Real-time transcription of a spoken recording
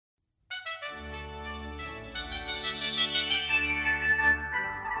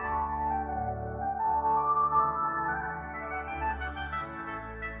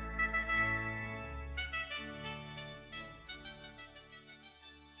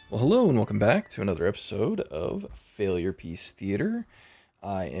Well, hello and welcome back to another episode of Failure Piece Theater.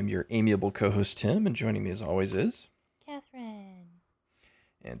 I am your amiable co-host Tim, and joining me as always is Catherine.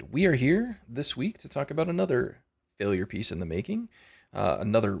 and we are here this week to talk about another failure piece in the making,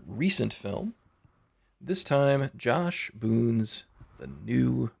 another recent film. This time, Josh Boone's The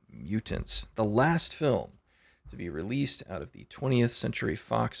New Mutants, the last film to be released out of the 20th Century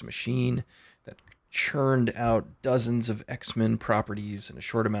Fox machine that churned out dozens of X-Men properties in a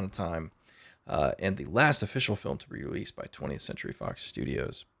short amount of time, and the last official film to be released by 20th Century Fox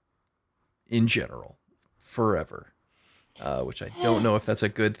Studios in general, forever. Which I don't know if that's a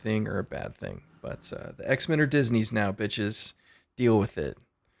good thing or a bad thing, but the X-Men are Disney's now, bitches. Deal with it.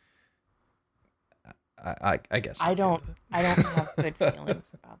 I guess I I'm don't okay I don't have good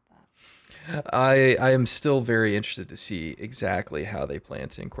feelings about that. I am still very interested to see exactly how they plan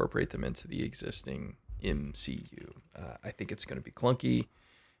to incorporate them into the existing MCU. I think it's going to be clunky,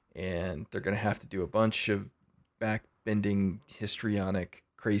 and they're going to have to do a bunch of backbending histrionic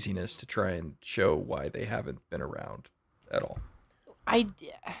craziness to try and show why they haven't been around at all. I d-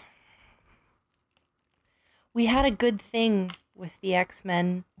 we had a good thing with the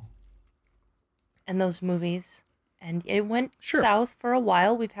X-Men and those movies, and it went Sure. south for a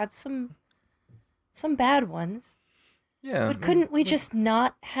while. We've had some bad ones. Yeah. But couldn't we just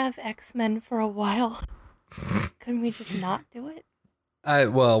not have X-Men for a while? Couldn't we just not do it?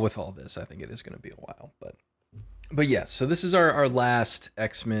 Well, with all this, I think it is going to be a while, but yes. So this is our last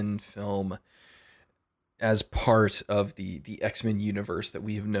X-Men film as part of the X-Men universe that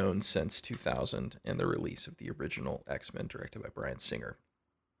we have known since 2000 and the release of the original X-Men directed by Bryan Singer,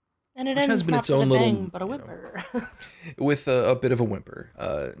 And it which has ends been not its with own a little, bang, but a whimper. with a bit of a whimper.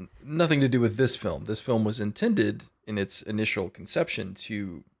 Nothing to do with this film. This film was intended in its initial conception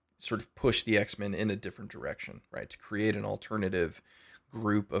to sort of push the X-Men in a different direction, right? To create an alternative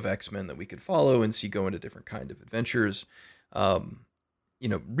group of X-Men that we could follow and see go into different kind of adventures. Um,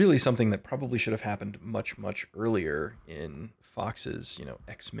 really something that probably should have happened much, much earlier in Fox's,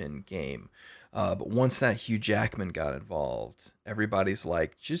 X-Men game. But once that Hugh Jackman got involved, everybody's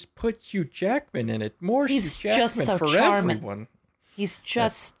like, just put Hugh Jackman in it. More He's Hugh just Jackman so for charming. everyone. He's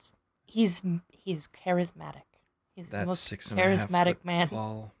just he's charismatic. He's the That most 6.5 charismatic foot man.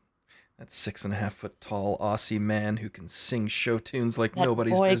 tall, that 6.5 foot tall Aussie man who can sing show tunes like That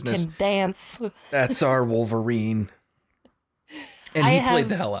nobody's boy business. can dance. That's our Wolverine. And I he played have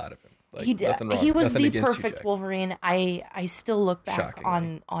the hell out of him. Like, he did. nothing wrong. He was Nothing the against Hugh perfect Jackman. Wolverine. I still look back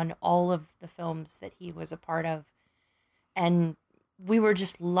Shockingly. on all of the films that he was a part of, and we were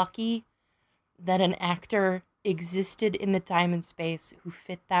just lucky that an actor existed in the time and space who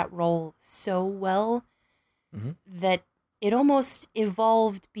fit that role so well Mhm. that it almost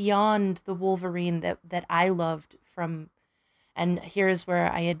evolved beyond the Wolverine that I loved from. And here's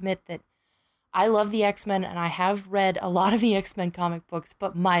where I admit that I love the X-Men and I have read a lot of the X-Men comic books,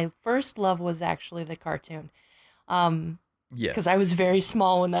 but my first love was actually the cartoon. Yes. Because I was very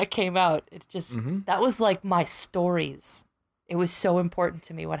small when that came out. It just Mm-hmm. that was like my stories. It was so important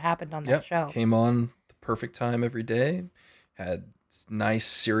to me what happened on that Yep. show. Came on the perfect time every day. Had nice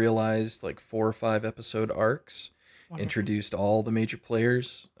serialized, like 4 or 5 episode arcs. Wonderful. Introduced all the major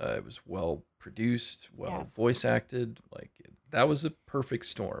players. It was well produced, well Yes. voice acted. Like, that was a perfect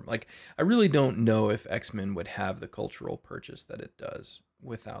storm. Like, I really don't know if X-Men would have the cultural purchase that it does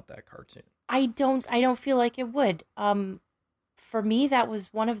without that cartoon. I don't feel like it would. For me that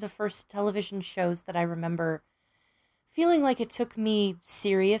was one of the first television shows that I remember feeling like it took me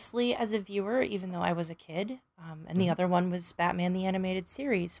seriously as a viewer, even though I was a kid. And the Mhm. other one was Batman the Animated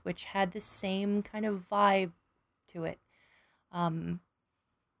Series, which had the same kind of vibe to it. Um,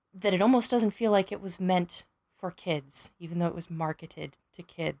 that it almost doesn't feel like it was meant for kids, even though it was marketed to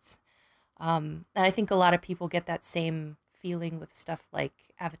kids. And I think a lot of people get that same feeling with stuff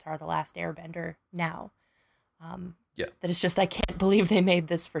like Avatar The Last Airbender now. Yeah. That it's just, I can't believe they made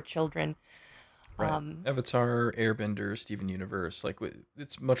this for children. Right. Um, Avatar, Airbender, Steven Universe, like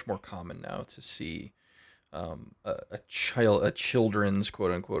it's much more common now to see a children's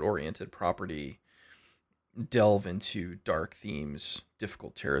quote unquote oriented property delve into dark themes,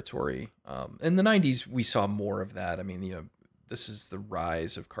 difficult territory. In the '90s, we saw more of that. I mean, this is the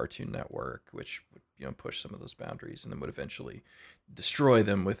rise of Cartoon Network, which would push some of those boundaries, and then would eventually destroy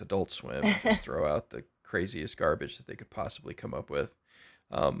them with Adult Swim, and just throw out the craziest garbage that they could possibly come up with.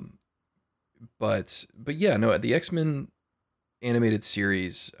 Um, but yeah, no, the X-Men animated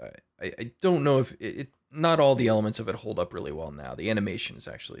series, I don't know if not all the elements of it hold up really well now. The animation is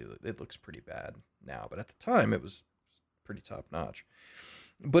actually, it looks pretty bad now, but at the time it was pretty top notch.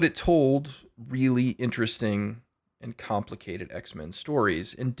 But it told really interesting and complicated X-Men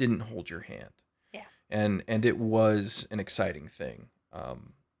stories and didn't hold your hand. Yeah. And it was an exciting thing.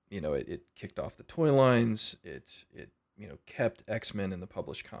 It kicked off the toy lines. It kept X-Men in the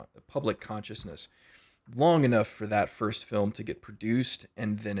public consciousness long enough for that first film to get produced,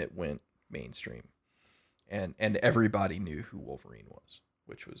 and then it went mainstream. And everybody knew who Wolverine was,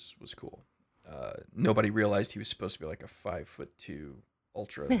 which was cool. Nobody realized he was supposed to be like a 5'2"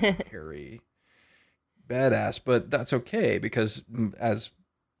 ultra hairy badass, but that's okay because, as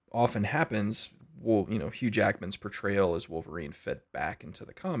often happens, Hugh Jackman's portrayal as Wolverine fed back into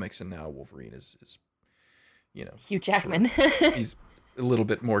the comics, and now Wolverine is Hugh Jackman. He's a little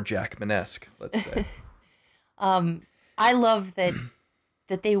bit more Jackman-esque, let's say. I love that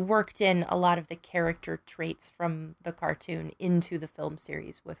they worked in a lot of the character traits from the cartoon into the film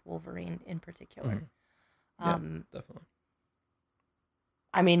series with Wolverine in particular. Yeah, definitely.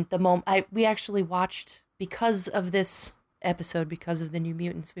 I mean, we actually watched, because of this episode, because of the New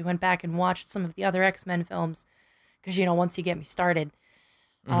Mutants, we went back and watched some of the other X-Men films, because, once you get me started.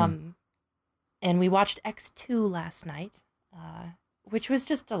 And we watched X2 last night, which was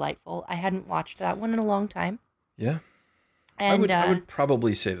just delightful. I hadn't watched that one in a long time. Yeah. And I would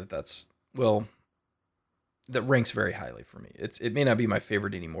probably say that ranks very highly for me. It may not be my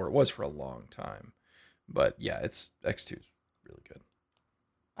favorite anymore. It was for a long time. But yeah, X2 is really good.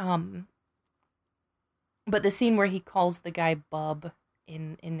 But the scene where he calls the guy Bub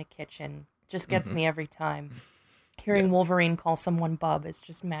in the kitchen just gets me every time. Hearing Wolverine call someone Bub is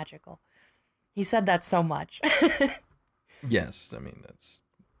just magical. He said that so much. Yes, I mean, that's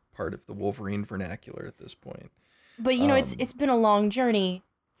part of the Wolverine vernacular at this point. But, it's been a long journey,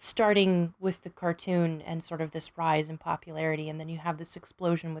 starting with the cartoon and sort of this rise in popularity, and then you have this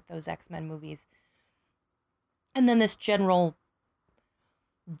explosion with those X-Men movies. And then this general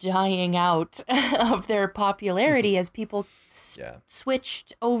dying out of their popularity as people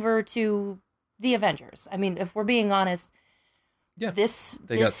switched over to the Avengers. I mean, if we're being honest, they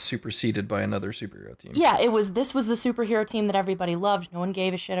got superseded by another superhero team. Yeah, this was the superhero team that everybody loved. No one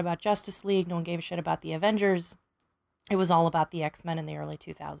gave a shit about Justice League. No one gave a shit about the Avengers. It was all about the X-Men in the early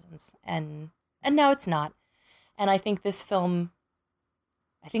 2000s. And now it's not. And I think this film,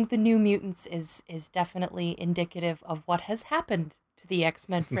 the New Mutants is definitely indicative of what has happened to the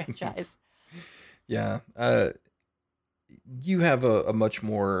X-Men franchise. Yeah. You have a much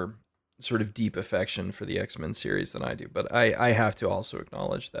more sort of deep affection for the X-Men series than I do, but I have to also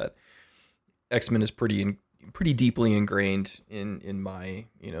acknowledge that X-Men is pretty deeply ingrained in my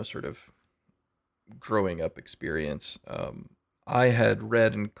sort of growing up experience. I had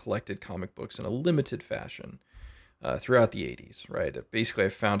read and collected comic books in a limited fashion throughout the 80s, right? Basically, I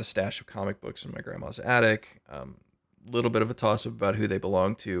found a stash of comic books in my grandma's attic. Little bit of a toss-up about who they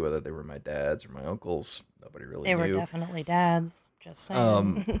belonged to, whether they were my dad's or my uncle's. Nobody really knew. They were definitely dad's, just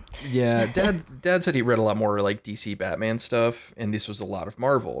saying. Yeah, dad said he read a lot more like DC Batman stuff, and this was a lot of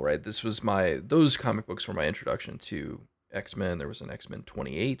Marvel, right? Those comic books were my introduction to X-Men. There was an X-Men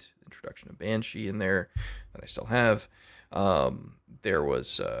 28, introduction to Banshee in there, that I still have. There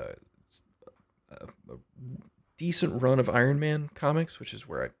was a decent run of Iron Man comics, which is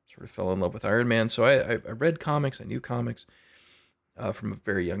where I sort of fell in love with Iron Man. So I read comics, I knew comics from a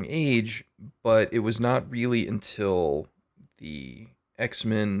very young age, but it was not really until the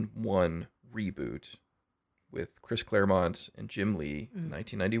X-Men 1 reboot with Chris Claremont and Jim Lee in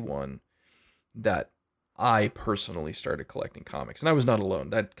 1991 that I personally started collecting comics. And I was not alone.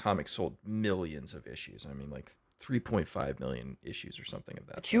 That comic sold millions of issues. I mean, like 3.5 million issues or something of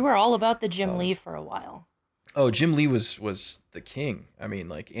that. But you were all about the Jim Lee for a while. Oh, Jim Lee was the king. I mean,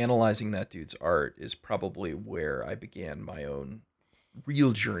 like, analyzing that dude's art is probably where I began my own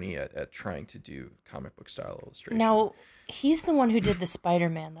real journey at trying to do comic book style illustration. Now, he's the one who did the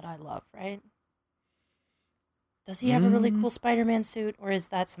Spider-Man that I love, right? Does he have a really cool Spider-Man suit, or is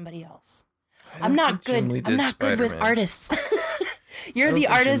that somebody else? I'm not good with artists. You're the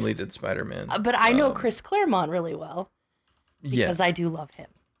artist. Jim Lee did Spider-Man. But I know Chris Claremont really well. Because I do love him.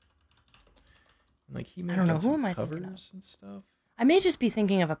 Like, he made I don't know, who am I covers thinking of? And stuff. I may just be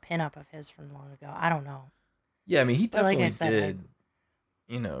thinking of a pinup of his from long ago. I don't know. Yeah, I mean, he definitely like I said,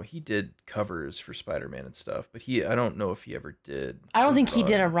 did. He did covers for Spider-Man and stuff, but I don't know if he ever did. I don't think he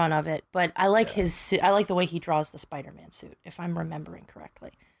did a run of it, but I like his suit. I like the way he draws the Spider-Man suit, if I'm remembering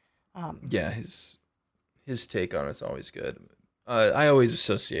correctly. Yeah, his take on it's always good. I always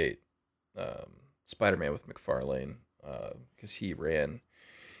associate Spider-Man with McFarlane because he did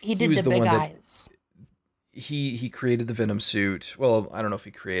the big eyes. He created the Venom suit. Well, I don't know if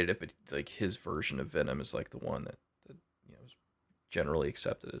he created it, but like his version of Venom is like the one that is generally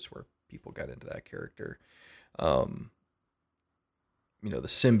accepted as where people got into that character. Um, the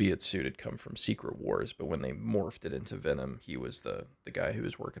symbiote suit had come from Secret Wars, but when they morphed it into Venom, he was the guy who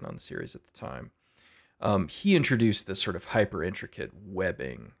was working on the series at the time. He introduced this sort of hyper intricate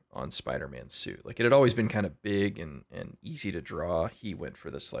webbing on Spider-Man's suit. Like, it had always been kind of big and easy to draw. He went for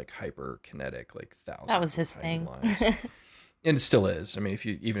this like hyper kinetic, like That was thousands his of tiny thing. lines. And it still is. I mean, if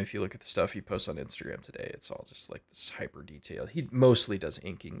you look at the stuff he posts on Instagram today, it's all just like this hyper detail. He mostly does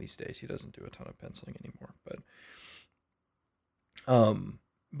inking these days. He doesn't do a ton of penciling anymore. But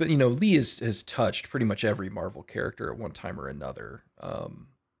Lee has touched pretty much every Marvel character at one time or another.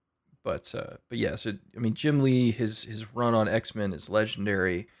 But yeah, so I mean, Jim Lee, his run on X-Men is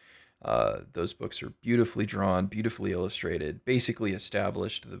legendary. Those books are beautifully drawn, beautifully illustrated, basically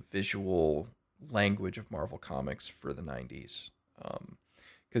established the visual language of Marvel Comics for the 90s.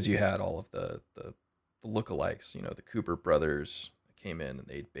 Because you had all of the lookalikes, the Cooper brothers came in and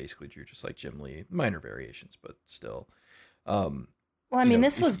they basically drew just like Jim Lee, minor variations, but still. Well, I mean,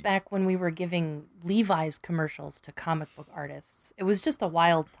 this was back when we were giving Levi's commercials to comic book artists. It was just a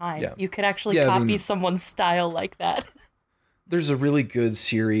wild time. Yeah. You could actually Yeah, I copy mean- someone's style like that. There's a really good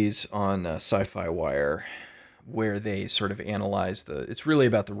series on Sci-Fi Wire where they sort of analyze it's really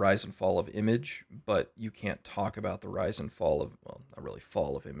about the rise and fall of Image, but you can't talk about the rise and fall of, well, not really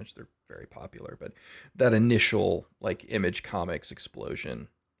fall of Image, they're very popular, but that initial like Image Comics explosion,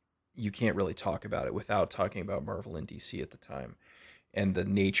 you can't really talk about it without talking about Marvel and DC at the time and the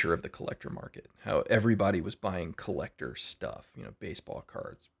nature of the collector market, how everybody was buying collector stuff, baseball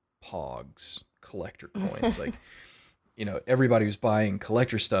cards, pogs, collector coins, like, everybody was buying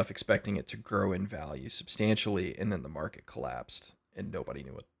collector stuff expecting it to grow in value substantially, and then the market collapsed and nobody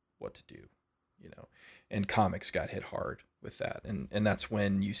knew what to do, and comics got hit hard with that. And that's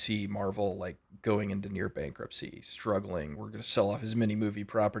when you see Marvel like going into near bankruptcy, struggling. We're going to sell off as many movie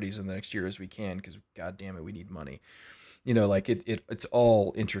properties in the next year as we can because, God damn it, we need money. Like it's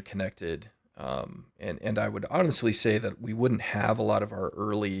all interconnected. And I would honestly say that we wouldn't have a lot of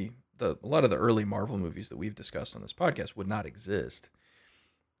the early Marvel movies that we've discussed on this podcast would not exist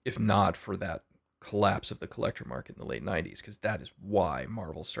if not for that collapse of the collector market in the late 90s, because that is why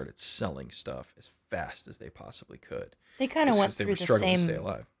Marvel started selling stuff as fast as they possibly could. They kind of went they through were the struggling to stay same.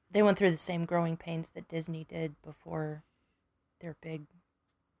 alive. They went through the same growing pains that Disney did before their big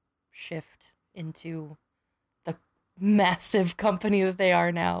shift into the massive company that they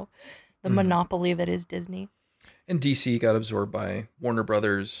are now, the monopoly that is Disney. And DC got absorbed by Warner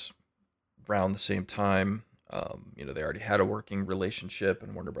Brothers around the same time. They already had a working relationship,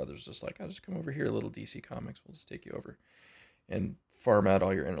 and Warner Brothers was just like, I'll just come over here, little DC Comics. We'll just take you over and farm out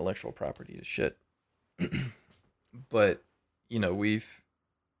all your intellectual property to shit. But,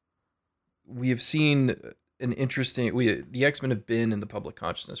 we have seen an interesting, the X-Men have been in the public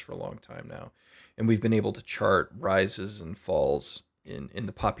consciousness for a long time now, and we've been able to chart rises and falls in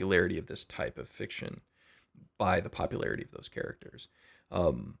the popularity of this type of fiction by the popularity of those characters.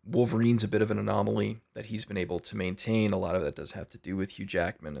 Wolverine's a bit of an anomaly that he's been able to maintain. A lot of that does have to do with Hugh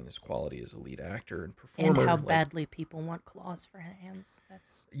Jackman and his quality as a lead actor and performer. And how badly people want claws for hands. I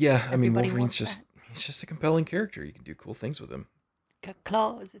mean, everybody Wolverine's wants he's just a compelling character. You can do cool things with him.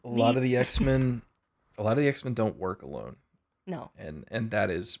 claws. It's A lot of neat. the X-Men don't work alone. No. And that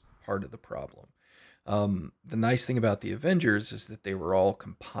is part of the problem. The nice thing about the Avengers is that they were all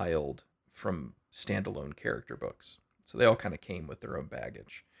compiled from standalone character books. So they all kind of came with their own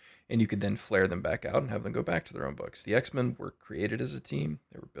baggage. And you could then flare them back out and have them go back to their own books. The X-Men were created as a team.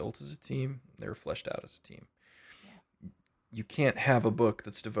 They were built as a team. They were fleshed out as a team. Yeah. You can't have a book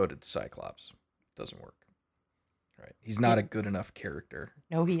that's devoted to Cyclops. It doesn't work. Right? He's not a good enough character.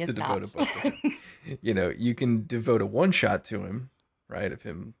 No, he is to not. devote a book to him. You can devote a one-shot to him, right? Of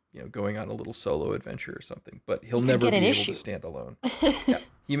him, going on a little solo adventure or something. But he'll never be able to stand alone. Yeah.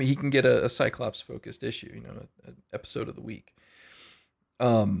 He can get a Cyclops-focused issue, an episode of the week.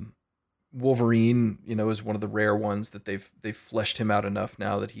 Wolverine, is one of the rare ones that they've fleshed him out enough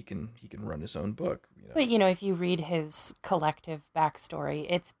now that he can run his own book. But if you read his collective backstory,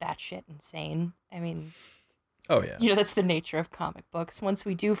 it's batshit insane. I mean, oh yeah, that's the nature of comic books. Once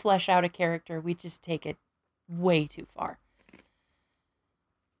we do flesh out a character, we just take it way too far.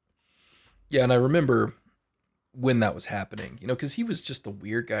 Yeah, and I remember when that was happening, because he was just the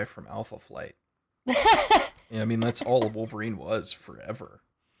weird guy from Alpha Flight. I mean, that's all Wolverine was forever,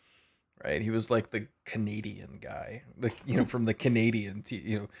 right? He was like the Canadian guy, from the Canadian,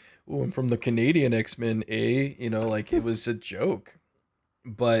 oh, I'm from the Canadian X-Men, like it was a joke.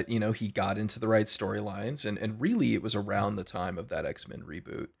 But, he got into the right storylines, and really it was around the time of that X-Men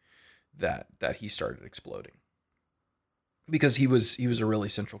reboot that he started exploding. because he was a really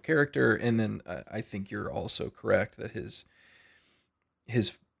central character. And then I think you're also correct that his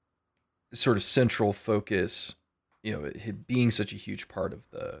sort of central focus, him being such a huge part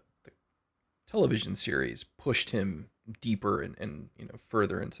of the television series, pushed him deeper and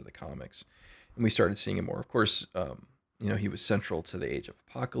further into the comics, and we started seeing him more. Of course, he was central to the Age of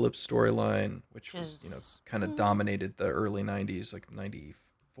Apocalypse storyline, which was kind of dominated the early '90s, like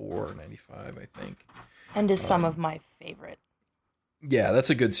 '94, '95, I think. And is some of my favorite. Yeah, that's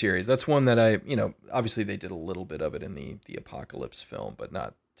a good series. That's one that obviously they did a little bit of it in the Apocalypse film, but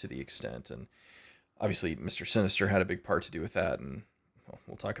not to the extent. And obviously Mr. Sinister had a big part to do with that, and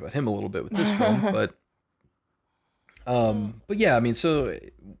we'll talk about him a little bit with this film. But yeah, I mean, so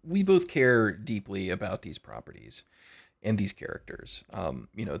we both care deeply about these properties and these characters.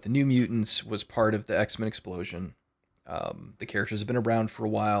 The New Mutants was part of the X-Men explosion. The characters have been around for a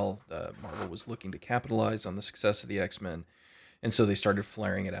while. Marvel was looking to capitalize on the success of the X-Men, and so they started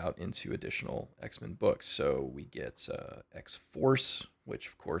flaring it out into additional X-Men books. So we get X-Force, which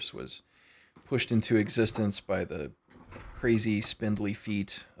of course was pushed into existence by the crazy spindly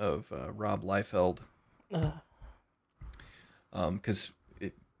feet of Rob Liefeld. Because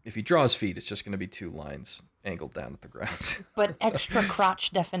if he draws feet, it's just going to be two lines angled down at the ground. But extra crotch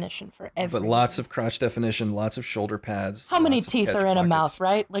definition for everyone. But lots of crotch definition, lots of shoulder pads. How many teeth are in a mouth,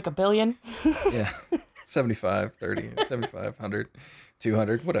 right? Like 1 billion? Yeah. 75, 30, 75, 100,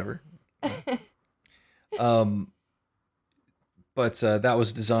 200, whatever. But that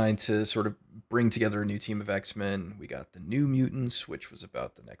was designed to sort of bring together a new team of X-Men. We got the New Mutants, which was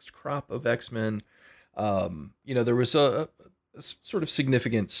about the next crop of X-Men. There was a sort of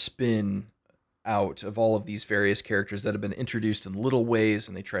significant spin out of all of these various characters that have been introduced in little ways,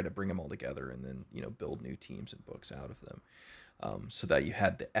 and they try to bring them all together and then, build new teams and books out of them. So that you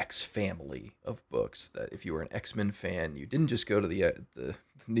had the X family of books, that if you were an X-Men fan, you didn't just go to the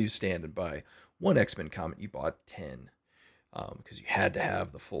newsstand and buy one X-Men comic, you bought 10, because you had to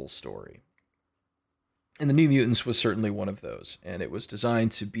have the full story. And the New Mutants was certainly one of those, and it was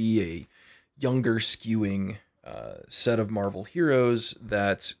designed to be a younger skewing set of Marvel heroes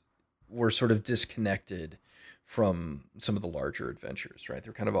that were sort of disconnected from some of the larger adventures, right?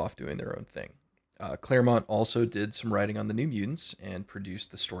 They're kind of off doing their own thing. Claremont also did some writing on the New Mutants and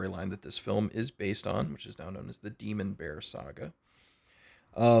produced the storyline that this film is based on, which is now known as the Demon Bear Saga.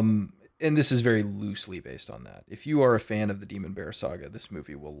 And this is very loosely based on that. If you are a fan of the Demon Bear Saga, this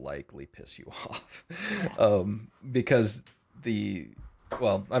movie will likely piss you off. Because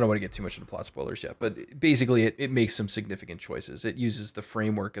well, I don't want to get too much into plot spoilers yet, but basically it makes some significant choices. It uses the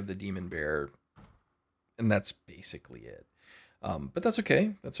framework of the Demon Bear, and that's basically it. But that's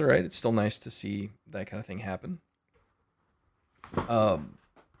okay. That's all right. It's still nice to see that kind of thing happen. And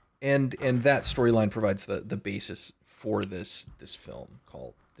that storyline provides the basis for this film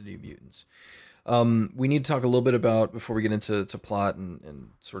called The New Mutants. We need to talk a little bit about, before we get into plot and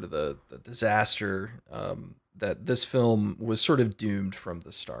sort of the disaster, that this film was sort of doomed from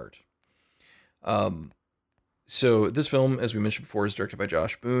the start. So this film, as we mentioned before, is directed by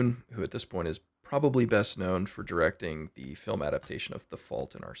Josh Boone, who at this point is probably best known for directing the film adaptation of The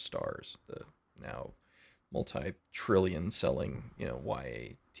Fault in Our Stars, the now multi-trillion selling,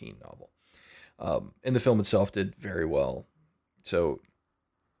 YA teen novel. And the film itself did very well. So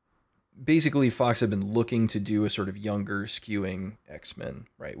basically, Fox had been looking to do a sort of younger skewing X-Men,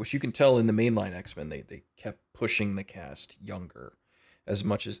 right? Which you can tell in the mainline X-Men, they kept pushing the cast younger as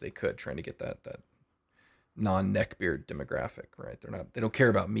much as they could, trying to get that non-neckbeard demographic, right? They don't care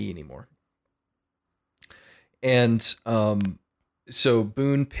about me anymore. And so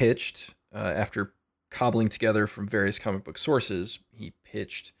Boone pitched, after cobbling together from various comic book sources, he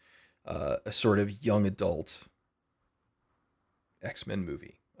pitched a sort of young adult X-Men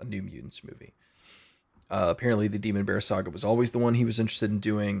movie, a New Mutants movie. Apparently the Demon Bear Saga was always the one he was interested in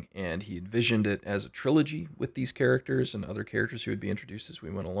doing, and he envisioned it as a trilogy with these characters and other characters who would be introduced as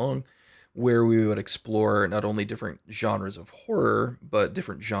we went along, where we would explore not only different genres of horror, but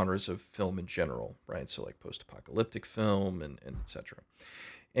different genres of film in general, right? So like post-apocalyptic film and et cetera.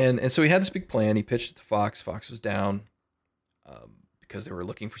 And so he had this big plan. He pitched it to Fox. Fox was down because they were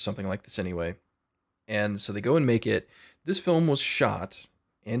looking for something like this anyway. And so they go and make it. This film was shot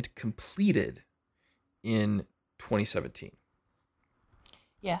and completed in 2017.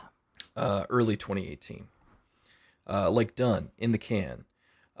 Yeah. Early 2018. Done, in the can.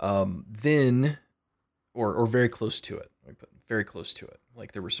 Then, or very close to it. Let me put very close to it.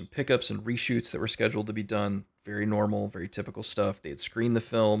 Like there were some pickups and reshoots that were scheduled to be done. Very normal, very typical stuff. They had screened the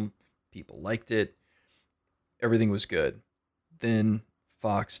film. People liked it. Everything was good. Then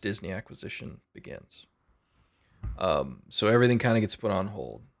Fox Disney acquisition begins. So everything kind of gets put on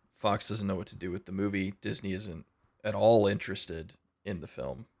hold. Fox doesn't know what to do with the movie. Disney isn't at all interested in the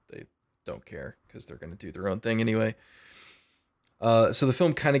film. They don't care because they're going to do their own thing anyway. So the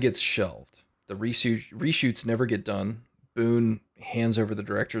film kind of gets shelved. The reshoots never get done. Boone hands over the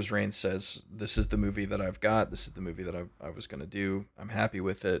director's reins, says, "This is the movie that I've got. This is the movie that I was going to do. I'm happy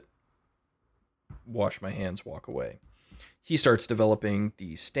with it. Wash my hands, walk away." He starts developing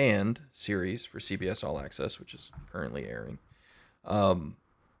the Stand series for CBS All Access, which is currently airing.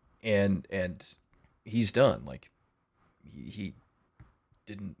 And he's done. Like he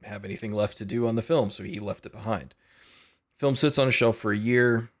didn't have anything left to do on the film, so he left it behind. Film sits on a shelf for a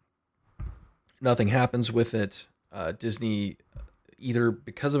year. Nothing happens with it. Disney, either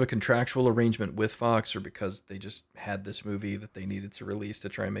because of a contractual arrangement with Fox or because they just had this movie that they needed to release to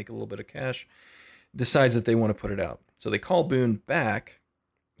try and make a little bit of cash, decides that they want to put it out. So they call Boone back.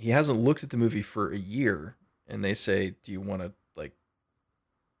 He hasn't looked at the movie for a year, and they say, "Do you want to like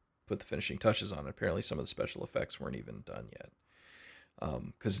put the finishing touches on it?" Apparently, some of the special effects weren't even done yet,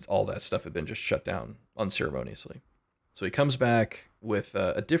 because all that stuff had been just shut down unceremoniously. So he comes back with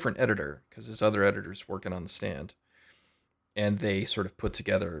a different editor because his other editor's working on the Stand, and they sort of put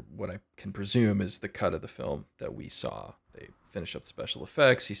together what I can presume is the cut of the film that we saw. They finished up the special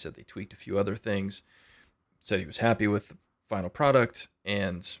effects. He said they tweaked a few other things, said he was happy with the final product,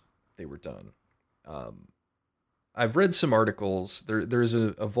 and they were done. I've read some articles. There's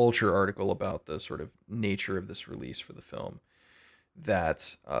a Vulture article about the sort of nature of this release for the film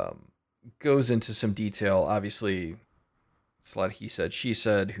that goes into some detail. Obviously, it's a lot of he said, she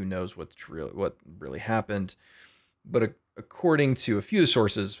said. Who knows what really happened? But according to a few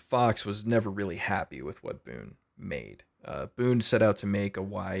sources, Fox was never really happy with what Boone made. Boone set out to make a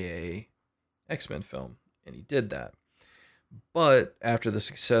YA X-Men film, and he did that. But after the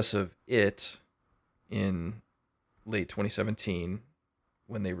success of It in late 2017,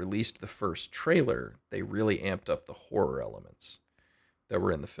 when they released the first trailer, they really amped up the horror elements that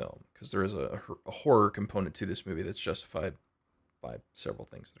were in the film, because there is a horror component to this movie that's justified by several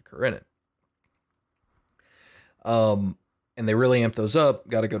things that occur in it. And they really amped those up,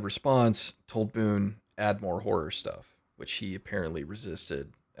 got a good response, told Boone, add more horror stuff, which he apparently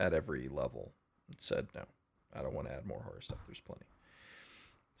resisted at every level and said, "No, I don't want to add more horror stuff. There's plenty."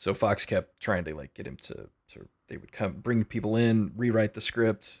 So Fox kept trying to like get him to they would come bring people in, rewrite the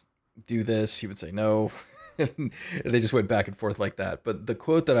script, do this. He would say no. And they just went back and forth like that. But the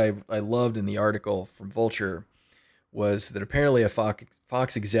quote that I loved in the article from Vulture was that apparently a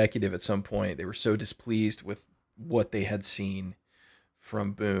Fox executive at some point, they were so displeased with what they had seen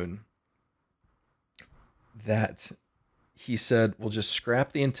from Boone that he said, "We'll just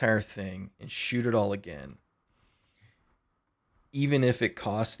scrap the entire thing and shoot it all again. Even if it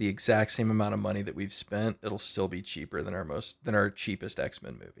costs the exact same amount of money that we've spent, it'll still be cheaper than our cheapest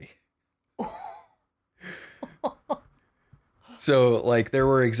X-Men movie." So, like, there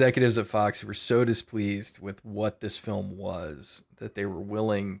were executives at Fox who were so displeased with what this film was that they were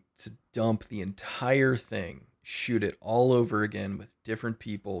willing to dump the entire thing, shoot it all over again with different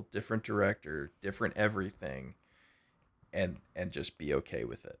people, different director, different everything, and just be okay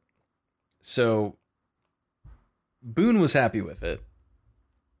with it. So Boone was happy with it.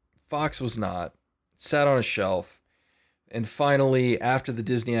 Fox was not. It sat on a shelf. And finally, after the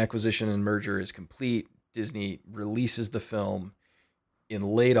Disney acquisition and merger is complete, Disney releases the film in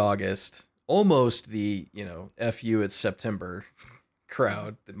late August, almost the, F you, it's September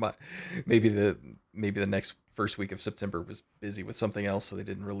crowd. Maybe the next first week of September was busy with something else, so they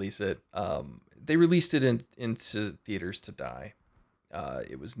didn't release it. They released it into theaters to die.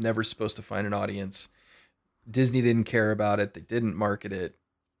 It was never supposed to find an audience. Disney didn't care about it. They didn't market it.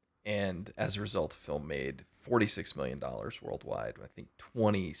 And as a result, the film made $46 million worldwide. I think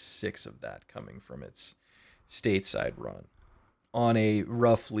 26 of that coming from its stateside run on a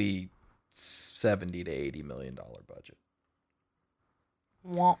roughly $70 to $80 million budget.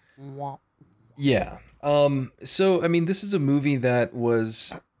 Wah, wah. Yeah. So, I mean, this is a movie that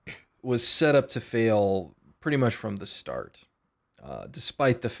was set up to fail pretty much from the start,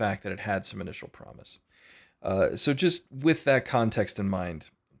 despite the fact that it had some initial promise. So just with that context in mind,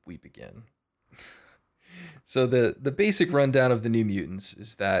 we begin. So the basic rundown of the New Mutants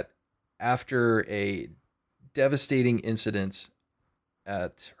is that after a devastating incident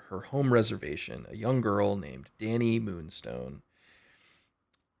at her home reservation, a young girl named Danny Moonstone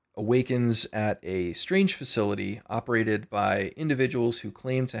awakens at a strange facility operated by individuals who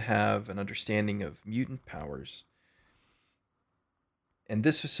claim to have an understanding of mutant powers. And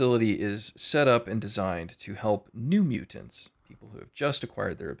this facility is set up and designed to help new mutants, People who have just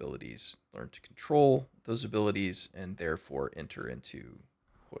acquired their abilities learn to control those abilities and therefore enter into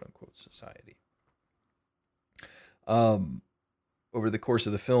quote unquote society. Over the course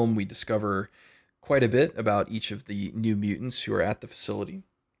of the film, we discover quite a bit about each of the new mutants who are at the facility,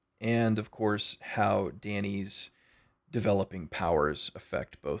 and of course, how Danny's developing powers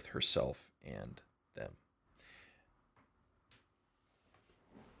affect both herself and them.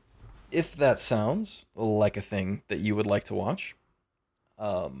 If that sounds like a thing that you would like to watch,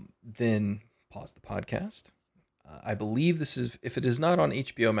 then pause the podcast. I believe this is, if it is not on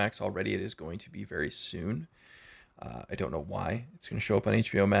HBO Max already, it is going to be very soon. I don't know why it's going to show up on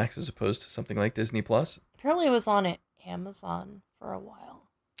HBO Max as opposed to something like Disney Plus. Apparently, it was on Amazon for a while.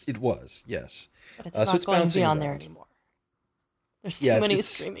 It was, yes. But it's not going to be on there anymore. There's too many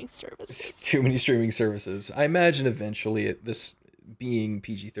streaming services. Too many streaming services. I imagine eventually this being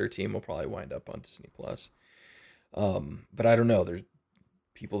PG-13 will probably wind up on Disney Plus. But I don't know. There's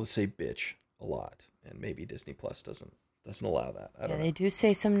people that say bitch a lot, and maybe Disney Plus doesn't allow that. I don't know. They do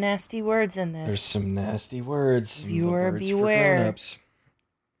say some nasty words in this. There's some nasty words. Viewer beware.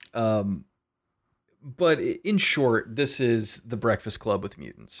 For grown-ups. But in short, this is The Breakfast Club with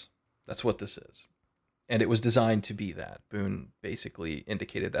mutants. That's what this is. And it was designed to be that. Boone basically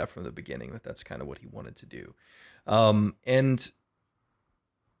indicated that from the beginning, that that's kind of what he wanted to do. And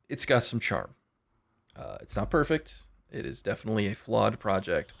it's got some charm. It's not perfect. It is definitely a flawed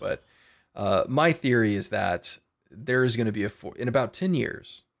project. But my theory is that there's going to be in about 10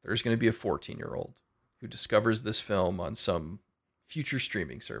 years, there's going to be a 14-year-old who discovers this film on some future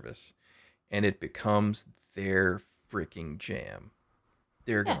streaming service, and it becomes their freaking jam.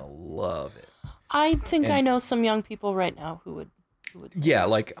 They're going to love it. I think I know some young people right now who would yeah,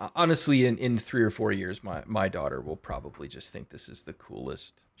 like honestly, in 3 or 4 years, my daughter will probably just think this is the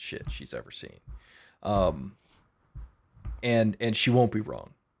coolest shit she's ever seen. And she won't be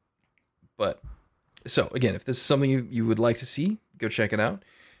wrong. But so again, if this is something you would like to see, go check it out.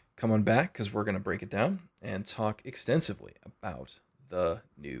 Come on back, because we're going to break it down and talk extensively about the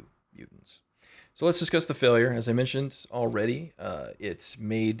New Mutants. So let's discuss the failure. As I mentioned already, it's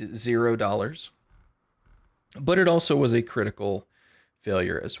made $0, but it also was a critical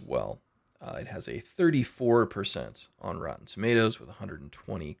failure as well. It has a 34% on Rotten Tomatoes with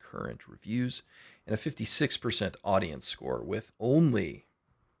 120 current reviews and a 56% audience score with only,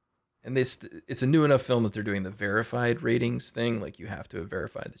 and it's a new enough film that they're doing the verified ratings thing, like you have to have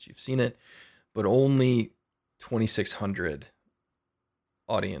verified that you've seen it, but only 2,600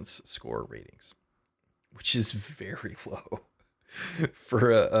 audience score ratings, which is very low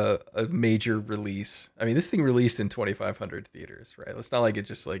for a major release. I mean, this thing released in 2,500 theaters, right? It's not like it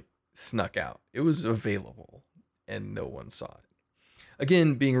just like snuck out. It was available and no one saw it.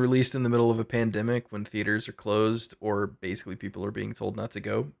 Again, being released in the middle of a pandemic when theaters are closed or basically people are being told not to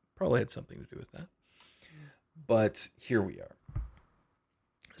go, probably had something to do with that. But here we are.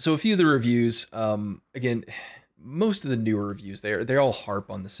 So a few of the reviews, again, most of the newer reviews, they all harp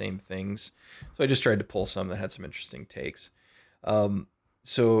on the same things. So I just tried to pull some that had some interesting takes.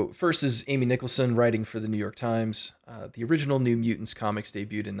 So first is Amy Nicholson writing for the New York Times. The original New Mutants comics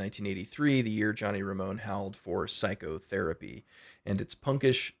debuted in 1983, the year Johnny Ramone howled for psychotherapy, and its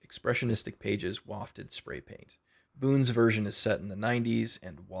punkish, expressionistic pages wafted spray paint. Boone's version is set in the 90s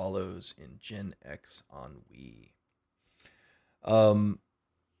and wallows in Gen X ennui.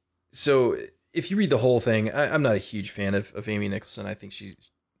 So if you read the whole thing, I'm not a huge fan of Amy Nicholson. I think she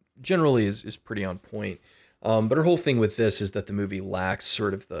generally is pretty on point. But her whole thing with this is that the movie lacks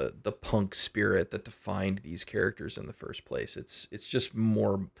sort of the punk spirit that defined these characters in the first place. It's just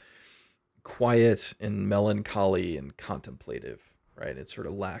more quiet and melancholy and contemplative, right? It sort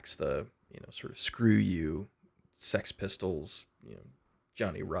of lacks the, sort of screw you, Sex Pistols,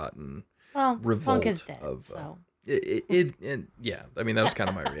 Johnny Rotten, revolt punk is dead, of so. And yeah, I mean, that was kind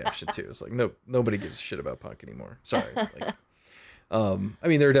of my reaction too. It's like, nobody gives a shit about punk anymore. Sorry. Like, I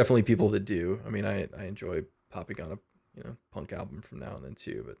mean, there are definitely people that do. I mean, I enjoy popping on a punk album from now and then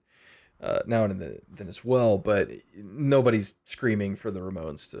too, but now and then as well. But nobody's screaming for the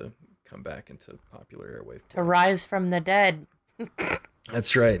Ramones to come back into popular airwave. To rise from the dead.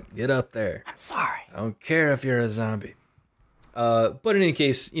 That's right. Get up there. I'm sorry. I don't care if you're a zombie. But in any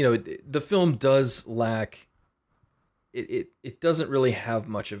case, the film does lack. It doesn't really have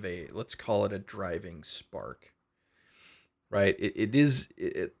much of a, let's call it a driving spark. Right.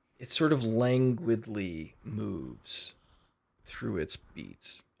 It sort of languidly moves through its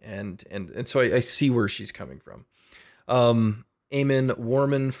beats. And so I see where she's coming from. Eamon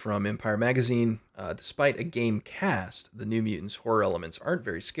Warman from Empire Magazine, despite a game cast, the New Mutants horror elements aren't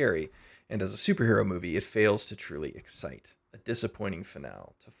very scary. And as a superhero movie, it fails to truly excite. a disappointing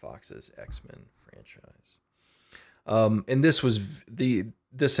finale to Fox's X-Men franchise. And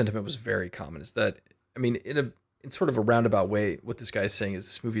this sentiment was very common. Is that, I mean, in sort of a roundabout way, what this guy's saying is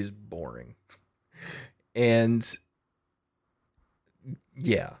this movie is boring, and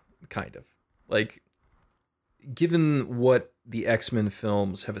yeah, kind of like, given what the X-Men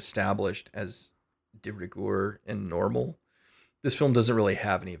films have established as de rigueur and normal, this film doesn't really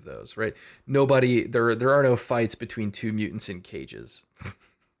have any of those, right? There are no fights between two mutants in cages.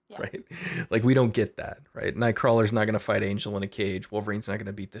 Yeah. Right? Like, we don't get that, right? Nightcrawler's not going to fight Angel in a cage. Wolverine's not going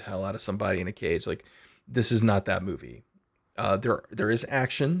to beat the hell out of somebody in a cage. Like, this is not that movie. There is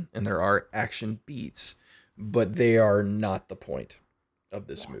action and there are action beats, but they are not the point of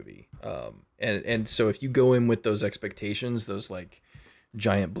this movie. And so if you go in with those expectations, those like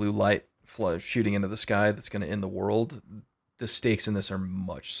giant blue light shooting into the sky that's going to end the world, the stakes in this are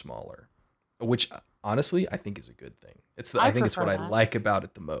much smaller, which honestly I think is a good thing. I think it's what I like about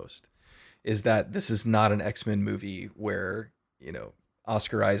it the most, is that this is not an X-Men movie where, you know,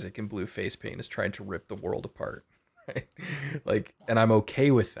 Oscar Isaac in blue face paint is trying to rip the world apart, right? Like, and I'm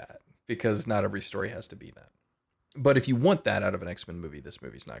okay with that, because not every story has to be that. But if you want that out of an X-Men movie, this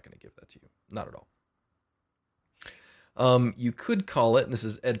movie's not going to give that to you. Not at all. You could call it, and this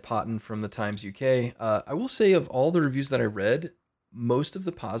is Ed Potton from the Times UK. I will say, of all the reviews that I read, most of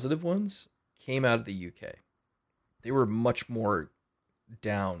the positive ones came out of the UK. They were much more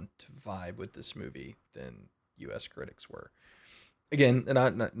down to vibe with this movie than US critics were. Again,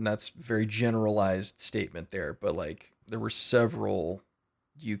 and that's a very generalized statement there, but like, there were several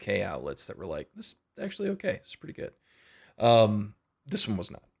UK outlets that were like, this is actually okay. This is pretty good. This one was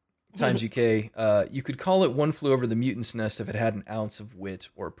not. Times UK, you could call it One Flew Over the Mutant's Nest if it had an ounce of wit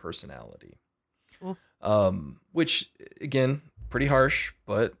or personality. Which, again, pretty harsh,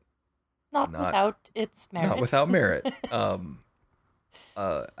 but not without its merit. Not without merit.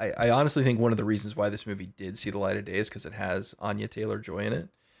 I honestly think one of the reasons why this movie did see the light of day is because it has Anya Taylor-Joy in it,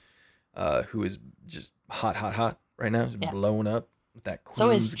 who is just hot right now, blowing up with that Queen's So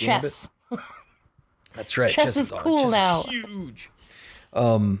is Gambit. Chess. That's right. Chess is cool now. Huge.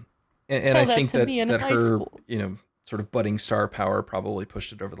 And I think that her, school. you know, sort of budding star power probably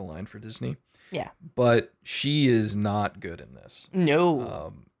pushed it over the line for Disney. Yeah. But she is not good in this.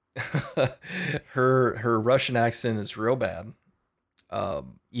 No. Her Russian accent is real bad.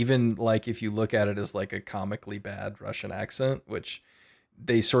 Even like if you look at it as like a comically bad Russian accent, which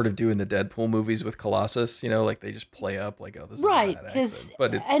they sort of do in the Deadpool movies with Colossus, you know, like they just play up like, oh, this is right, a bad accent.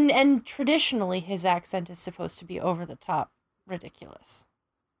 But it's and traditionally his accent is supposed to be over the top ridiculous.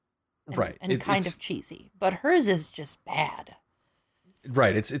 Right. And kind of cheesy. But hers is just bad.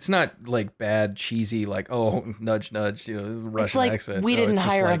 Right. It's not like bad, cheesy, like, oh, nudge, nudge, you know, Russian it's like accent. We didn't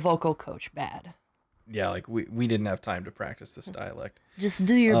hire a vocal coach bad. Yeah, like we didn't have time to practice this dialect. Just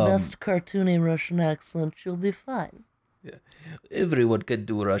do your best cartoony Russian accent. You'll be fine. Yeah. Everyone can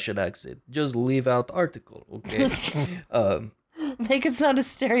do a Russian accent. Just leave out article, okay? Make it sound as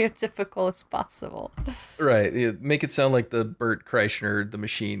stereotypical as possible. Right. Yeah, make it sound like the Bert Kreischer, the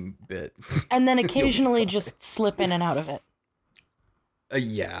machine bit. And then occasionally just slip in and out of it.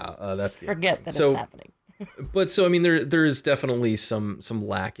 That's just forget that it's happening. But so, I mean, there is definitely some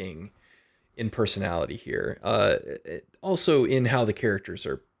lacking in personality here. Also in how the characters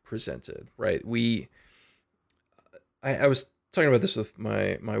are presented, right? I was talking about this with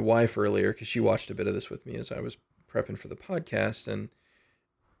my wife earlier, because she watched a bit of this with me as I was prepping for the podcast. And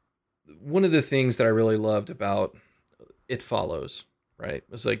one of the things that I really loved about It Follows, right,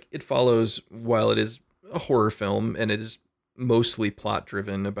 was like, It Follows, while it is a horror film and it is mostly plot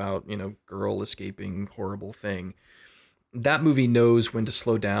driven about, you know, girl escaping horrible thing, that movie knows when to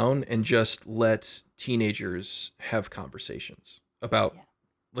slow down and just let teenagers have conversations about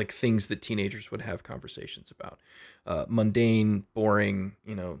like things that teenagers would have conversations about. Mundane, boring,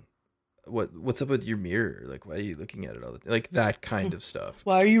 you know, what's up with your mirror? Like, why are you looking at it all the time? Like that kind of stuff.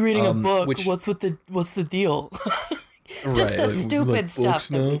 Why are you reading a book? What's the deal? Just the stupid stuff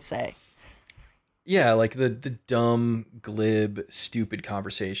that we say. Yeah, like the dumb, glib, stupid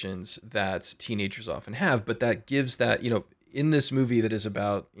conversations that teenagers often have, but that gives that, you know, in this movie that is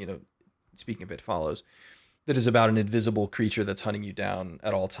about, you know, speaking of It Follows, that is about an invisible creature that's hunting you down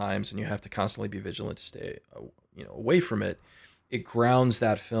at all times, and you have to constantly be vigilant to stay, you know, away from it. It grounds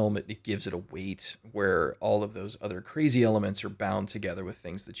that film. It gives it a weight where all of those other crazy elements are bound together with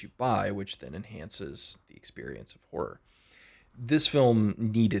things that you buy, which then enhances the experience of horror. This film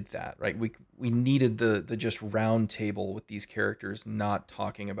needed that, right? We needed the just round table with these characters not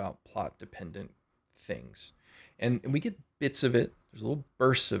talking about plot dependent things. And we get bits of it. There's little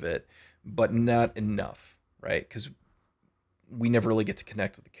bursts of it, but not enough, right? Because we never really get to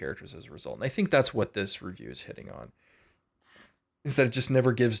connect with the characters as a result. And I think that's what this review is hitting on, is that it just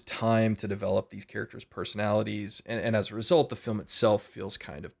never gives time to develop these characters' personalities. And as a result, the film itself feels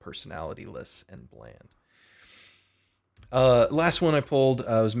kind of personalityless and bland. Last one I pulled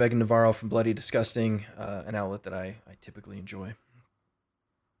was Megan Navarro from Bloody Disgusting, an outlet that I typically enjoy.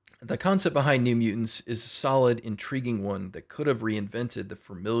 The concept behind New Mutants is a solid, intriguing one that could have reinvented the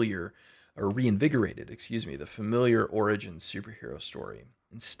familiar, or reinvigorated, the familiar origin superhero story.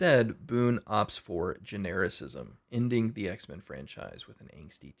 Instead, Boone opts for genericism, ending the X-Men franchise with an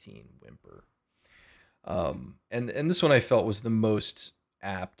angsty teen whimper. And this one I felt was the most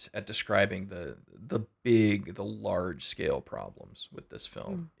apt at describing the large scale problems with this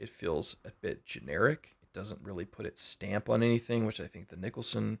film. It feels a bit generic. It doesn't really put its stamp on anything, which I think the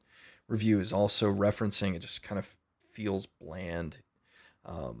Nicholson review is also referencing. It just kind of feels bland.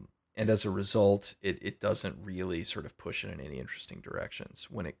 And as a result, it doesn't really sort of push it in any interesting directions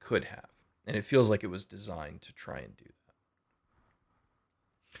when it could have. And it feels like it was designed to try and do that.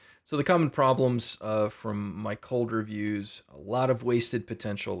 So the common problems from my cold reviews: a lot of wasted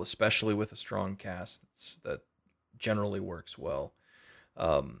potential, especially with a strong cast that generally works well.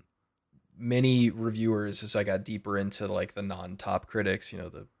 Many reviewers, as I got deeper into like the non-top critics,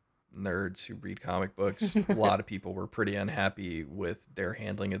 the nerds who read comic books, a lot of people were pretty unhappy with their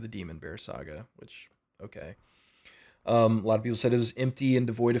handling of the Demon Bear saga, which, okay. A lot of people said it was empty and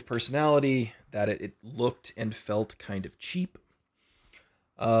devoid of personality, that it looked and felt kind of cheap.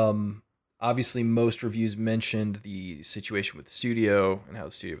 Obviously, most reviews mentioned the situation with the studio and how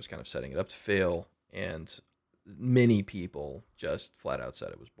the studio was kind of setting it up to fail, and many people just flat out said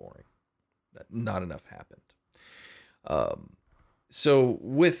it was boring, that not enough happened. So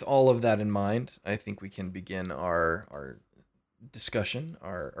with all of that in mind, I think we can begin our discussion,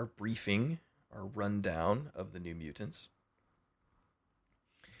 our briefing, our rundown of the New Mutants.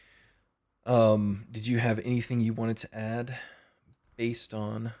 Did you have anything you wanted to add based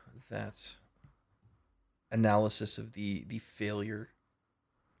on that analysis of the failure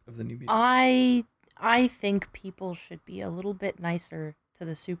of the New Mutants? I think people should be a little bit nicer to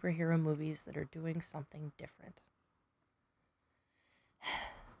the superhero movies that are doing something different.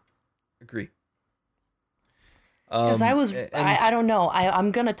 Agree. Because I don't know. I'm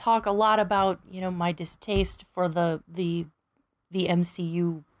gonna talk a lot about my distaste for the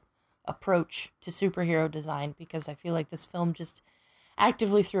MCU approach to superhero design, because I feel like this film just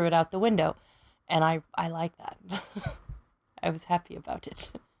actively threw it out the window, and I like that. I was happy about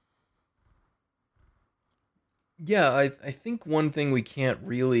it. Yeah, I think one thing we can't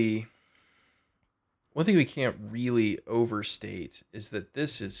really overstate is that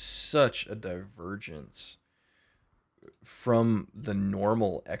this is such a divergence from the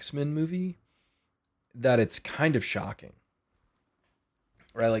normal X-Men movie that it's kind of shocking.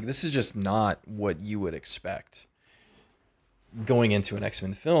 Right? Like, this is just not what you would expect going into an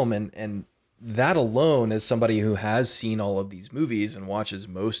X-Men film, and that alone, as somebody who has seen all of these movies and watches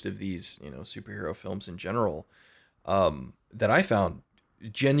most of these, superhero films in general, that I found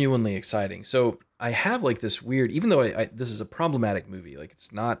genuinely exciting. So I have like this weird, even though this is a problematic movie, like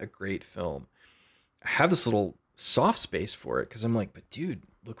it's not a great film, I have this little soft space for it, because I'm like, but dude,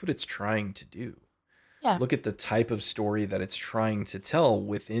 look what it's trying to do. Yeah. Look at the type of story that it's trying to tell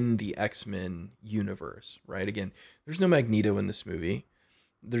within the X-Men universe, right? Again, there's no Magneto in this movie.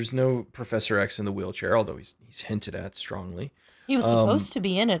 There's no Professor X in the wheelchair, although he's hinted at strongly. He was supposed to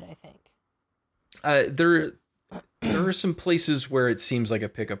be in it, I think. There are some places where it seems like a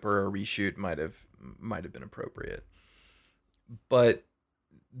pickup or a reshoot might have been appropriate. But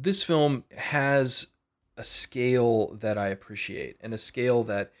this film has a scale that I appreciate, and a scale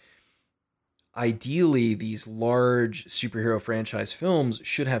that ideally these large superhero franchise films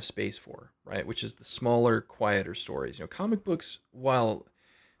should have space for, right? Which is the smaller, quieter stories. Comic books, while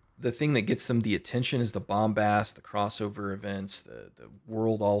the thing that gets them the attention is the bombast, the crossover events, the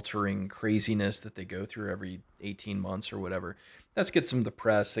world-altering craziness that they go through every 18 months or whatever, that gets them the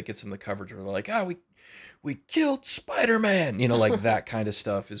press, that gets them the coverage where they're like, we killed Spider-Man, like that kind of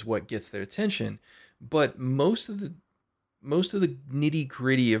stuff is what gets their attention. But most of the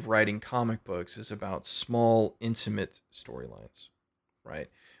nitty-gritty of writing comic books is about small, intimate storylines, right?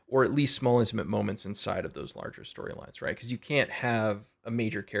 Or at least small, intimate moments inside of those larger storylines, right? Because you can't have a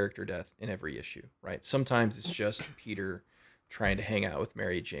major character death in every issue, right? Sometimes it's just Peter trying to hang out with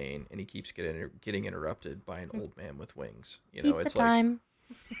Mary Jane, and he keeps getting interrupted by an old man with wings. It's time.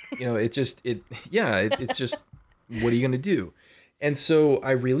 It's just, what are you going to do? And so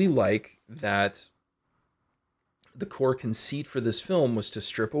I really like that the core conceit for this film was to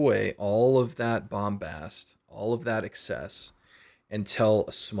strip away all of that bombast, all of that excess, and tell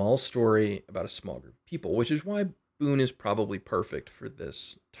a small story about a small group of people, which is why Boone is probably perfect for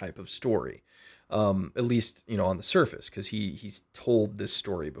this type of story. At least, on the surface, because he's told this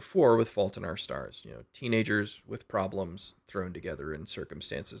story before with Fault in Our Stars. Teenagers with problems thrown together in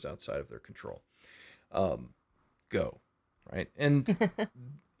circumstances outside of their control. Go, right? And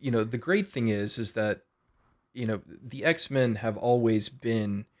the great thing is that the X-Men have always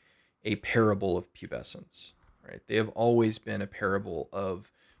been a parable of pubescence, right? They have always been a parable of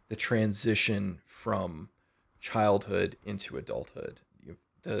the transition from childhood into adulthood,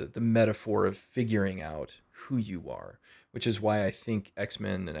 the metaphor of figuring out who you are, which is why I think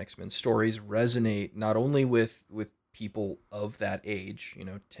X-Men and X-Men stories resonate not only with people of that age,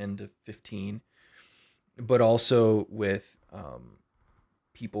 10 to 15, but also with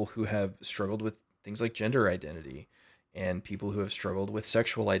people who have struggled with things like gender identity and people who have struggled with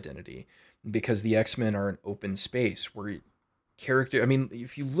sexual identity, because the X-Men are an open space where character, I mean,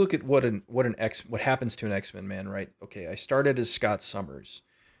 if you look at what happens to an X-Men, man, right? Okay, I started as Scott Summers,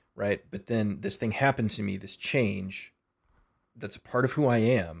 right? But then this thing happened to me, this change that's a part of who I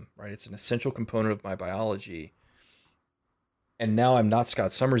am, right? It's an essential component of my biology. And now I'm not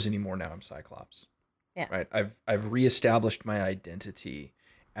Scott Summers anymore. Now I'm Cyclops. Yeah. Right? I've reestablished my identity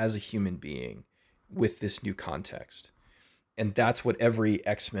as a human being with this new context. And that's what every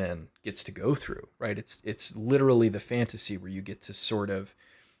X-Men gets to go through, right? It's literally the fantasy where you get to sort of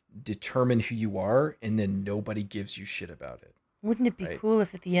determine who you are, and then nobody gives you shit about it. Wouldn't it be cool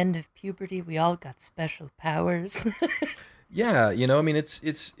if at the end of puberty we all got special powers? Yeah, I mean, it's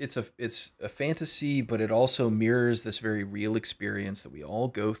a fantasy, but it also mirrors this very real experience that we all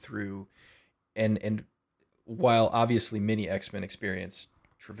go through, and while obviously many X-Men experience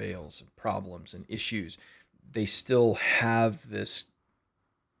travails and problems and issues, they still have this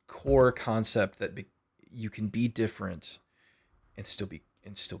core concept that you can be different and still be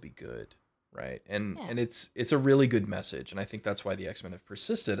good, right? And it's a really good message, and I think that's why the X-Men have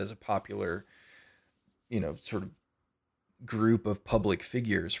persisted as a popular, sort of group of public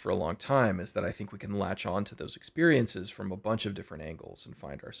figures for a long time, is that I think we can latch on to those experiences from a bunch of different angles and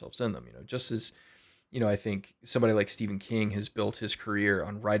find ourselves in them. Just as I think somebody like Stephen King has built his career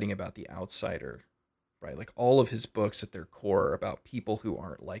on writing about the outsider, right? Like all of his books at their core are about people who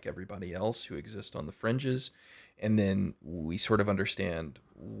aren't like everybody else, who exist on the fringes. And then we sort of understand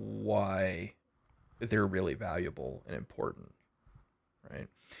why they're really valuable and important, right?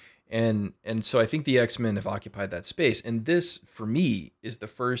 And so I think the X-Men have occupied that space. And this, for me, is the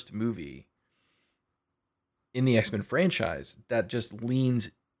first movie in the X-Men franchise that just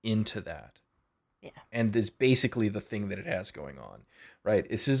leans into that. Yeah. And is basically the thing that it has going on, right?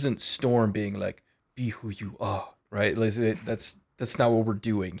 This isn't Storm being like, be who you are, right? Like, that's not what we're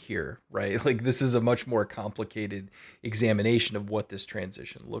doing here, right? Like, this is a much more complicated examination of what this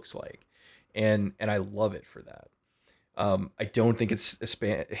transition looks like. And I love it for that. I don't think it's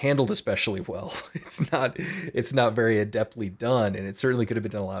handled especially well. It's not very adeptly done, and it certainly could have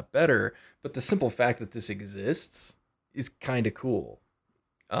been done a lot better. But the simple fact that this exists is kind of cool.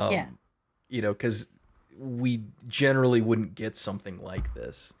 Yeah. Because we generally wouldn't get something like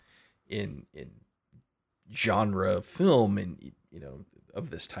this in genre film and of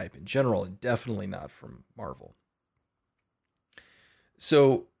this type in general, and definitely not from Marvel.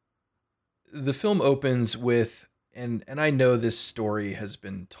 So the film opens with, and I know this story has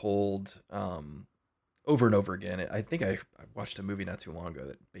been told over and over again. I think I watched a movie not too long ago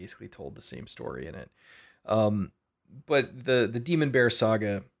that basically told the same story in it. But the Demon Bear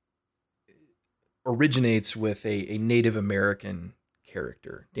saga originates with a Native American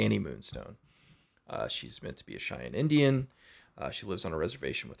character, Dani Moonstone. She's meant to be a Cheyenne Indian. She lives on a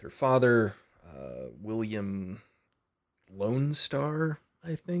reservation with her father, William Lone Star,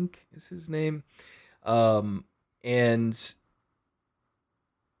 I think is his name. And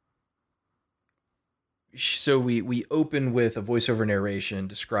so we open with a voiceover narration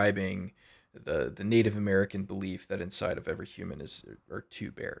describing the Native American belief that inside of every human are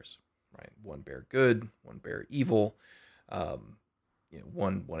two bears, right? One bear good, one bear evil,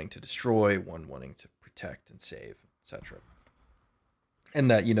 one wanting to destroy, one wanting to protect and save, etc. And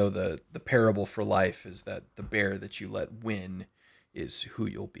that, the parable for life is that the bear that you let win is who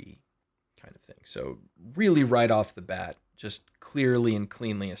you'll be, kind of thing. So really right off the bat, just clearly and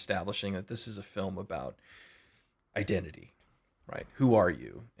cleanly establishing that this is a film about identity, right? Who are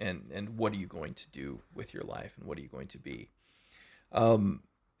you, and what are you going to do with your life, and what are you going to be?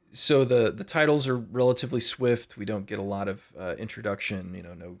 So the titles are relatively swift. We don't get a lot of introduction,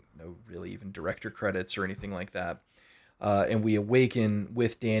 no really even director credits or anything like that. And we awaken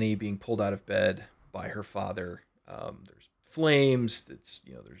with Dani being pulled out of bed by her father. There's flames. It's,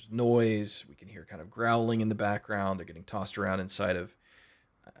 there's noise. We can hear kind of growling in the background. They're getting tossed around inside of,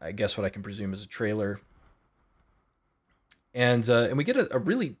 I guess, what I can presume is a trailer. And we get a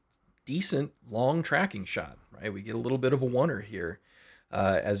really decent long tracking shot, right? We get a little bit of a wonder here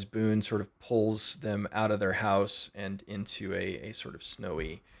as Boone sort of pulls them out of their house and into a sort of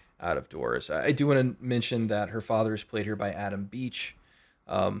snowy out of doors. I do want to mention that her father is played here by Adam Beach,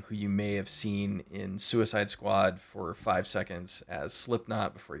 who you may have seen in Suicide Squad for 5 seconds as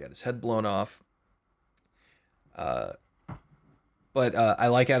Slipknot before he got his head blown off. But I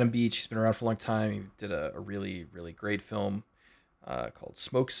like Adam Beach. He's been around for a long time. He did a really, really great film called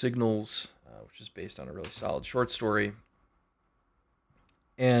Smoke Signals, which is based on a really solid short story.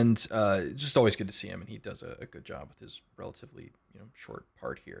 And just always good to see him, and he does a good job with his relatively short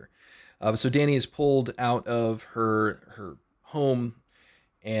part here. So Danny is pulled out of her home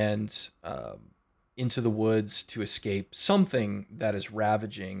and into the woods to escape something that is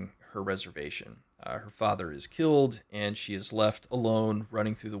ravaging her reservation. Her father is killed, and she is left alone,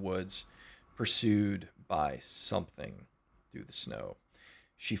 running through the woods, pursued by something through the snow.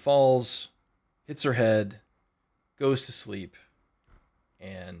 She falls, hits her head, goes to sleep,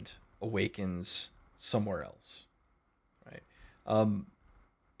 and awakens somewhere else. Right?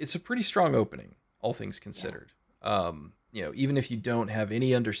 It's a pretty strong opening, all things considered. Yeah. Even if you don't have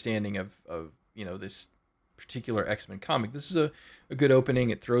any understanding of this particular X-Men comic, this is a good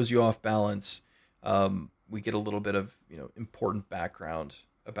opening. It throws you off balance. We get a little bit of important background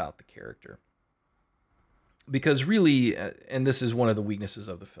about the character, because really, and this is one of the weaknesses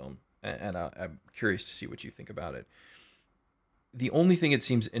of the film, and I'm curious to see what you think about it. The only thing it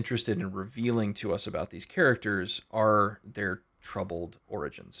seems interested in revealing to us about these characters are their troubled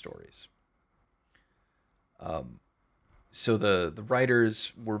origin stories. So the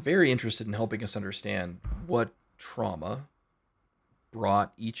writers were very interested in helping us understand what trauma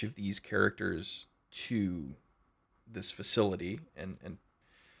brought each of these characters to this facility and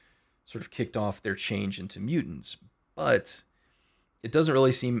sort of kicked off their change into mutants. But it doesn't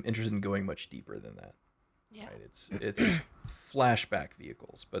really seem interested in going much deeper than that. Yeah. Right? It's flashback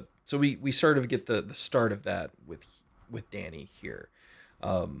vehicles. But so we sort of get the start of that with Danny here.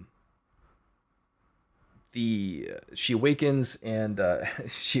 She awakens, and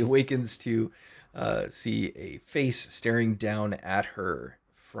she awakens to see a face staring down at her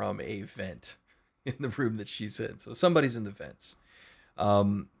from a vent in the room that she's in. So somebody's in the vents.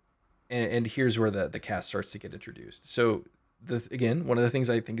 And here's where the cast starts to get introduced. So again, one of the things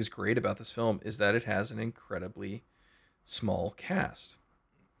I think is great about this film is that it has an incredibly small cast.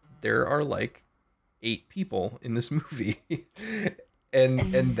 There are like 8 people in this movie, and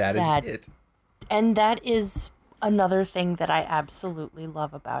that is it. And that is another thing that I absolutely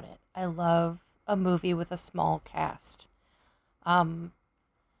love about it. I love a movie with a small cast. And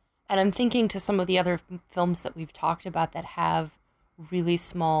I'm thinking to some of the other films that we've talked about that have really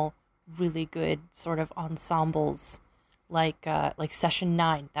small, really good sort of ensembles, like Session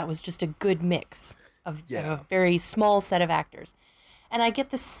 9. That was just a good mix of a very small set of actors. And I get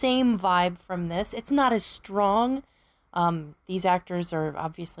the same vibe from this. It's not as strong. These actors are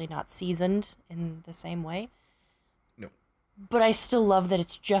obviously not seasoned in the same way. No. But I still love that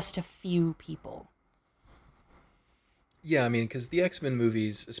it's just a few people. Yeah, I mean, because the X-Men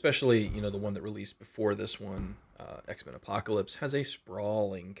movies, especially, the one that released before this one, X-Men Apocalypse, has a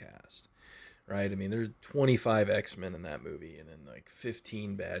sprawling cast, right? I mean, there's 25 X-Men in that movie, and then like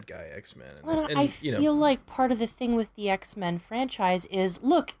 15 bad guy X-Men. And I feel like part of the thing with the X-Men franchise is,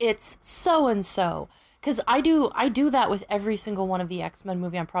 look, it's so-and-so. Because I do that with every single one of the X-Men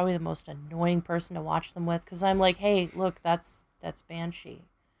movie. I'm probably the most annoying person to watch them with, because I'm like, hey, look, that's Banshee.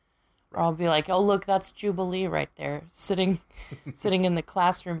 Right. Or I'll be like, oh, look, that's Jubilee right there, sitting in the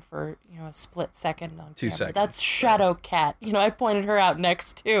classroom for a split second on 2 camera. seconds. That's Shadowcat. I pointed her out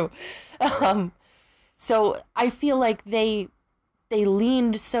next too. So I feel like they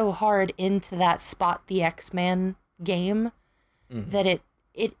leaned so hard into that spot the X-Men game that it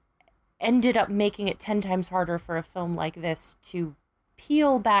ended up making it 10 times harder for a film like this to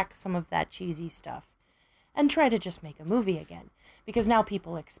peel back some of that cheesy stuff and try to just make a movie again, because now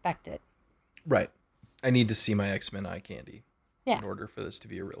people expect it. Right. I need to see my X-Men eye candy in order for this to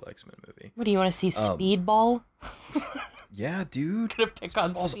be a real X-Men movie. What do you want to see? Speedball? Yeah, dude. Gonna pick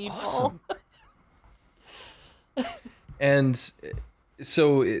on Speedball. Awesome. And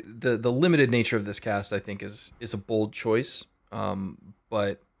so the limited nature of this cast, I think, is a bold choice,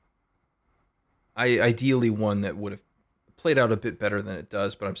 but ideally one that would have played out a bit better than it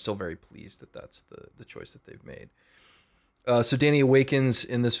does, but I'm still very pleased that that's the choice that they've made. So Danny awakens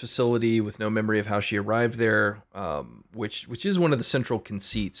in this facility with no memory of how she arrived there, which is one of the central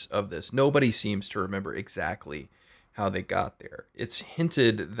conceits of this. Nobody seems to remember exactly how they got there. It's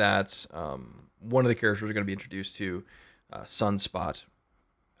hinted that one of the characters we're going to be introduced to, Sunspot,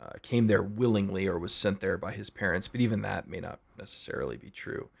 came there willingly or was sent there by his parents, but even that may not necessarily be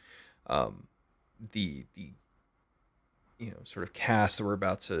true. The sort of cast that we're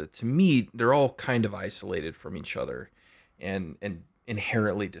about to meet, they're all kind of isolated from each other, and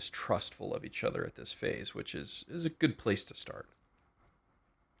inherently distrustful of each other at this phase, which is a good place to start.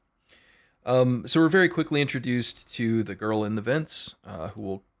 So we're very quickly introduced to the girl in the vents, who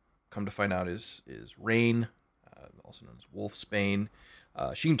will come to find out is Rain, also known as Wolfsbane.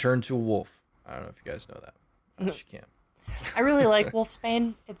 She can turn to a wolf. I don't know if you guys know that. She can. I really like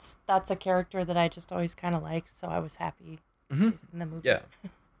Wolfsbane. That's a character that I just always kind of liked, so I was happy she was in the movie.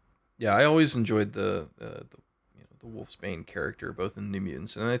 Yeah. I always enjoyed the Wolfsbane character, both in New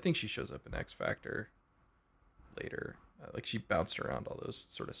Mutants, and I think she shows up in X Factor later. Like she bounced around all those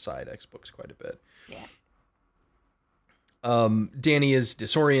sort of side X books quite a bit. Yeah. Danny is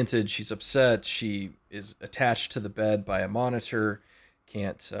disoriented. She's upset. She is attached to the bed by a monitor.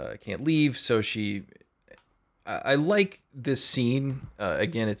 Can't leave. So I like this scene.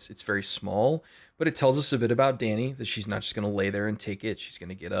 Again, it's very small, but it tells us a bit about Danny, that she's not just going to lay there and take it. She's going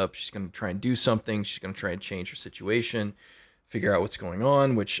to get up. She's going to try and do something. She's going to try and change her situation, figure out what's going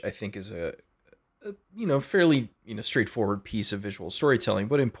on, which I think is a fairly straightforward piece of visual storytelling,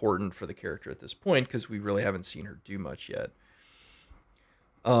 but important for the character at this point because we really haven't seen her do much yet.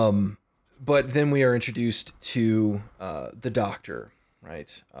 But then we are introduced to the Doctor,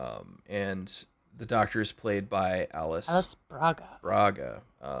 right? And the Doctor is played by Alice Braga.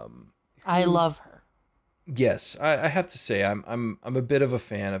 I love her. Yes, I have to say I'm a bit of a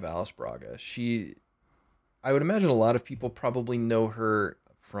fan of Alice Braga. I would imagine a lot of people probably know her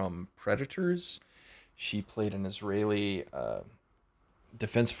from Predators. She played an Israeli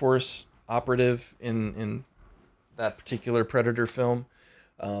Defense Force operative in that particular Predator film.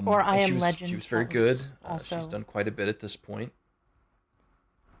 Or I Am Legend. She was very good. She's done quite a bit at this point.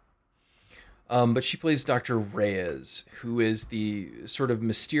 But she plays Dr. Reyes, who is the sort of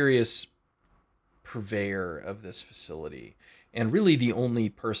mysterious purveyor of this facility, and really the only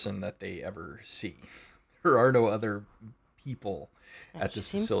person that they ever see. There are no other people at this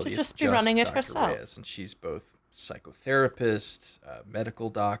facility. She seems to just be running it herself. Reyes, and she's both psychotherapist, medical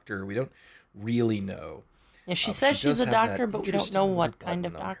doctor. We don't really know. Yeah, she says she's a doctor, but we don't know what kind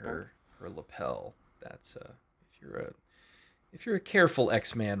of doctor. Her lapel. That's if you're a careful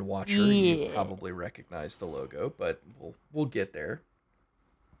X-Man watcher, you probably recognize the logo, but we'll get there.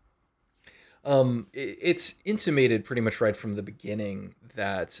 It's intimated pretty much right from the beginning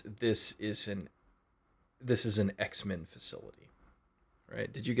that this is an X-Men facility,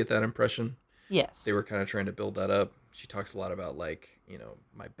 right? Did you get that impression? Yes. They were kind of trying to build that up. She talks a lot about my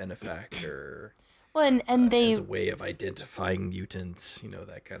benefactor. Well, and they as a way of identifying mutants,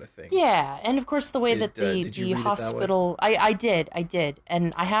 that kind of thing. Yeah, and of course the way that the hospital, I did,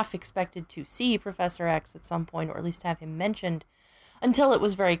 and I half expected to see Professor X at some point, or at least have him mentioned, until it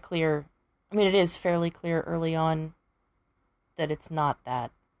was very clear. I mean, it is fairly clear early on that it's not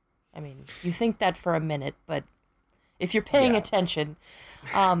that. I mean, you think that for a minute, but if you're paying attention,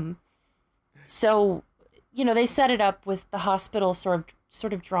 so they set it up with the hospital sort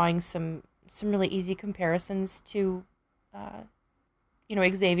of drawing some really easy comparisons to,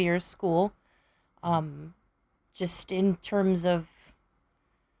 Xavier's school, just in terms of,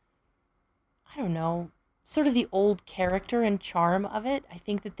 I don't know, sort of the old character and charm of it. I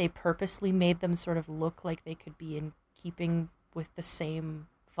think that they purposely made them sort of look like they could be in keeping with the same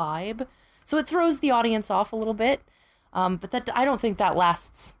vibe. So it throws the audience off a little bit, but I don't think that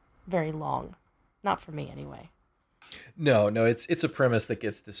lasts very long. Not for me, anyway. No, it's a premise that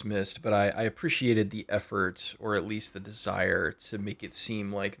gets dismissed, but I appreciated the effort, or at least the desire, to make it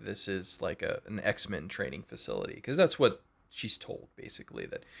seem like this is like an X-Men training facility, because that's what she's told, basically,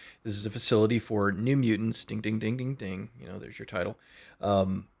 that this is a facility for new mutants, ding, ding, ding, ding, ding, there's your title,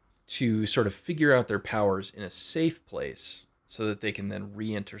 to sort of figure out their powers in a safe place so that they can then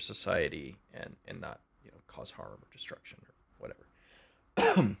re-enter society and not, cause harm or destruction or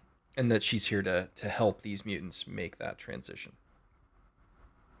whatever. And that she's here to help these mutants make that transition.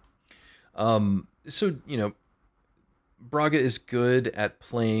 So, Braga is good at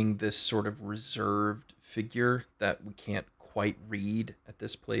playing this sort of reserved figure that we can't quite read at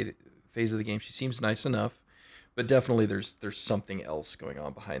this phase of the game. She seems nice enough, but definitely there's something else going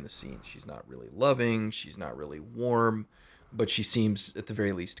on behind the scenes. She's not really loving. She's not really warm, but she seems at the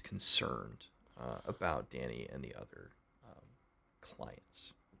very least concerned about Danny and the other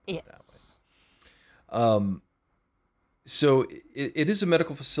clients. Yes. So it is a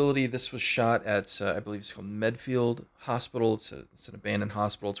medical facility. This was shot at, I believe it's called Medfield Hospital. It's an abandoned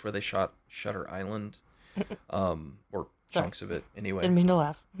hospital. It's where they shot Shutter Island, or Sorry. chunks of it anyway. Didn't mean to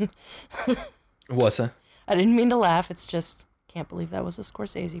laugh. What's that? I didn't mean to laugh. It's just, can't believe that was a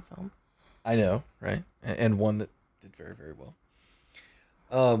Scorsese film. I know, right? And one that did very, very well.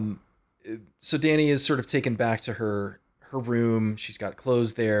 So Danny is sort of taken back to her room. She's got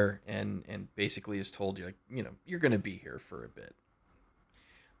clothes there, and basically is told, you're going to be here for a bit.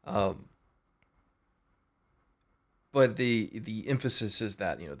 But the emphasis is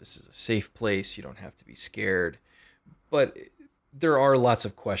that, this is a safe place. You don't have to be scared. But there are lots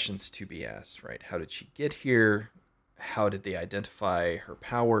of questions to be asked, right? How did she get here? How did they identify her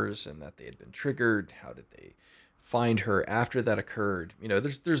powers and that they had been triggered? How did they find her after that occurred?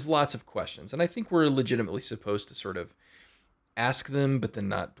 There's lots of questions. And I think we're legitimately supposed to sort of ask them, but then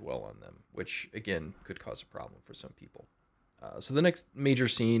not dwell on them, which, again, could cause a problem for some people. So the next major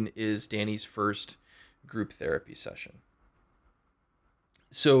scene is Danny's first group therapy session.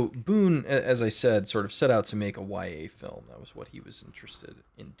 So Boone, as I said, sort of set out to make a YA film. That was what he was interested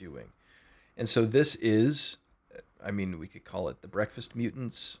in doing. And so this is, we could call it The Breakfast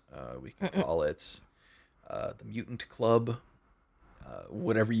Mutants. We could call it The Mutant Club.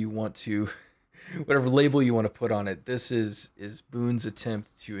 Whatever you want to, whatever label you want to put on it. This is Boone's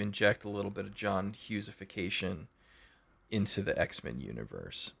attempt to inject a little bit of John Hughesification into the X-Men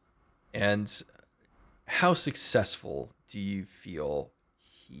universe. And how successful do you feel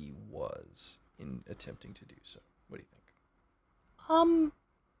he was in attempting to do so? What do you think?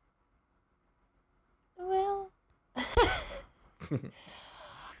 Well,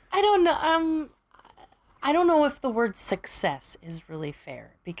 I don't know. I don't know if the word success is really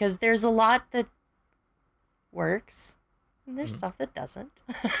fair, because there's a lot that works and there's stuff that doesn't.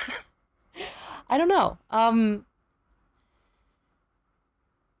 I don't know.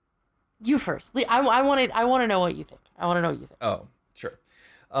 You first. I want to know what you think. I want to know what you think. Oh, sure.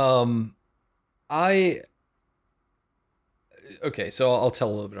 Okay, so I'll tell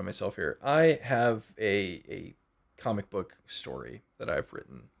a little bit of myself here. I have a comic book story that I've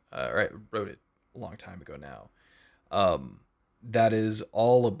written, or I wrote it a long time ago now, that is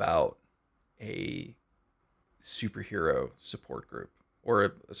all about a superhero support group,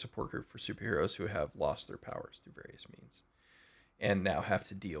 or a support group for superheroes who have lost their powers through various means and now have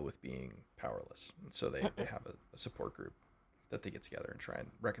to deal with being powerless. And so they have a support group that they get together and try and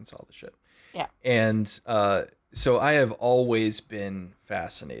reconcile the shit. Yeah. And so I have always been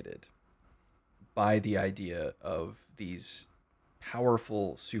fascinated by the idea of these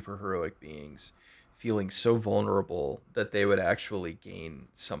powerful superheroic beings feeling so vulnerable that they would actually gain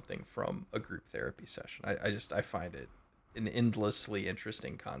something from a group therapy session. I find it an endlessly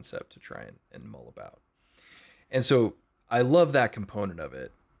interesting concept to try and mull about. And so I love that component of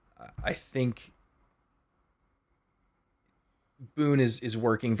it. I think Boone is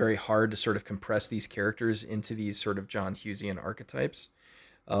working very hard to sort of compress these characters into these sort of John Hughesian archetypes.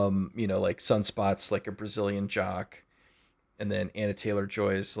 Like Sunspot's like a Brazilian jock, and then Anna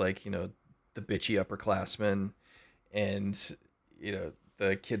Taylor-Joy's like, the bitchy upperclassman, and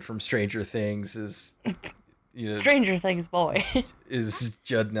the kid from Stranger Things is Stranger Things boy is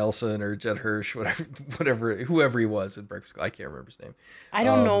Judd Nelson or Judd Hirsch, whoever he was in Breakfast Club. I can't remember his name. I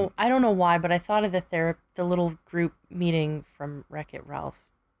don't know why, but I thought of the little group meeting from Wreck-It Ralph.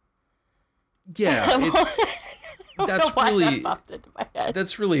 Yeah, that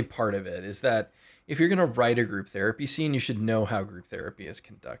that's really part of it, is that if you're going to write a group therapy scene, you should know how group therapy is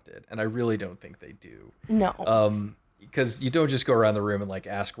conducted. And I really don't think they do. No. Because you don't just go around the room and like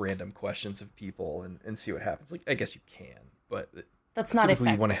ask random questions of people and see what happens. Like, I guess you can, but that's not typically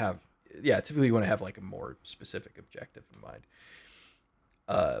effective. Typically you want to have like a more specific objective in mind.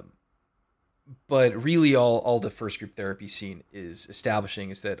 But really all the first group therapy scene is establishing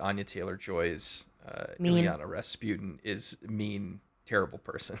is that Anya Taylor-Joy's Ileana Rasputin is a mean, terrible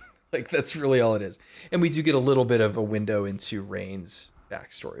person. Like, that's really all it is. And we do get a little bit of a window into Rain's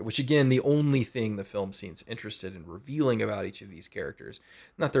backstory, which, again, the only thing the film scene's interested in revealing about each of these characters,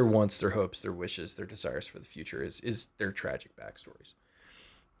 not their wants, their hopes, their wishes, their desires for the future, is their tragic backstories.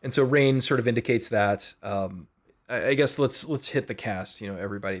 And so Rain sort of indicates that. I guess let's hit the cast.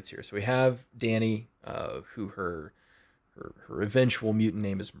 Everybody that's here. So we have Danny, who her eventual mutant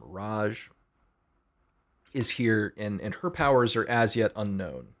name is Mirage, is here, and her powers are as yet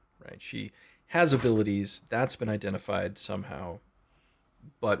unknown. Right? She has abilities that's been identified somehow,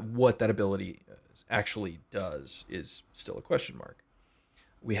 but what that ability actually does is still a question mark.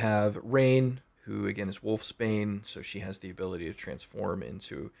 We have Rain, who again is Wolfsbane, so she has the ability to transform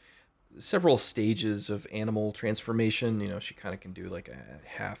into several stages of animal transformation. You know, she kind of can do like a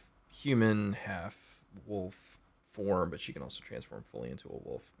half human, half wolf form, but she can also transform fully into a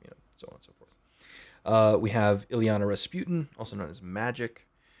wolf, you know, so on and so forth. We have Ilyana Rasputin, also known as Magic,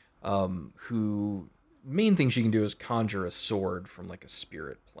 who main thing she can do is conjure a sword from like a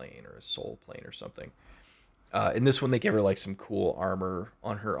spirit plane or a soul plane or something. In this one, they gave her like some cool armor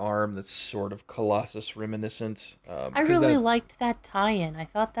on her arm that's sort of Colossus reminiscent. I really liked that tie-in. I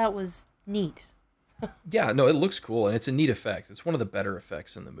thought that was neat. Yeah, no, it looks cool, and it's a neat effect. It's one of the better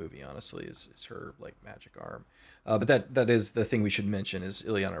effects in the movie, honestly, is her like magic arm. But that is the thing we should mention is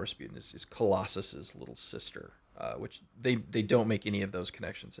Ilyana Rasputin is Colossus's little sister, which they don't make any of those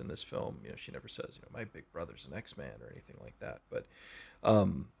connections in this film. You know, she never says, you know, my big brother's an X-Man or anything like that. But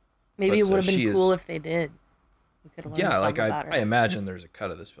maybe it would have been cool if they did. We could have learned something about her. I imagine there's a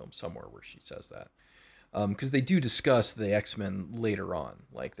cut of this film somewhere where she says that. Because they do discuss the X-Men later on.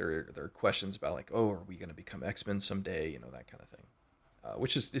 Like there are questions about like, oh, are we going to become X-Men someday? You know, that kind of thing,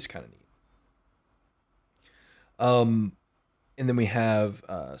 which is kind of neat. And then we have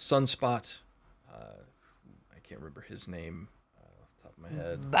Sunspot. I can't remember his name off the top of my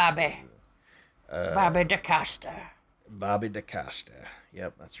head. Bobby DaCosta. Bobby DaCosta.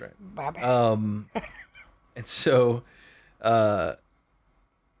 Yep, that's right. Bobby. And so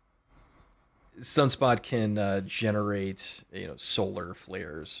Sunspot can generate, you know, solar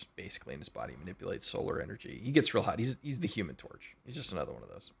flares basically in his body, manipulates solar energy. He gets real hot. He's the Human Torch. He's just another one of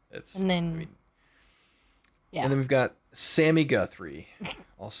those. And then we've got Sammy Guthrie,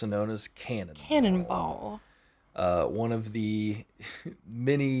 also known as Cannonball. Cannonball. One of the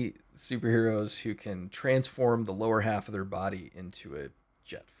many superheroes who can transform the lower half of their body into a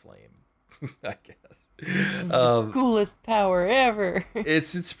jet flame, I guess. The coolest power ever.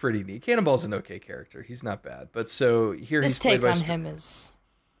 It's pretty neat. Cannonball's an okay character. He's not bad. But so here this he's played take by on him is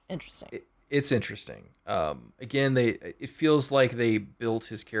interesting. It's interesting. Again, it feels like they built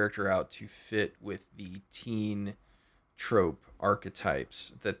his character out to fit with the teen trope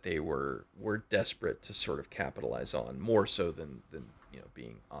archetypes that they were desperate to sort of capitalize on, more so than you know,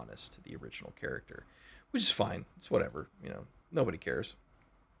 being honest to the original character, which is fine. It's whatever, you know, nobody cares.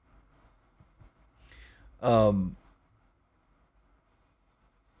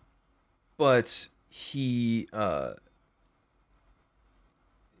 But he but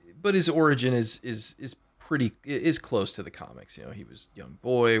his origin is close to the comics. You know, he was a young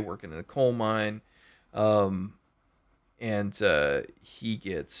boy working in a coal mine, and he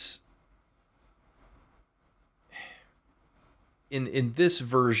gets in this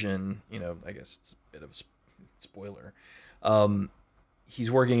version. You know, I guess it's a bit of a spoiler. He's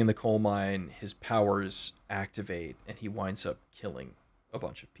working in the coal mine, his powers activate, and he winds up killing a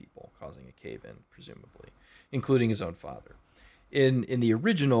bunch of people, causing a cave-in, presumably, including his own father. In the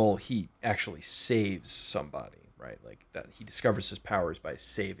original, he actually saves somebody, right? Like that, he discovers his powers by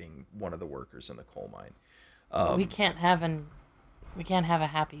saving one of the workers in the coal mine. We can't have a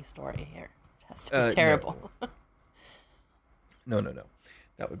happy story here. It has to be terrible. No.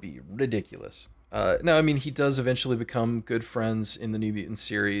 That would be ridiculous. No, I mean, he does eventually become good friends in the New Mutant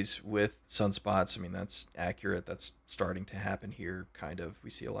series with Sunspots. I mean, that's accurate. That's starting to happen here, kind of. We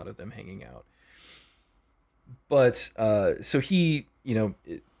see a lot of them hanging out. But, so he, you know,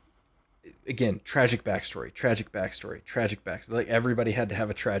 again, tragic backstory. Like, everybody had to have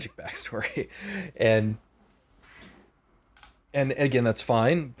a tragic backstory. and again, that's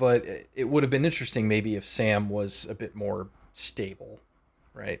fine, but it would have been interesting maybe if Sam was a bit more stable,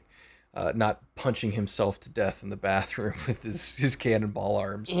 right? Not punching himself to death in the bathroom with his cannonball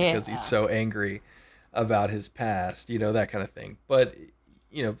arms because he's so angry about his past, you know, that kind of thing. But,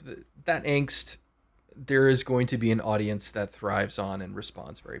 you know, that angst, there is going to be an audience that thrives on and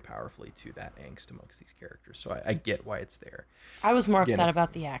responds very powerfully to that angst amongst these characters. So I get why it's there. I was more upset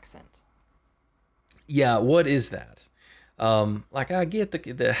about the accent. Yeah, what is that? Like, I get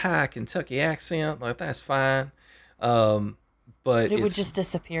the high Kentucky accent, like, that's fine. But it would just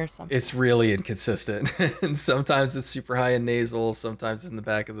disappear sometimes. It's really inconsistent. And sometimes it's super high and nasal, sometimes it's in the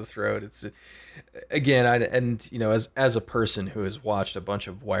back of the throat. It's, again, you know, as a person who has watched a bunch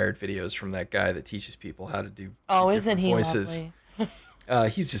of Wired videos from that guy that teaches people how to do isn't he voices, lovely?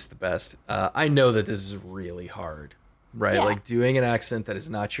 He's just the best. I know that this is really hard, right? Yeah. Like, doing an accent that is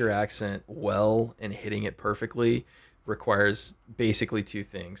not your accent well and hitting it perfectly requires basically two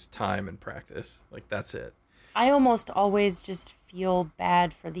things: time and practice. Like, that's it. I almost always just feel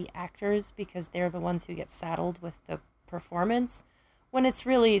bad for the actors because they're the ones who get saddled with the performance when it's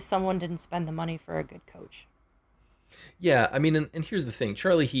really someone didn't spend the money for a good coach. Yeah, I mean, and here's the thing.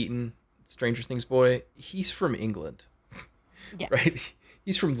 Charlie Heaton Stranger Things boy, he's from England, Yeah. right?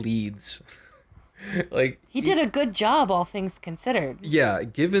 He's from Leeds. Like He did a good job, all things considered. yeah,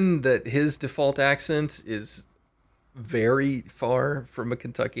 given that his default accent is very far from a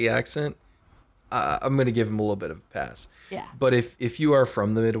Kentucky accent, I'm going to give him a little bit of a pass. Yeah. But if you are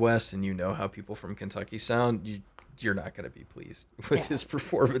from the Midwest and you know how people from Kentucky sound, you're not going to be pleased with his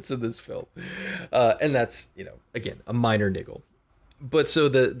performance in this film. And that's, again, a minor niggle. But so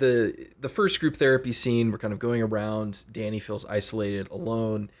the first group therapy scene, we're kind of going around. Danny feels isolated,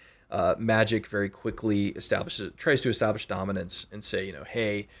 alone. Magic very quickly tries to establish dominance and say,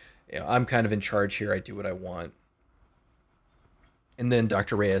 hey, I'm kind of in charge here. I do what I want. And then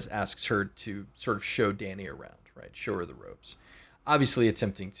Dr. Reyes asks her to sort of show Danny around, right? Show her the ropes. Obviously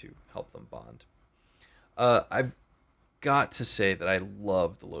attempting to help them bond. I've got to say that I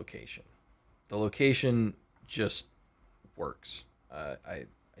love the location. The location just works. I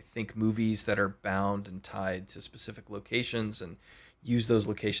think movies that are bound and tied to specific locations and use those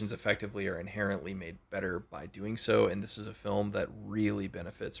locations effectively are inherently made better by doing so. And this is a film that really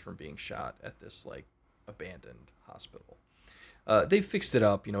benefits from being shot at this like abandoned hospital. They fixed it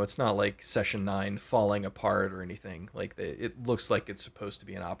up. It's not like Session 9 falling apart or anything. Like it looks like it's supposed to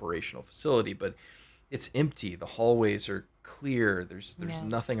be an operational facility, but it's empty. The hallways are clear. There's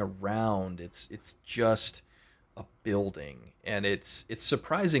nothing around. It's just a building, and it's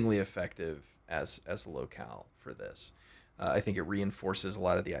surprisingly effective as a locale for this. I think it reinforces a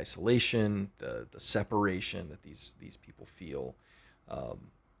lot of the isolation, the separation that these people feel.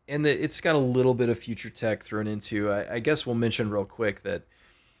 And it's got a little bit of future tech thrown into. I guess we'll mention real quick that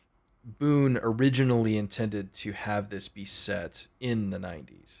Boone originally intended to have this be set in the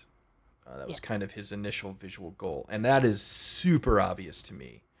 90s. That was kind of his initial visual goal. And that is super obvious to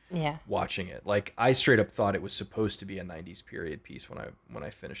me watching it. Like, I straight up thought it was supposed to be a 90s period piece when I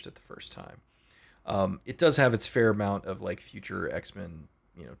finished it the first time. It does have its fair amount of, like, future X-Men,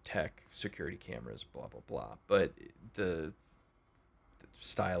 tech, security cameras, blah, blah, blah. But the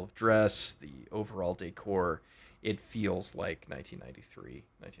style of dress, the overall decor, it feels like 1993,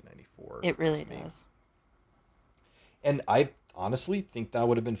 1994. It really does. And I honestly think that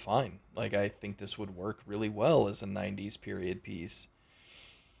would have been fine. Like, I think this would work really well as a 90s period piece.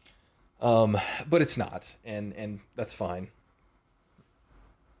 But it's not, and that's fine.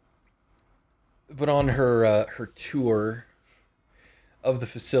 But on her tour of the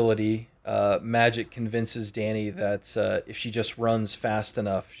facility, Magic convinces Danny that if she just runs fast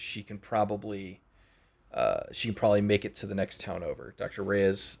enough, she can probably make it to the next town over. Dr.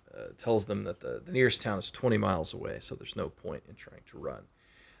 Reyes tells them that the nearest town is 20 miles away, so there's no point in trying to run.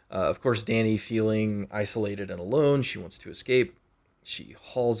 Of course, Danny, feeling isolated and alone, she wants to escape. She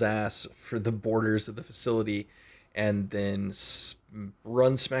hauls ass for the borders of the facility and then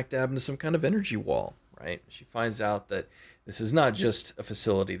runs smack dab into some kind of energy wall, right? She finds out that this is not just a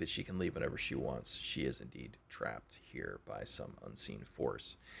facility that she can leave whenever she wants. She is indeed trapped here by some unseen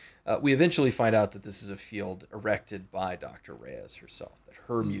force. We eventually find out that this is a field erected by Dr. Reyes herself, that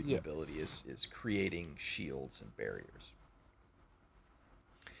her mutant ability is creating shields and barriers.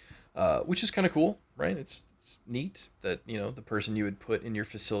 Which is kind of cool, right? It's neat that, the person you would put in your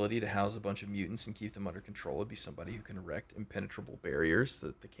facility to house a bunch of mutants and keep them under control would be somebody who can erect impenetrable barriers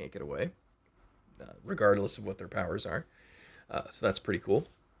that they can't get away, regardless of what their powers are. So that's pretty cool.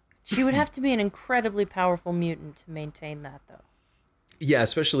 She would have to be an incredibly powerful mutant to maintain that, though. Yeah,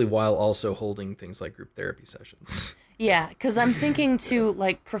 especially while also holding things like group therapy sessions. Yeah, because I'm thinking to,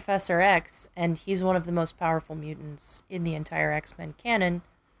 like, Professor X, and he's one of the most powerful mutants in the entire X-Men canon,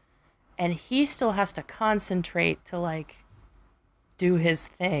 and he still has to concentrate to, like, do his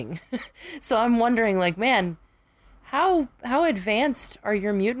thing. So I'm wondering, like, man, how advanced are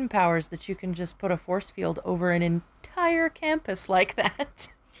your mutant powers that you can just put a force field over an entire campus like that?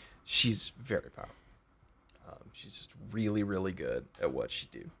 She's very powerful. She's just really, really good at what she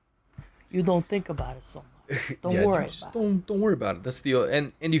do. You don't think about it so much. Don't worry about it. Don't worry about it. That's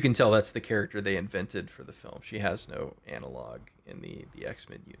and you can tell that's the character they invented for the film. She has no analog in the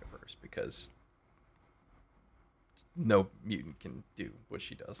X-Men universe because no mutant can do what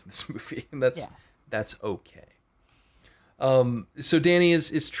she does in this movie, and that's okay. So Danny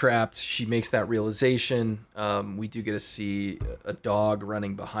is trapped. She makes that realization. We do get to see a dog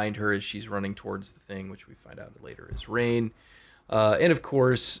running behind her as she's running towards the thing, which we find out later is Rain. And of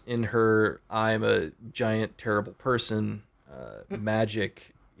course, in her "I'm a giant terrible person,"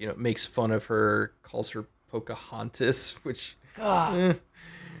 Magic, makes fun of her, calls her Pocahontas, which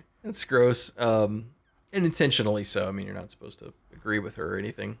that's gross. And intentionally so. I mean, you're not supposed to agree with her or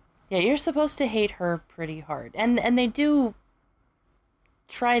anything. Yeah, you're supposed to hate her pretty hard. And they do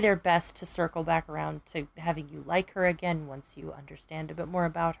try their best to circle back around to having you like her again once you understand a bit more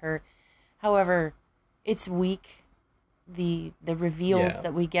about her. However, it's weak, the reveals Yeah.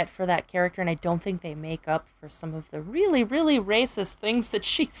 that we get for that character, and I don't think they make up for some of the really, really racist things that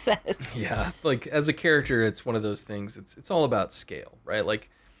she says. Yeah, like as a character, it's one of those things. It's all about scale, right? Like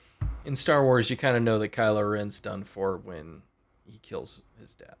in Star Wars, you kind of know that Kylo Ren's done for when he kills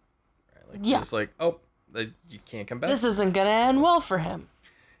his dad, right? Like Yeah. he's like, oh, you can't come back. This isn't gonna end well for him.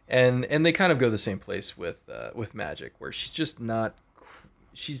 And they kind of go the same place with Magic, where she's just not,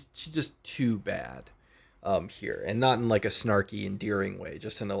 she's just too bad here, and not in like a snarky, endearing way,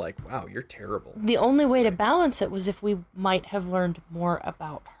 just in a like, wow, you're terrible. The only way to balance it was if we might have learned more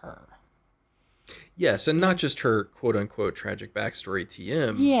about her. Yes, and not just her quote unquote tragic backstory,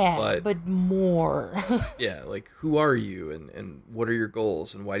 TM. Yeah, but more. Yeah, like who are you, and what are your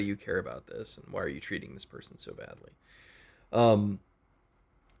goals, and why do you care about this, and why are you treating this person so badly?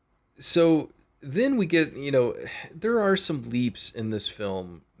 So then we get, there are some leaps in this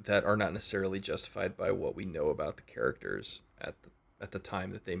film that are not necessarily justified by what we know about the characters at the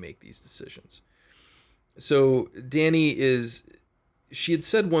time that they make these decisions. So Danny she had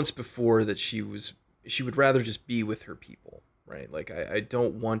said once before that she would rather just be with her people, right? Like I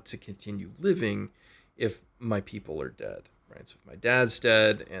don't want to continue living if my people are dead, right? So if my dad's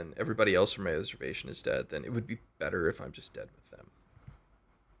dead and everybody else from my reservation is dead, then it would be better if I'm just dead with them.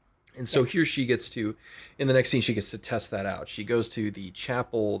 And so here she gets to, in the next scene, she gets to test that out. She goes to the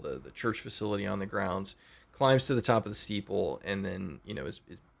chapel, the church facility on the grounds, climbs to the top of the steeple, and then, is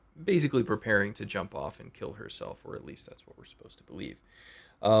basically preparing to jump off and kill herself, or at least that's what we're supposed to believe.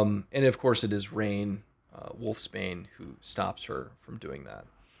 And of course it is Rain, Wolfsbane, who stops her from doing that.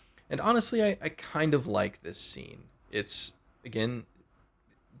 And honestly, I kind of like this scene. It's, again,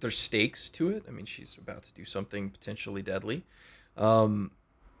 there's stakes to it. I mean, she's about to do something potentially deadly.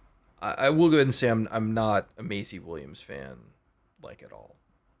 I will go ahead and say I'm not a Maisie Williams fan, like, at all.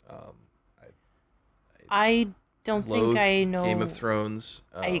 I don't think I know Game of Thrones.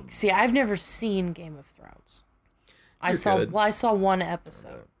 I've never seen Game of Thrones. I saw one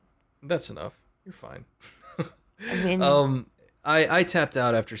episode. That's enough. You're fine. I mean, I tapped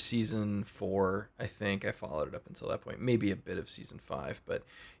out after season 4. I think I followed it up until that point, maybe a bit of season 5, but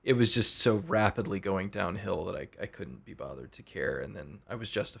it was just so rapidly going downhill that I couldn't be bothered to care, and then I was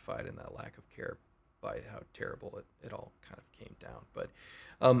justified in that lack of care by how terrible it all kind of came down. But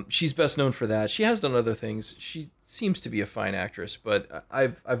she's best known for that. She has done other things. She seems to be a fine actress, but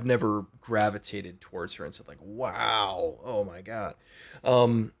I've never gravitated towards her and said like, wow, oh my god.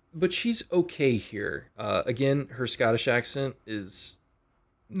 But she's okay here. Again, her Scottish accent is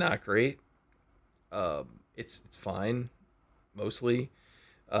not great. It's fine, mostly.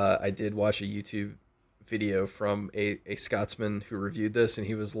 I did watch a YouTube video from a Scotsman who reviewed this, and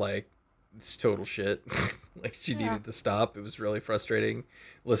he was like, it's total shit. Like, she needed to stop. It was really frustrating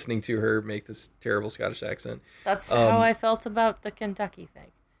listening to her make this terrible Scottish accent. That's how I felt about the Kentucky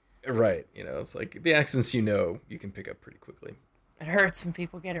thing. Right. It's like the accents you can pick up pretty quickly. It hurts when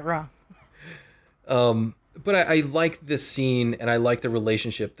people get it wrong. But I like this scene, and I like the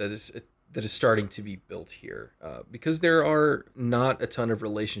relationship that is starting to be built here, because there are not a ton of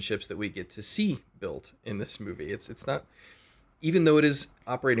relationships that we get to see built in this movie. It's not, even though it is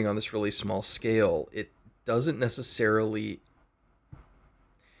operating on this really small scale, it doesn't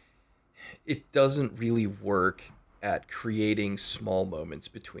really work at creating small moments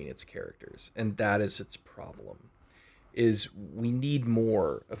between its characters, and that is its problem. Is we need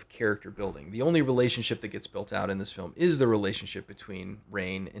more of character building. The only relationship that gets built out in this film is the relationship between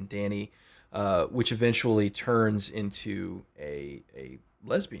Rain and Danny, which eventually turns into a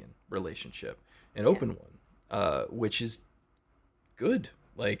lesbian relationship, an open one, which is good.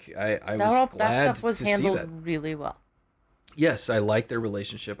 Like I was glad that stuff was to handled see that. really well. Yes, I like their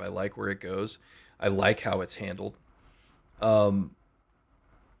relationship. I like where it goes. I like how it's handled.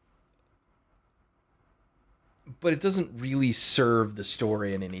 But it doesn't really serve the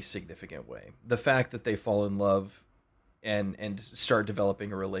story in any significant way. The fact that they fall in love and start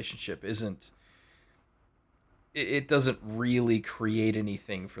developing a relationship it doesn't really create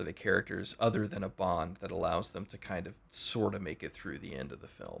anything for the characters other than a bond that allows them to kind of sort of make it through the end of the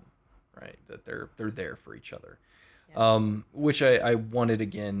film, right? That they're there for each other. Yeah. Which I wanted,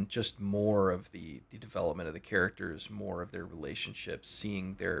 again, just more of the development of the characters, more of their relationships,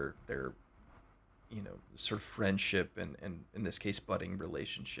 seeing their sort of friendship and in this case budding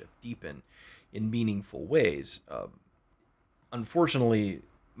relationship deepen in meaningful ways. Unfortunately,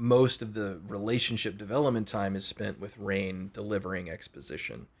 most of the relationship development time is spent with Rain delivering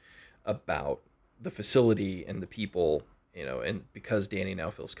exposition about the facility and the people and because Danny now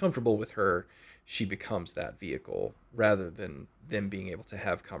feels comfortable with her, she becomes that vehicle rather than them being able to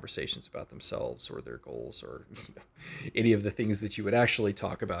have conversations about themselves or their goals or any of the things that you would actually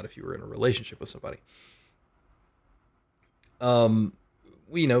talk about if you were in a relationship with somebody.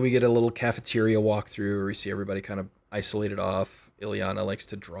 We get a little cafeteria walkthrough where we see everybody kind of isolated off. Ileana likes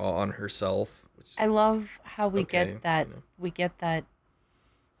to draw on herself. Which, I love how we okay, get that. We get that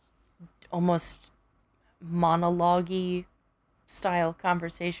almost monologue-y style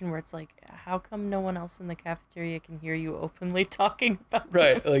conversation where it's like, how come no one else in the cafeteria can hear you openly talking about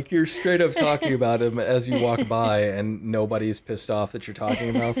right, them? like you're straight up talking about him as you walk by and nobody's pissed off that you're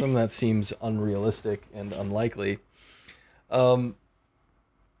talking about them. That seems unrealistic and unlikely.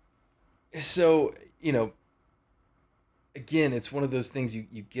 So, again, it's one of those things you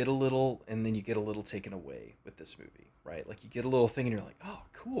get a little and then you get a little taken away with this movie, right? Like you get a little thing and you're like, oh,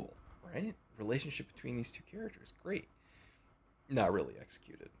 cool, right? Relationship between these two characters, great. Not really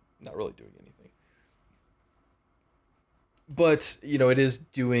executed, not really doing anything. But, it is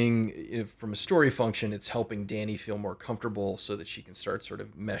doing, from a story function, it's helping Danny feel more comfortable so that she can start sort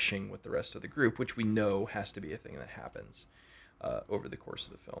of meshing with the rest of the group, which we know has to be a thing that happens over the course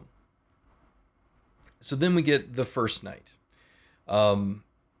of the film. So then we get the first night. And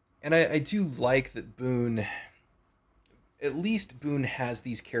I do like that Boone has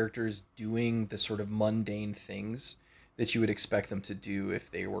these characters doing the sort of mundane things that you would expect them to do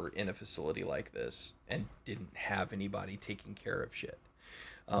if they were in a facility like this and didn't have anybody taking care of shit.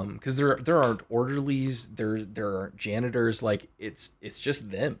 Because there aren't orderlies, there aren't janitors, like it's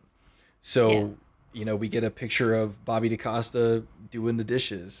just them. So, we get a picture of Bobby DaCosta doing the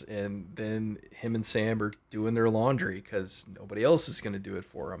dishes, and then him and Sam are doing their laundry because nobody else is going to do it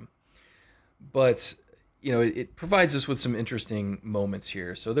for them. But, it provides us with some interesting moments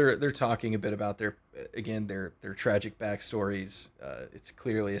here. So they're talking a bit about their tragic backstories. It's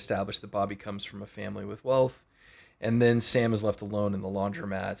clearly established that Bobby comes from a family with wealth. And then Sam is left alone in the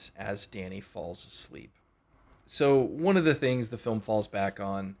laundromat as Danny falls asleep. So one of the things the film falls back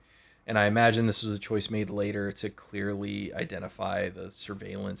on, and I imagine this was a choice made later to clearly identify the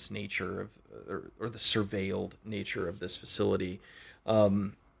surveillance nature of, or the surveilled nature of this facility,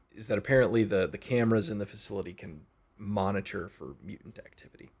 is that apparently the cameras in the facility can monitor for mutant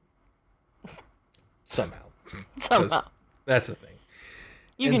activity. Somehow. That's a thing.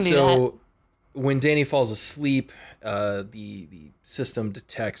 You can do that. When Danny falls asleep, the system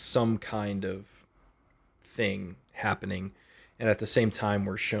detects some kind of thing happening, and at the same time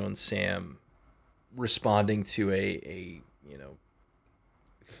we're shown Sam responding to a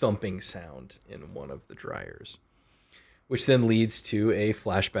thumping sound in one of the dryers, which then leads to a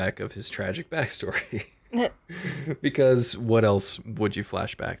flashback of his tragic backstory. Because what else would you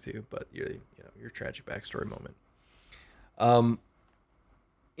flash back to but your tragic backstory moment?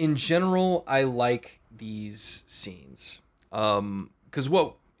 In general, I like these scenes. Because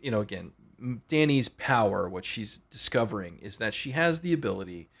again, Danny's power, what she's discovering is that she has the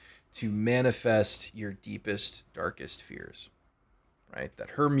ability to manifest your deepest, darkest fears, right?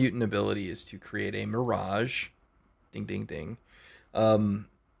 That her mutant ability is to create a mirage, ding, ding, ding,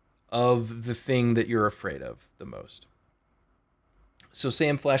 of the thing that you're afraid of the most. So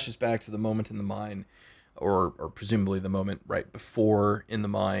Sam flashes back to the moment in the mine, or presumably the moment right before in the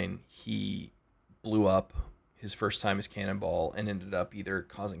mine he blew up his first time as Cannonball and ended up either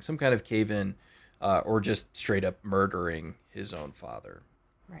causing some kind of cave-in or just straight up murdering his own father.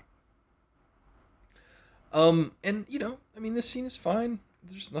 Right. And this scene is fine.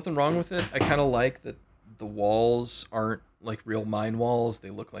 There's nothing wrong with it. I kind of like that the walls aren't like real mine walls. They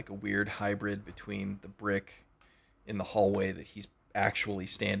look like a weird hybrid between the brick in the hallway that he's actually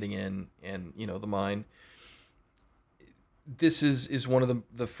standing in and the mine. This is one of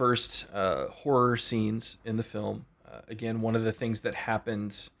the first horror scenes in the film. Again, one of the things that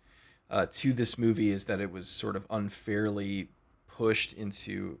happened to this movie is that it was sort of unfairly pushed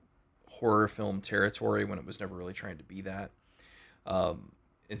into horror film territory when it was never really trying to be that.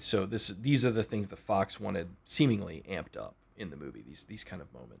 And so these are the things that Fox wanted seemingly amped up in the movie, these kind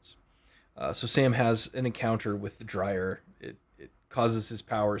of moments. So Sam has an encounter with the dryer. It causes his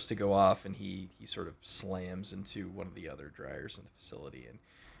powers to go off, and he sort of slams into one of the other dryers in the facility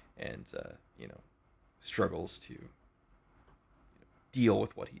and struggles to deal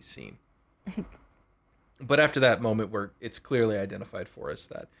with what he's seen. But after that moment where it's clearly identified for us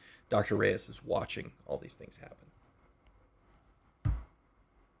that Dr. Reyes is watching all these things happen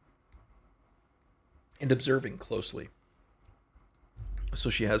and observing closely. So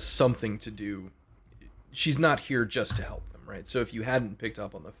she has something to do. She's not here just to help them, right? So if you hadn't picked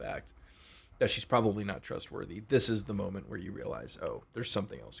up on the fact that she's probably not trustworthy, this is the moment where you realize, oh, there's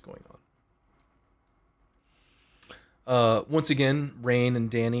something else going on. Once again, Rain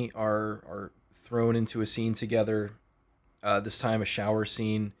and Danny are thrown into a scene together. This time a shower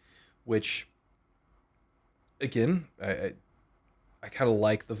scene, which, again, I kind of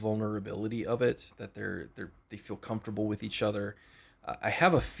like the vulnerability of it, that they feel comfortable with each other. I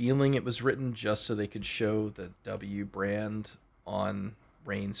have a feeling it was written just so they could show the W brand on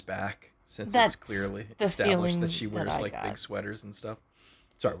Rain's back, since it's clearly established that she wears like big sweaters and stuff.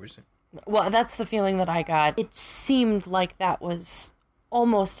 Sorry, what were you saying? Well, that's the feeling that I got. It seemed like that was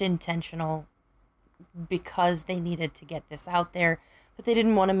almost intentional because they needed to get this out there, but they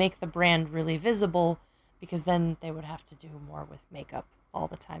didn't want to make the brand really visible because then they would have to do more with makeup all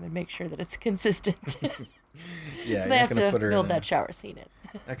the time and make sure that it's consistent. Yeah, so they have to build that shower scene in.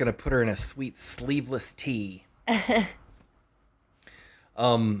 Not gonna put her in a sweet sleeveless tee.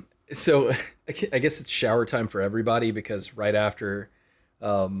 So I guess it's shower time for everybody, because right after,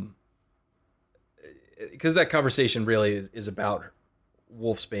 because that conversation really is about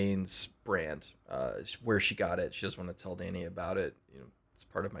Wolfsbane's brand, where she got it. She doesn't want to tell Danny about it. It's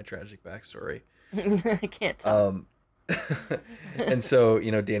part of my tragic backstory. I can't tell. And so,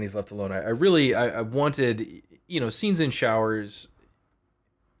 Danny's left alone. I wanted, scenes in showers.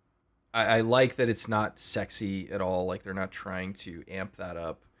 I like that it's not sexy at all. Like, they're not trying to amp that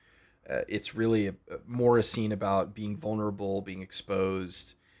up. It's really more a scene about being vulnerable, being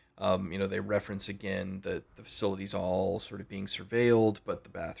exposed. They reference again that the facility's all sort of being surveilled, but the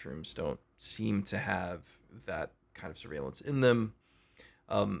bathrooms don't seem to have that kind of surveillance in them.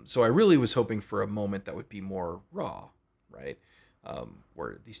 So I really was hoping for a moment that would be more raw, right?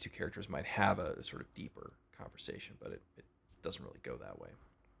 Where these two characters might have a sort of deeper conversation, but it doesn't really go that way.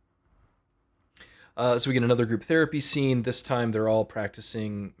 So we get another group therapy scene. This time they're all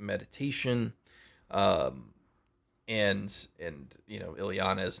practicing meditation. And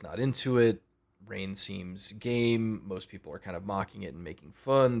Ileana is not into it. Rain seems game. Most people are kind of mocking it and making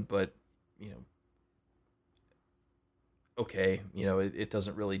fun, but, okay, it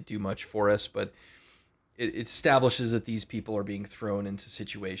doesn't really do much for us, but it establishes that these people are being thrown into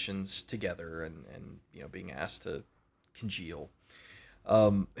situations together and being asked to congeal.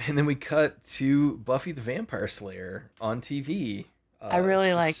 And then we cut to Buffy the Vampire Slayer on TV. I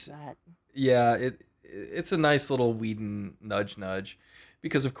really liked that. Yeah, it's a nice little Whedon nudge,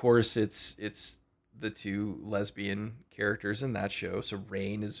 because of course it's the two lesbian characters in that show. So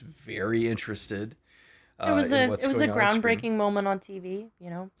Rain is very interested. It was a groundbreaking moment on TV.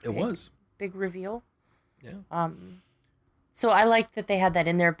 It was big reveal. Yeah. So I liked that they had that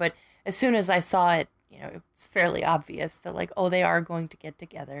in there, but as soon as I saw it, it's fairly obvious that they are going to get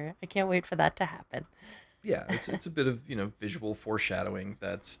together. I can't wait for that to happen. Yeah, it's a bit of, visual foreshadowing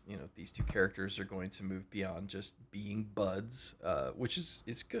that, these two characters are going to move beyond just being buds, which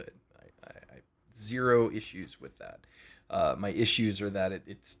is good. I zero issues with that. My issues are that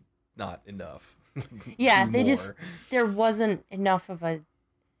it's not enough. Yeah, there wasn't enough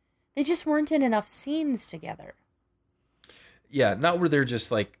they just weren't in enough scenes together. Yeah, not where they're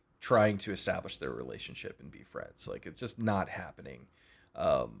just trying to establish their relationship and be friends. It's just not happening.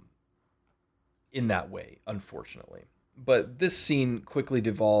 In that way, unfortunately. But this scene quickly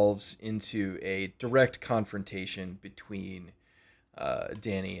devolves into a direct confrontation between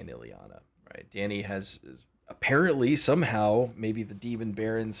Danny and Ileana. Right? Danny has apparently, somehow, maybe the demon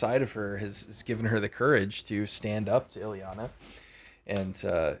bear inside of her has given her the courage to stand up to Ileana. And,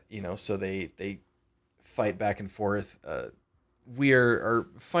 so they fight back and forth. We are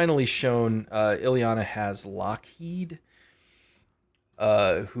finally shown Ileana has Lockheed,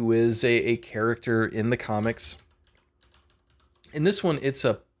 who is a character in the comics. In this one, it's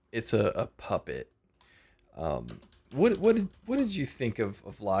a puppet. What did you think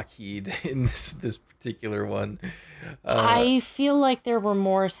of Lockheed in this particular one? I feel like there were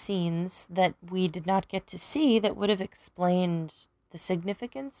more scenes that we did not get to see that would have explained the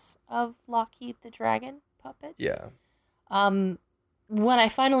significance of Lockheed the dragon puppet. Yeah. When I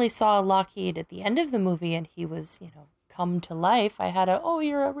finally saw Lockheed at the end of the movie and he was, come to life, I had a, oh,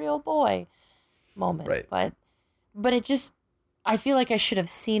 you're a real boy moment. Right. But it just, I feel like I should have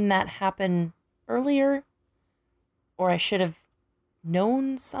seen that happen earlier, or I should have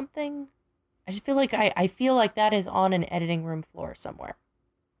known something. I just feel like I feel like that is on an editing room floor somewhere.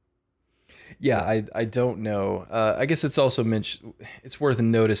 Yeah, I don't know. I guess it's also it's worth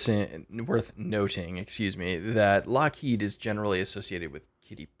noting, that Lockheed is generally associated with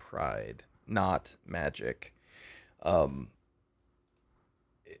Kitty Pryde, not magic.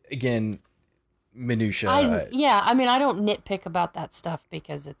 Again, minutia. I mean, I don't nitpick about that stuff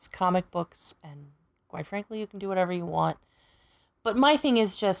because it's comic books, and quite frankly, you can do whatever you want. But my thing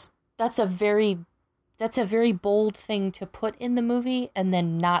is just that's a very bold thing to put in the movie and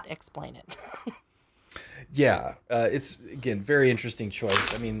then not explain it. Yeah, it's again very interesting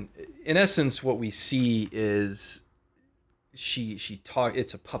choice. I mean, in essence, what we see is she talk.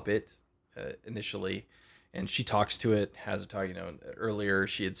 It's a puppet initially, and she talks to it. Has a talk. You know, earlier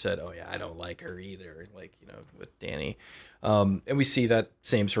she had said, "Oh yeah, I don't like her either." Like, you know, with Danny, and we see that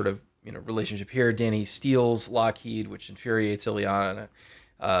same sort of, you know, relationship here. Danny steals Lockheed, which infuriates Ileana.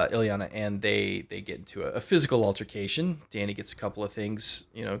 And they get into a physical altercation. Danny gets a couple of things,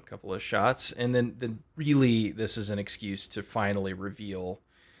 you know, a couple of shots, and then really this is an excuse to finally reveal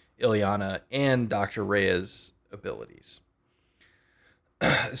Ileana and Dr. Rhea's abilities.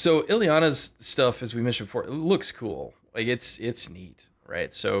 So Ileana's stuff, as we mentioned before, it looks cool. Like it's neat,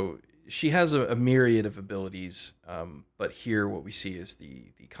 right? So she has a myriad of abilities, but here what we see is the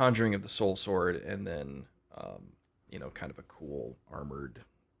conjuring of the soul sword, and then you know, kind of a cool armored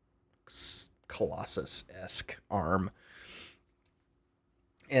Colossus-esque arm.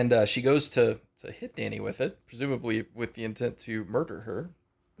 And she goes to hit Danny with it, presumably with the intent to murder her,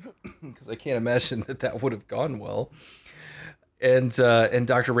 because I can't imagine that would have gone well. And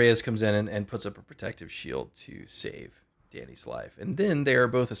Dr. Reyes comes in and puts up a protective shield to save Danny's life. And then they are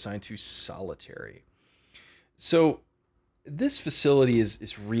both assigned to solitary. So this facility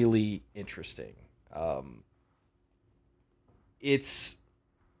is really interesting. It's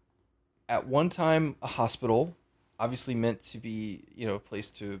at one time a hospital, obviously meant to be, you know, a place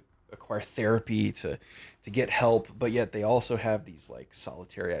to acquire therapy, to get help, but yet they also have these like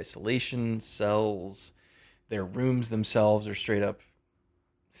solitary isolation cells. Their rooms themselves are straight up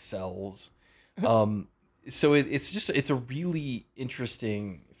cells. So it's a really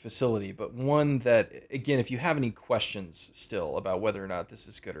interesting facility, but one that, again, if you have any questions still about whether or not this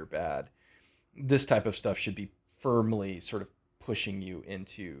is good or bad, this type of stuff should be firmly sort of pushing you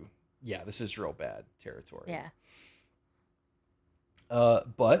into, yeah, this is real bad territory. Yeah.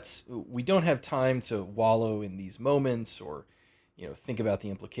 But we don't have time to wallow in these moments or, you know, think about the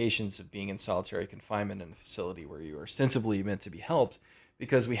implications of being in solitary confinement in a facility where you are ostensibly meant to be helped,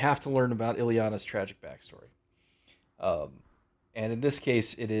 because we have to learn about Ileana's tragic backstory. And in this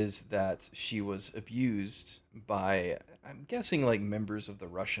case, it is that she was abused by, I'm guessing, like members of the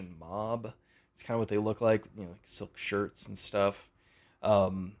Russian mob. It's kind of what they look like, you know, like silk shirts and stuff.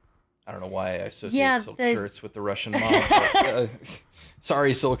 I don't know why I associate silk shirts with the Russian mob. But,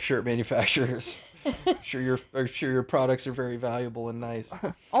 sorry, silk shirt manufacturers. I'm sure your products are very valuable and nice.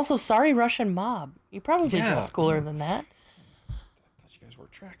 Also, sorry, Russian mob. You probably dress cooler than that. I thought you guys wore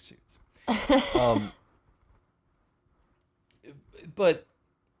tracksuits. But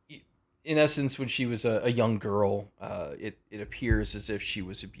in essence, when she was a young girl, it appears as if she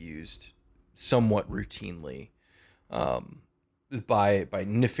was abused somewhat routinely by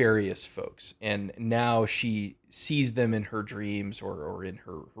nefarious folks, and now she sees them in her dreams or in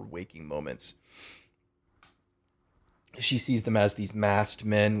her waking moments. She sees them as these masked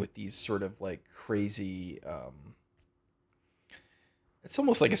men with these sort of like crazy, it's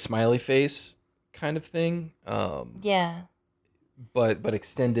almost like a smiley face kind of thing. Yeah. But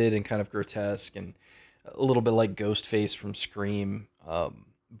extended and kind of grotesque, and a little bit like Ghostface from Scream.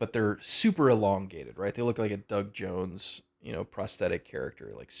 But they're super elongated, right? They look like a Doug Jones, you know, prosthetic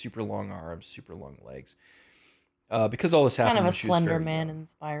character, like super long arms, super long legs. Because all this happened, kind of a Slender Man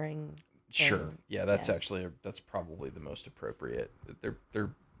inspiring. Sure, yeah, that's actually that's probably the most appropriate.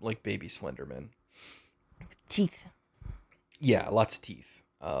 They're like baby Slendermen. Teeth. Yeah, lots of teeth.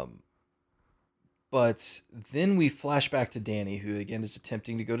 But then we flash back to Danny, who again is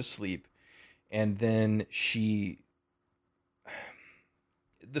attempting to go to sleep, and then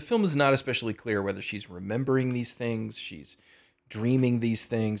the film is not especially clear whether she's remembering these things, she's dreaming these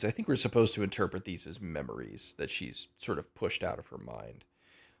things. I think we're supposed to interpret these as memories that she's sort of pushed out of her mind.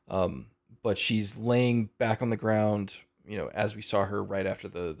 But she's laying back on the ground, you know, as we saw her right after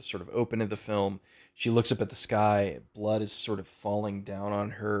the sort of open of the film. She looks up at the sky. Blood is sort of falling down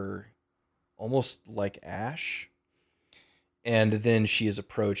on her, almost like ash. And then she is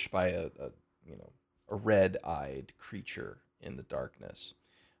approached by a red-eyed creature in the darkness,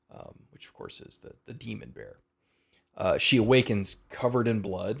 which of course is the demon bear. She awakens covered in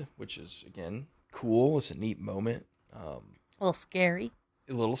blood, which is, again, cool. It's a neat moment. A little scary.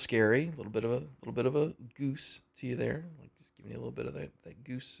 A little scary. A little bit of a goose to you there, like just giving you a little bit of that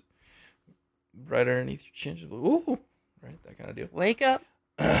goose right underneath your chin. Ooh, right, that kind of deal. Wake up.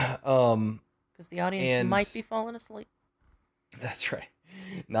 Because the audience might be falling asleep. That's right.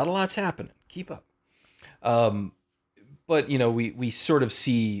 Not a lot's happening. Keep up. Um, but we sort of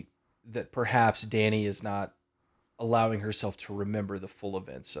see that perhaps Danny is not allowing herself to remember the full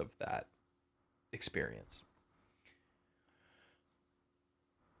events of that experience.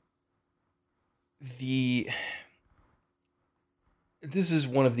 The This is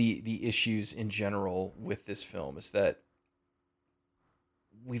one of the issues in general with this film, is that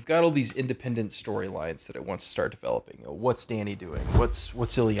we've got all these independent storylines that it wants to start developing. What's Danny doing? What's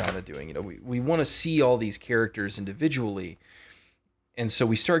Ileana doing? We want to see all these characters individually, and so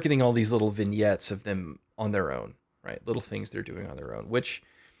we start getting all these little vignettes of them on their own, right? Little things they're doing on their own, which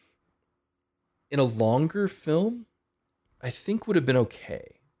in a longer film, I think would have been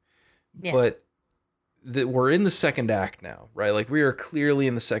okay. Yeah. But we're in the second act now, right? Like, we are clearly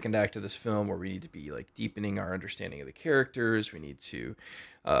in the second act of this film, where we need to be like deepening our understanding of the characters. We need to,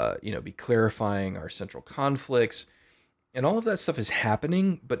 be clarifying our central conflicts, and all of that stuff is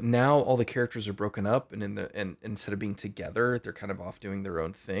happening. But now all the characters are broken up, and instead of being together, they're kind of off doing their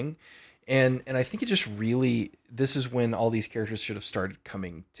own thing. And I think it just really, this is when all these characters should have started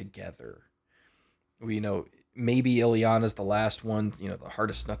coming together. Maybe Ileana's the last one, the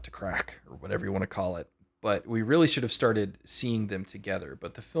hardest nut to crack, or whatever you want to call it. But we really should have started seeing them together.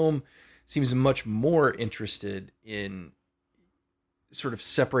 But the film seems much more interested in sort of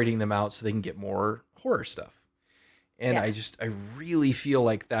separating them out so they can get more horror stuff. And yeah. I really feel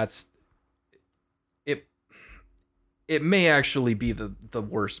like that's it. It may actually be the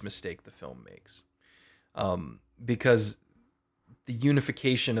worst mistake the film makes, because the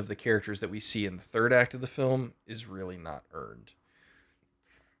unification of the characters that we see in the third act of the film is really not earned,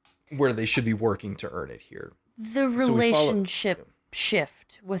 where they should be working to earn it here. The relationship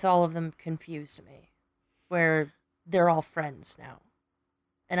shift with all of them confused me, where they're all friends now.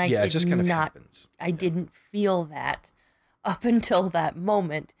 And it just kind of happens. I didn't feel that up until that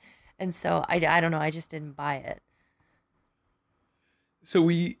moment. And so I don't know, I just didn't buy it. So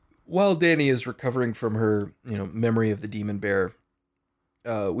while Danny is recovering from her, memory of the demon bear,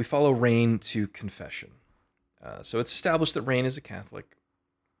 we follow Rain to confession. So it's established that Rain is a Catholic.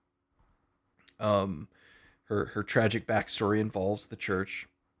 Her tragic backstory involves the church.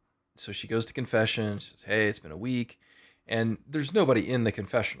 So she goes to confession. She says, "Hey, it's been a week." And there's nobody in the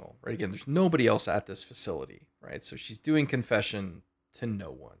confessional, right? Again, there's nobody else at this facility, right? So she's doing confession to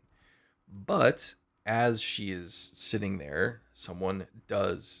no one. But as she is sitting there, someone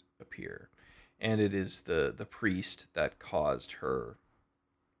does appear. And it is the priest that caused her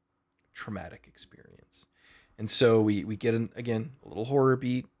traumatic experience. And so we get, a little horror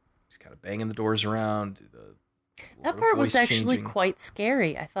beat. He's kind of banging the doors around. That part was actually quite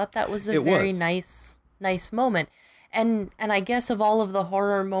scary. I thought that was a very nice moment. And I guess of all of the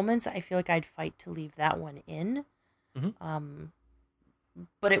horror moments, I feel like I'd fight to leave that one in. Mm-hmm.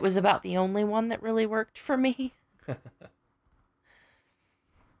 But it was about the only one that really worked for me.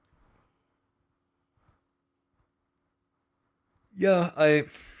 Yeah,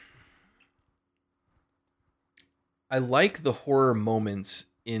 I like the horror moments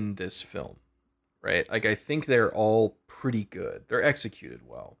in this film, right? Like, I think they're all pretty good. They're executed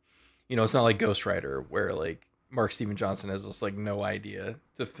well. It's not like Ghost Rider, where like Mark Steven Johnson has just like no idea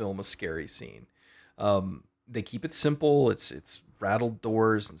to film a scary scene. They keep it simple. It's rattled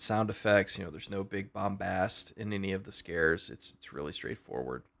doors and sound effects. There's no big bombast in any of the scares. It's really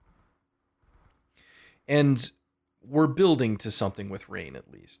straightforward. And we're building to something with Rain,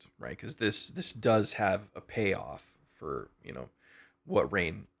 at least, right? Because this does have a payoff for what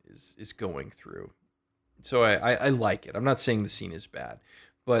Rain is going through. So I like it. I'm not saying the scene is bad,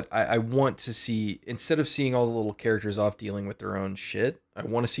 but I want to see, instead of seeing all the little characters off dealing with their own shit, I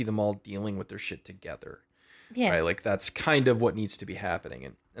want to see them all dealing with their shit together. Yeah. Right? Like, that's kind of what needs to be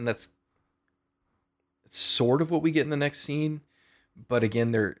happening. And it's sort of what we get in the next scene. But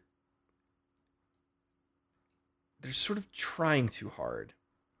again, they're sort of trying too hard.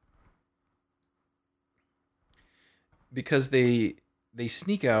 Because they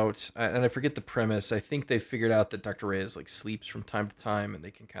sneak out, and I forget the premise. I think they figured out that Dr. Reyes like sleeps from time to time, and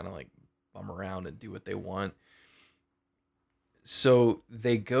they can kind of like bum around and do what they want. So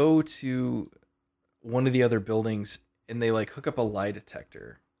they go to one of the other buildings, and they like hook up a lie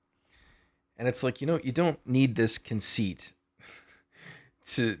detector. And it's like, you don't need this conceit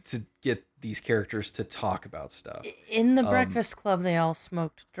to get these characters to talk about stuff. In the Breakfast Club, they all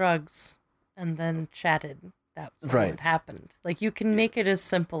smoked drugs and then chatted. That's what happened. Like, you can make it as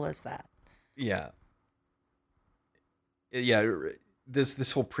simple as that. Yeah. Yeah.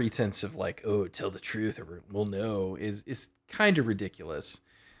 This whole pretense of like, oh, tell the truth or we'll know is kind of ridiculous.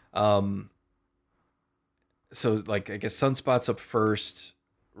 So like, I guess Sunspot's up first.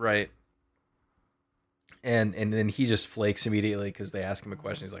 right. And then he just flakes immediately because they ask him a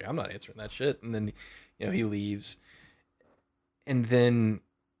question. He's like, I'm not answering that shit. And then, he leaves. And then,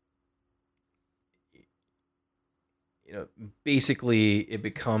 basically it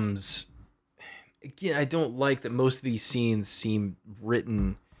becomes, again, I don't like that most of these scenes seem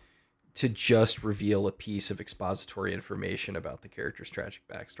written to just reveal a piece of expository information about the character's tragic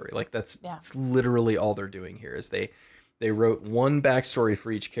backstory. Like that's literally all they're doing here is they wrote one backstory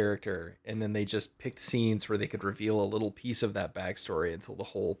for each character, and then they just picked scenes where they could reveal a little piece of that backstory until the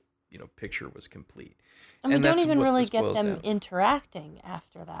whole, picture was complete. And we don't even really get them interacting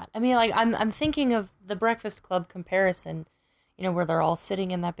after that. I mean, like I'm thinking of the Breakfast Club comparison, where they're all sitting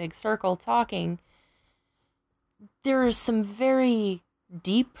in that big circle talking. There are some very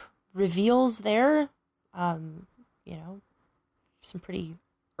deep reveals there. Some pretty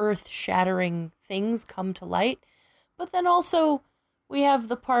earth-shattering things come to light. But then also we have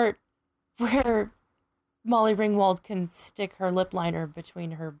the part where Molly Ringwald can stick her lip liner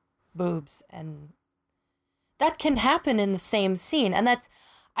between her boobs, and that can happen in the same scene. And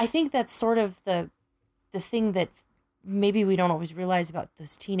I think that's sort of the thing that maybe we don't always realize about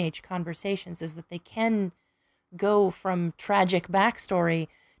those teenage conversations, is that they can go from tragic backstory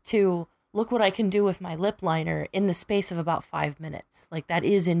to look what I can do with my lip liner in the space of about 5 minutes. Like, that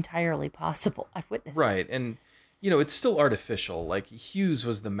is entirely possible. I've witnessed it. Right. And, it's still artificial. Like, Hughes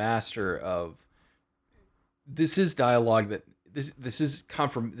was the master of, this is dialogue that, this is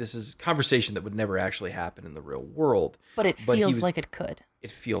conversation that would never actually happen in the real world. But it feels like it could.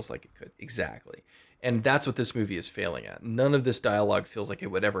 It feels like it could. Exactly. And that's what this movie is failing at. None of this dialogue feels like it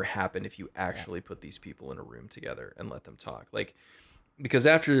would ever happen if you actually put these people in a room together and let them talk. Like, because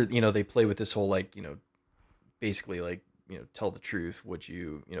after, they play with this whole, like, basically, like, tell the truth, would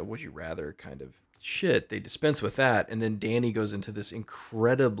you rather kind of shit, they dispense with that. And then Danny goes into this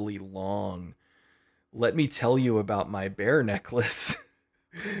incredibly long, let me tell you about my bear necklace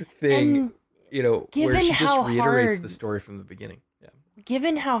thing, where she just reiterates the story from the beginning. Yeah.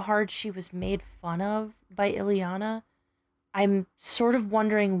 Given how hard she was made fun of by Illyana, I'm sort of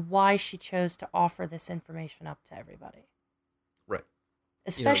wondering why she chose to offer this information up to everybody. Right.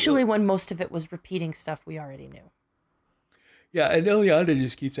 Especially when most of it was repeating stuff we already knew. Yeah, and Illyana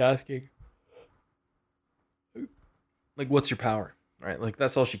just keeps asking, like, what's your power? Right? Like,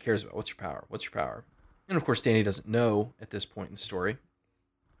 that's all she cares about. What's your power? What's your power? And of course, Danny doesn't know at this point in the story.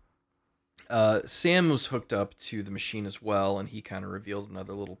 Sam was hooked up to the machine as well, and he kind of revealed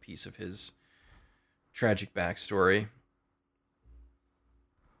another little piece of his tragic backstory.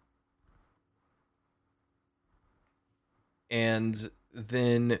 And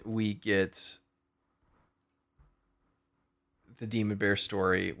then we get the Demon Bear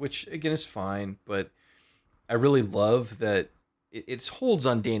story, which again is fine, but I really love that it holds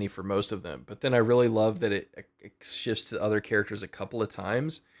on Danny for most of them, but then I really love that it shifts to other characters a couple of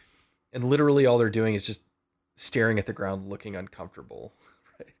times, and literally all they're doing is just staring at the ground, looking uncomfortable.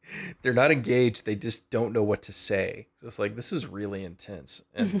 Right? They're not engaged; they just don't know what to say. So it's like, this is really intense,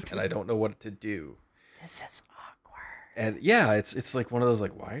 and I don't know what to do. This is awkward. And yeah, it's like one of those,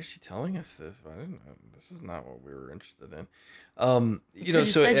 like, why is she telling us this? I didn't know. This is not what we were interested in. You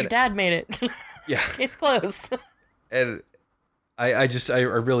said your dad made it. Yeah, case closed. And I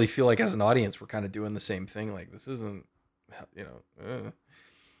really feel like as an audience we're kind of doing the same thing. Like, this isn't,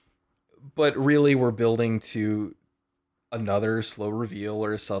 but really we're building to another slow reveal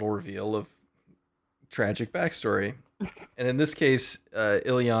or a subtle reveal of tragic backstory. And in this case,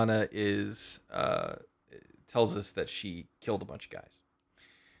 Illyana tells us that she killed a bunch of guys.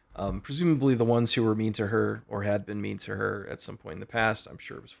 Presumably the ones who were mean to her or had been mean to her at some point in the past. I'm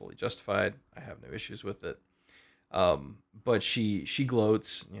sure it was fully justified. I have no issues with it. But she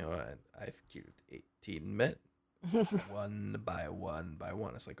gloats, I've killed 18 men, one by one by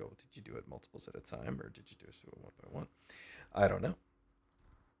one. It's like, oh, did you do it multiples at a time, or did you do it one by one? I don't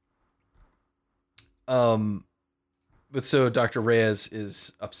know. But so Dr. Reyes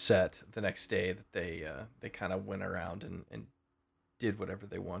is upset the next day that they kind of went around and did whatever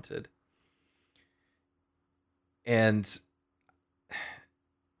they wanted. And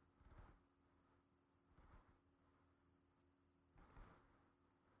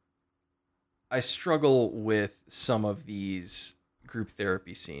I struggle with some of these group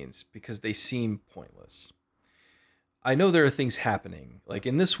therapy scenes because they seem pointless. I know there are things happening. Like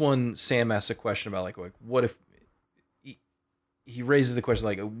in this one, Sam asks a question about like what if he raises the question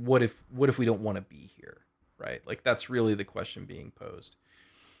like what if we don't want to be here, right? Like that's really the question being posed.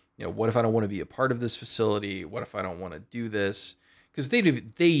 What if I don't want to be a part of this facility? What if I don't want to do this? Because they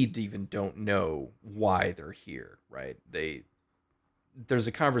even don't know why they're here, right? there's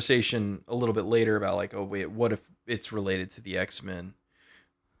a conversation a little bit later about like, oh wait, what if it's related to the X-Men?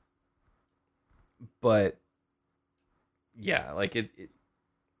 But yeah, like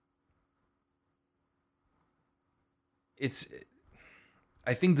it's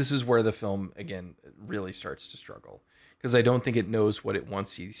I think this is where the film again really starts to struggle, because I don't think it knows what it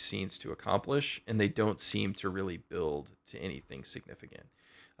wants these scenes to accomplish, and they don't seem to really build to anything significant.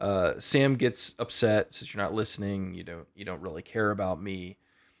 Sam gets upset, says you're not listening, you don't really care about me.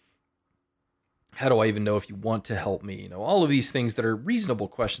 How do I even know if you want to help me? All of these things that are reasonable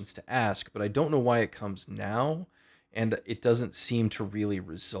questions to ask, but I don't know why it comes now, and it doesn't seem to really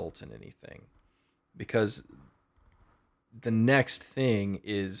result in anything, because the next thing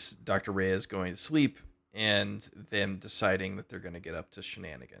is Dr. Reyes going to sleep and them deciding that they're going to get up to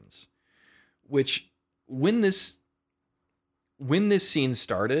shenanigans. Which, when this scene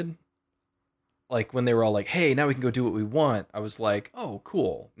started, like when they were all like, "Hey, now we can go do what we want," I was like, "Oh,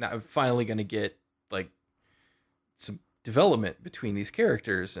 cool! Now I'm finally going to get like some development between these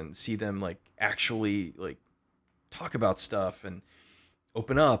characters and see them like actually like talk about stuff and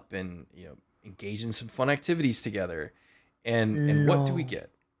open up and engage in some fun activities together." And what do we No. get?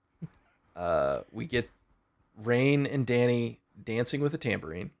 We get Rain and Danny dancing with a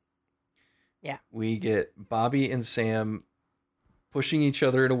tambourine. Yeah. We get Bobby and Sam pushing each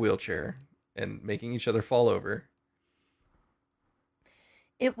other in a wheelchair and making each other fall over.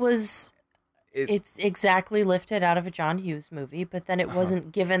 It was It it's exactly lifted out of a John Hughes movie, but then it uh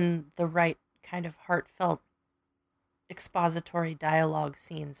wasn't given the right kind of heartfelt expository dialogue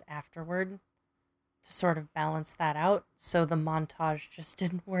scenes afterward to sort of balance that out, so the montage just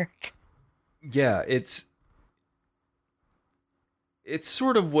didn't work. Yeah, it's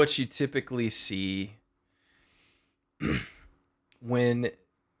sort of what you typically see when,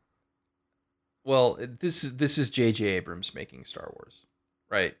 well, this is J.J. Abrams making Star Wars,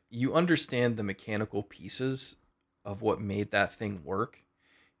 right? You understand the mechanical pieces of what made that thing work,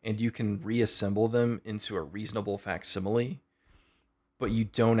 and you can reassemble them into a reasonable facsimile, but you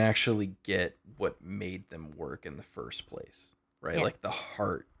don't actually get what made them work in the first place, right? Yeah. Like the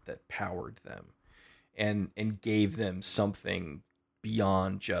heart that powered them and gave them something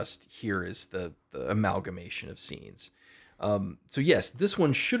beyond just here is the amalgamation of scenes. So yes, this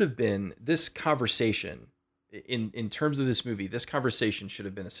one should have been this conversation in terms of this movie. This conversation should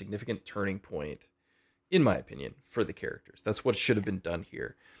have been a significant turning point, in my opinion, for the characters. That's what should have been done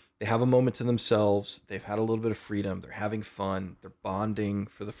here. They have a moment to themselves. They've had a little bit of freedom. They're having fun. They're bonding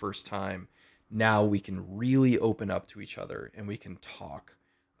for the first time. Now we can really open up to each other and we can talk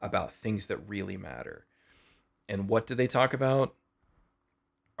about things that really matter. And what do they talk about?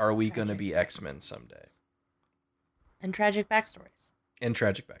 Are we going to Tragic be X-Men someday? and tragic backstories. And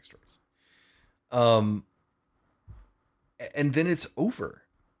tragic backstories. Um, and then it's over.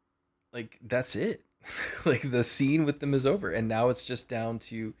 Like, that's it. Like, the scene with them is over. And now it's just down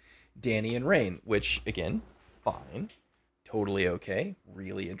to Danny and Rain, which, again, fine. Totally okay.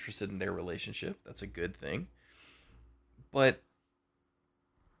 Really interested in their relationship. That's a good thing. But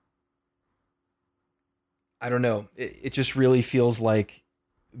I don't know. It just really feels like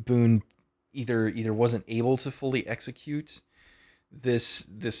Boone either wasn't able to fully execute this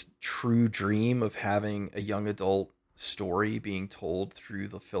true dream of having a young adult story being told through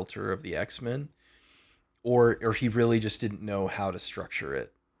the filter of the X-Men, or he really just didn't know how to structure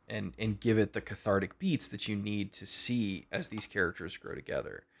it and give it the cathartic beats that you need to see as these characters grow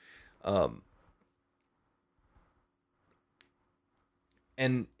together. Um,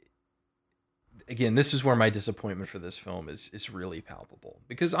 and again, this is where my disappointment for this film is really palpable,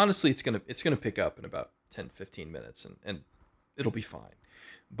 because honestly it's gonna pick up in about 10-15 minutes and it'll be fine.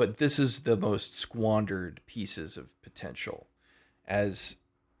 But this is the most squandered pieces of potential, as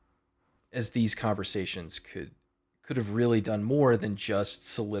these conversations could have really done more than just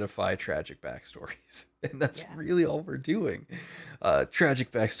solidify tragic backstories. And that's Yeah. really all we're doing.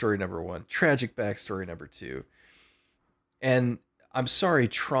 Tragic backstory number one, tragic backstory number two. And I'm sorry,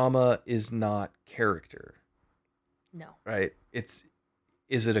 trauma is not character, No. right?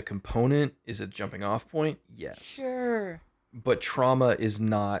 Is it a component? Is it a jumping off point? Yes. Sure. But trauma is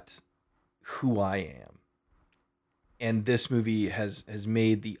not who I am. And this movie has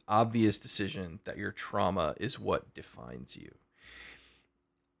made the obvious decision that your trauma is what defines you.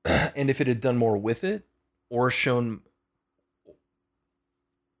 And if it had done more with it, or shown,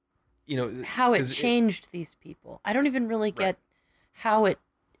 How it 'cause changed these people. I don't even really right, get how it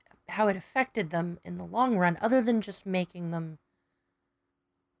affected them in the long run, other than just making them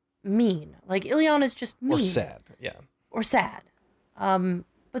mean. Like Ileana's just or mean sad, yeah. or sad. Um,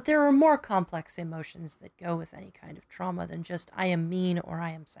 But there are more complex emotions that go with any kind of trauma than just I am mean or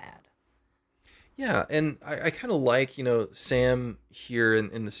I am sad. Yeah, and I kind of like, Sam here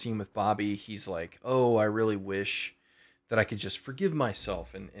in the scene with Bobby. He's like, oh, I really wish that I could just forgive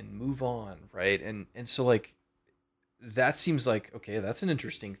myself and move on, right? And so like that seems like, okay, that's an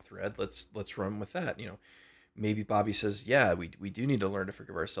interesting thread. Let's run with that. Maybe Bobby says, yeah, we do need to learn to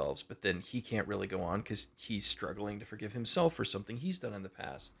forgive ourselves, but then he can't really go on because he's struggling to forgive himself for something he's done in the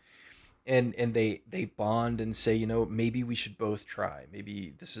past. And they bond and say, maybe we should both try.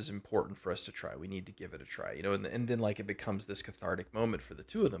 Maybe this is important for us to try. We need to give it a try, and then like it becomes this cathartic moment for the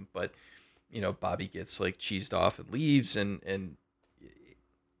two of them. But Bobby gets like cheesed off and leaves, and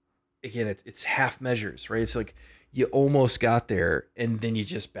again, it's half measures, right? It's like you almost got there and then you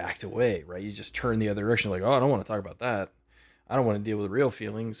just backed away, right? You just turn the other direction, like, oh, I don't want to talk about that. I don't want to deal with real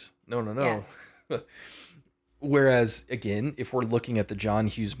feelings. No. Yeah. Whereas, again, if we're looking at the John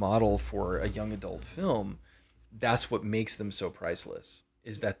Hughes model for a young adult film, that's what makes them so priceless,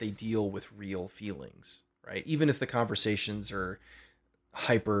 is that they deal with real feelings, right? Even if the conversations are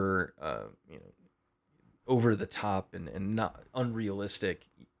hyper, over the top and not unrealistic,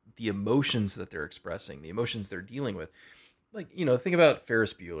 the emotions that they're expressing, the emotions they're dealing with. Like, think about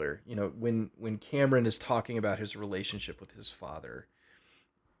Ferris Bueller. When Cameron is talking about his relationship with his father,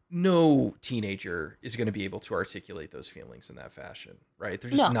 no teenager is going to be able to articulate those feelings in that fashion, right? They're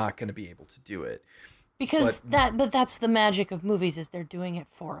just not going to be able to do it. Because but that's the magic of movies, is they're doing it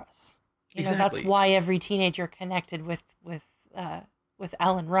for us. Exactly. That's why every teenager connected with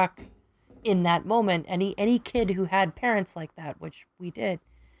Alan Ruck in that moment. Any kid who had parents like that, which we did,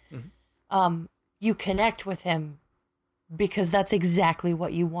 you connect with him because that's exactly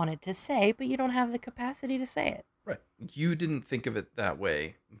what you wanted to say, but you don't have the capacity to say it. Right. You didn't think of it that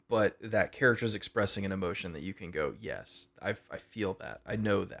way, but that character's expressing an emotion that you can go, yes, I feel that. I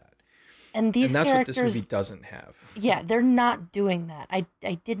know that. And that's characters, what this movie doesn't have. Yeah, they're not doing that. I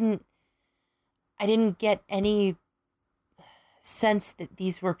didn't get any sense that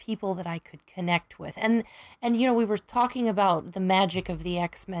these were people that I could connect with. And we were talking about the magic of the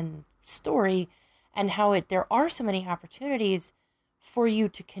X-Men story and how there are so many opportunities for you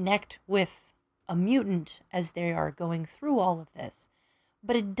to connect with a mutant as they are going through all of this.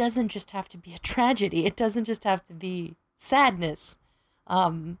 But it doesn't just have to be a tragedy. It doesn't just have to be sadness.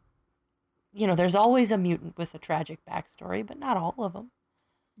 There's always a mutant with a tragic backstory, but not all of them.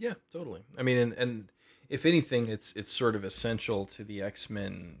 Yeah, totally. I mean, and if anything, it's sort of essential to the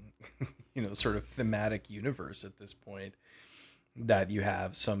X-Men, sort of thematic universe at this point, that you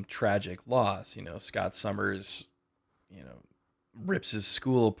have some tragic loss. Scott Summers, rips his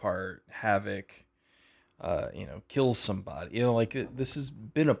school apart, Havoc, kills somebody. This has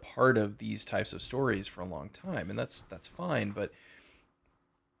been a part of these types of stories for a long time, and that's fine. But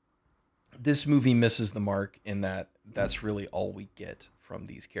this movie misses the mark in that that's really all we get from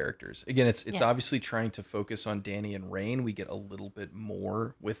these characters. Again, it's obviously trying to focus on Danny and Rain. We get a little bit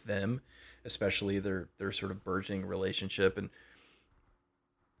more with them, especially their sort of burgeoning relationship. And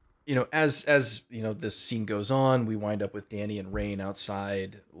as this scene goes on, we wind up with Danny and Rain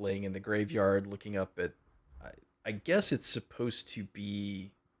outside, laying in the graveyard, looking up at, I guess it's supposed to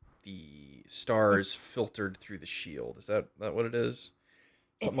be the stars filtered through the shield. Is that what it is?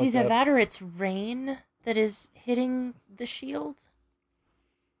 Something it's either that or it's rain that is hitting the shield.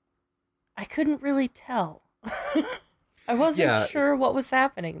 I couldn't really tell. I wasn't sure what was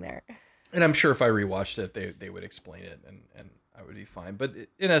happening there. And I'm sure if I rewatched it, they would explain it, and I would be fine. But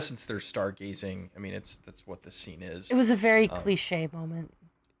in essence, they're stargazing. I mean, that's what this scene is. It was a very cliche moment.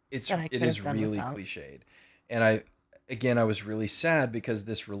 It is really cliched. And I was really sad because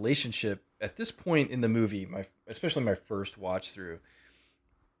this relationship at this point in the movie, especially my first watch through,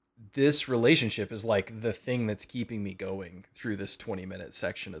 this relationship is like the thing that's keeping me going through this 20-minute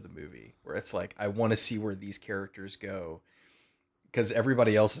section of the movie, where it's like, I want to see where these characters go because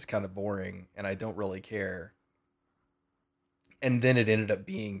everybody else is kind of boring and I don't really care. And then it ended up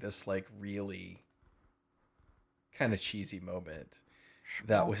being this like really kind of cheesy moment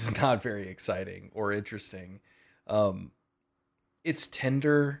that was not very exciting or interesting. It's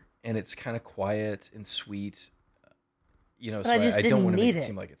tender and it's kind of quiet and sweet. So I don't want to make it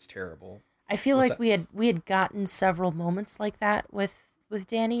seem like it's terrible. I feel like we had gotten several moments like that with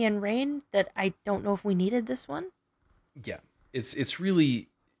Danny and Rain that I don't know if we needed this one. Yeah, it's really,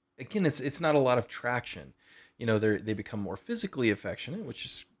 again, it's not a lot of traction. They become more physically affectionate, which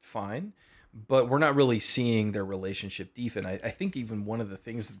is fine, but we're not really seeing their relationship deepen. I think even one of the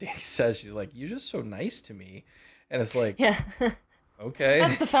things that Danny says, she's like, "You're just so nice to me," and it's like, yeah. Okay.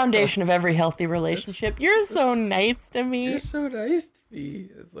 That's the foundation of every healthy relationship. You're so nice to me. You're so nice to me.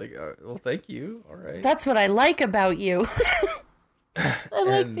 It's like, well, thank you. All right. That's what I like about you. I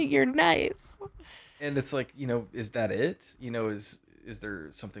like that you're nice. And it's like, is that it? Is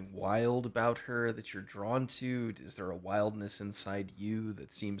there something wild about her that you're drawn to? Is there a wildness inside you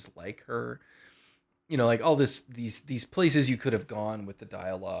that seems like her? Like all these places you could have gone with the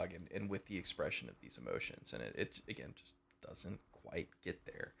dialogue and with the expression of these emotions, and it again just doesn't quite get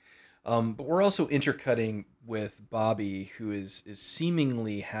there. But we're also intercutting with Bobby, who is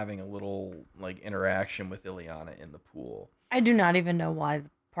seemingly having a little like interaction with Illyana in the pool. I do not even know why the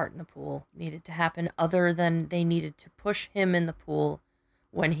part in the pool needed to happen, other than they needed to push him in the pool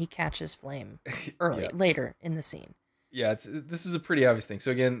when he catches flame later in the scene. Yeah, this is a pretty obvious thing.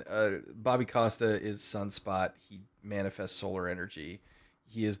 So again, Bobby Costa is Sunspot. He manifests solar energy.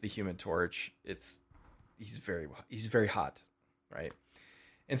 He is the Human Torch. He's very hot, right?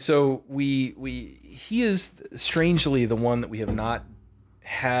 And so he is strangely the one that we have not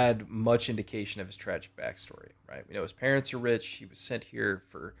had much indication of his tragic backstory, right? We know his parents are rich. He was sent here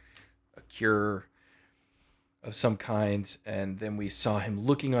for a cure of some kind, and then we saw him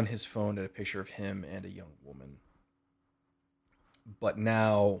looking on his phone at a picture of him and a young woman. But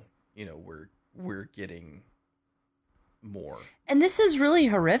now, we're getting more. And this is really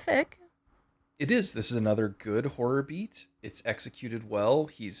horrific. It is. This is another good horror beat. It's executed well.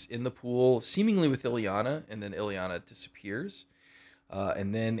 He's in the pool, seemingly with Illyana, and then Illyana disappears.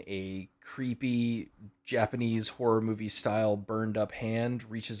 And then a creepy Japanese horror movie style burned up hand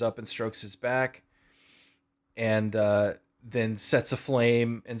reaches up and strokes his back, and then sets a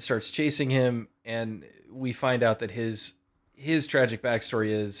flame and starts chasing him. And we find out that his tragic backstory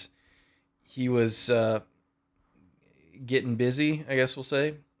is he was getting busy, I guess we'll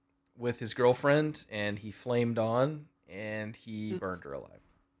say, with his girlfriend, and he flamed on and he burned her alive.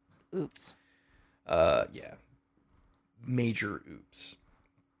 Oops. Yeah. Major oops.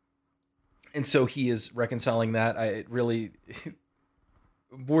 And so he is reconciling that. It really,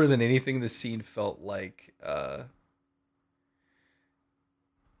 more than anything, this scene felt like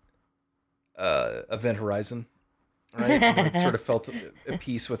Event Horizon. Right? It sort of felt at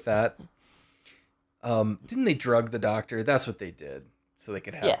peace with that. Didn't they drug the doctor? That's what they did, so they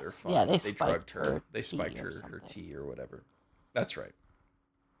could have their fun. Yeah, they drugged her. They spiked her tea or whatever. That's right.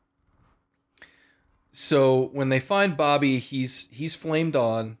 So when they find Bobby, he's flamed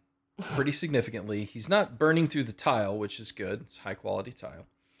on pretty significantly. He's not burning through the tile, which is good. It's high quality tile.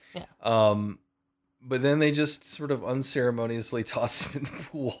 Yeah. But then they just sort of unceremoniously toss him in the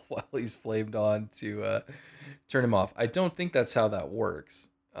pool while he's flamed on to turn him off. I don't think that's how that works.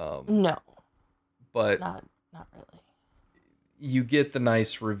 No. But not really. You get the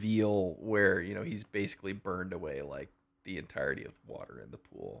nice reveal where, he's basically burned away like the entirety of the water in the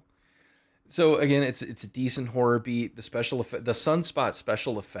pool. So again, it's a decent horror beat. The the Sunspot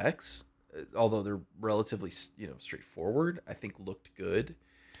special effects, although they're relatively, straightforward, I think looked good.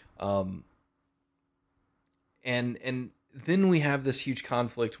 And then we have this huge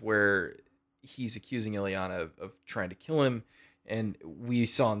conflict where he's accusing Illyana of trying to kill him, and we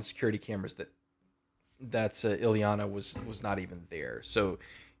saw on the security cameras that's Illyana was not even there, so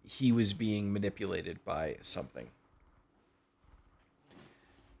he was being manipulated by something.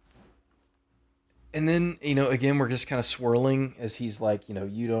 And then, again, we're just kind of swirling as he's like,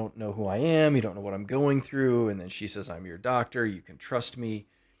 you don't know who I am, you don't know what I'm going through, and then she says, I'm your doctor, you can trust me.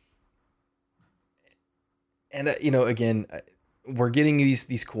 And again, we're getting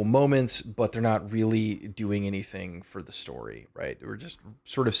these cool moments, but they're not really doing anything for the story, right? We're just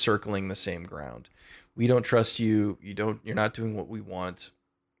sort of circling the same ground. We don't trust you. You're not doing what we want.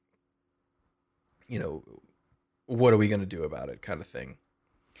 What are we going to do about it, kind of thing.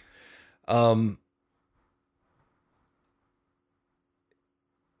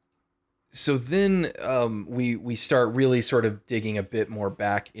 So then we start really sort of digging a bit more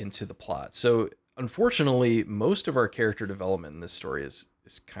back into the plot. So unfortunately, most of our character development in this story is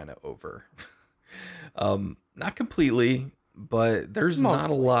kind of over. Not completely, but there's not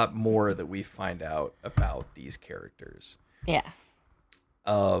a lot more that we find out about these characters. Yeah.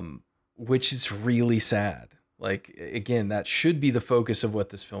 Which is really sad. Like, again, that should be the focus of what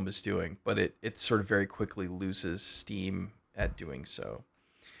this film is doing, but it sort of very quickly loses steam at doing so.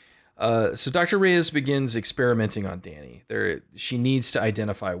 So Dr. Reyes begins experimenting on Danny. She needs to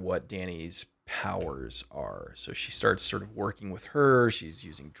identify what Danny's powers are. So she starts sort of working with her. She's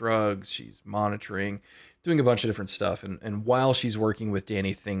using drugs. She's monitoring, doing a bunch of different stuff. And while she's working with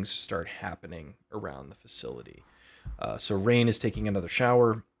Danny, things start happening around the facility. So Rain is taking another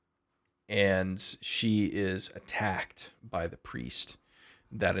shower, and she is attacked by the priest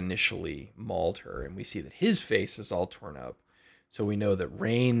that initially mauled her. And we see that his face is all torn up. So we know that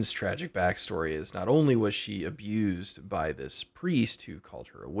Rain's tragic backstory is not only was she abused by this priest who called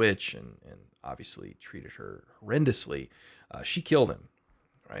her a witch and obviously treated her horrendously, she killed him,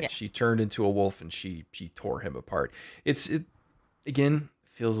 right? Yeah. She turned into a wolf and she tore him apart. It again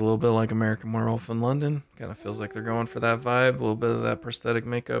feels a little bit like American Werewolf in London. Kind of feels like they're going for that vibe, a little bit of that prosthetic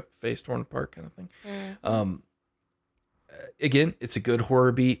makeup, face torn apart kind of thing. Mm-hmm. Again, it's a good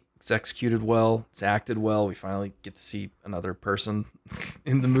horror beat. It's executed well. It's acted well. We finally get to see another person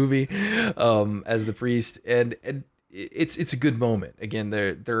in the movie as the priest, and it's a good moment. Again,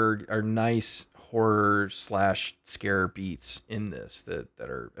 there are nice horror / scare beats in this that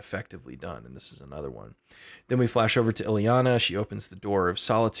are effectively done, and this is another one. Then we flash over to Ileana. She opens the door of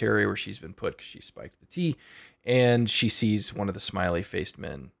solitary where she's been put because she spiked the tea, and she sees one of the smiley faced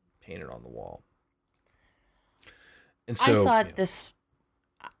men painted on the wall. And so I thought this,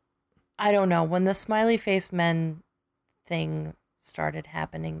 I don't know, when the smiley face men thing started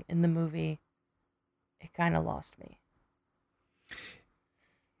happening in the movie, it kind of lost me.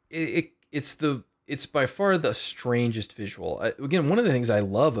 It's by far the strangest visual. Again, one of the things I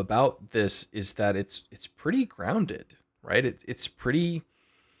love about this is that it's pretty grounded, right? It's pretty.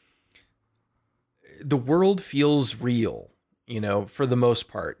 The world feels real, for the most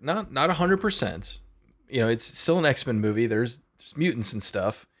part. Not 100%. It's still an X-Men movie. There's mutants and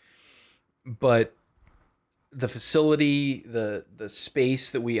stuff, but the facility, the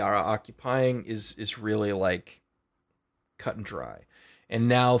space that we are occupying is really like cut and dry. And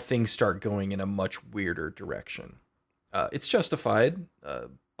now things start going in a much weirder direction. It's justified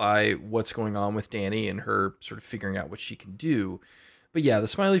by what's going on with Dani and her sort of figuring out what she can do. But yeah, the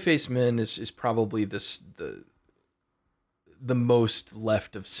smiley face men is probably the most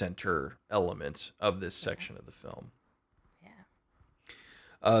left of center element of this section of the film.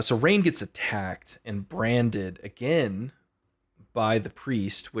 Yeah. So Rain gets attacked and branded again by the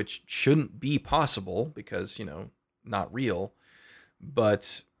priest, which shouldn't be possible because, not real.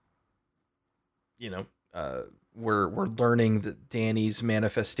 But, we're learning that Dani's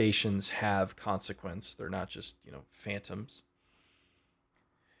manifestations have consequence. They're not just, phantoms.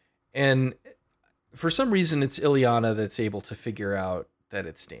 And for some reason, it's Ileana that's able to figure out that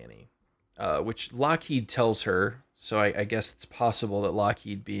it's Dani, which Lockheed tells her. So I guess it's possible that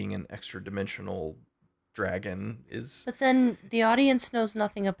Lockheed, being an extra-dimensional dragon, is... But then the audience knows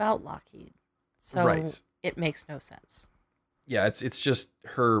nothing about Lockheed. So right. It makes no sense. Yeah, it's just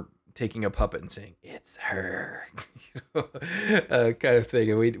her taking a puppet and saying, it's her, kind of thing.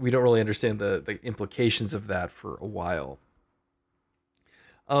 And we don't really understand the implications of that for a while.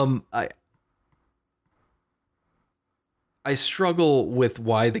 I struggle with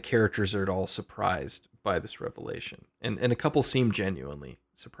why the characters are at all surprised by this revelation. And a couple seem genuinely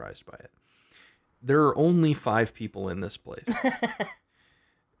surprised by it. There are only 5 people in this place.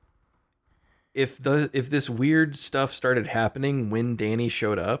 If this weird stuff started happening when Dani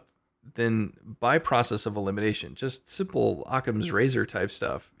showed up, then by process of elimination, just simple Occam's razor type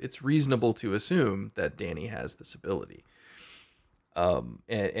stuff, it's reasonable to assume that Dani has this ability.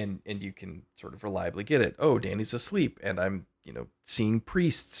 And you can sort of reliably get it. Oh, Dani's asleep, and I'm, seeing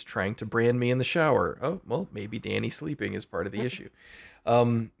priests trying to brand me in the shower. Oh, well, maybe Dani sleeping is part of the issue.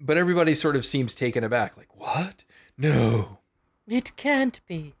 But everybody sort of seems taken aback, like, what? No. It can't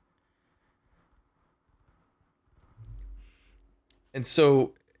be. And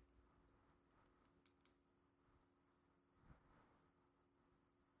so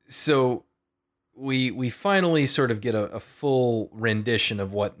we finally sort of get a full rendition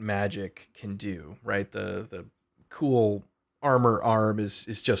of what magic can do, right? The cool armor arm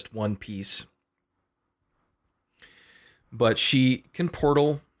is just one piece. But she can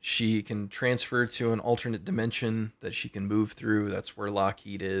portal, she can transfer to an alternate dimension that she can move through. That's where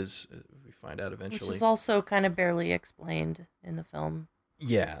Lockheed is. We find out eventually. Which is also kind of barely explained in the film.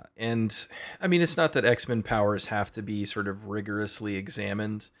 Yeah, and I mean, it's not that X-Men powers have to be sort of rigorously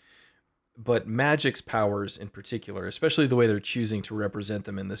examined, but Magic's powers in particular, especially the way they're choosing to represent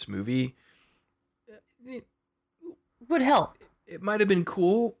them in this movie, would help. It might have been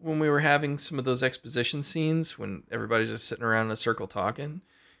cool when we were having some of those exposition scenes when everybody's just sitting around in a circle talking,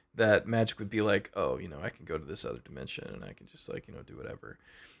 that Magic would be like, oh, I can go to this other dimension and I can just do whatever.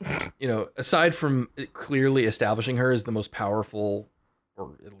 Aside from clearly establishing her as the most powerful,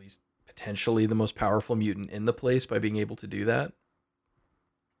 or at least potentially the most powerful mutant in the place by being able to do that,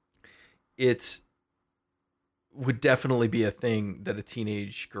 it would definitely be a thing that a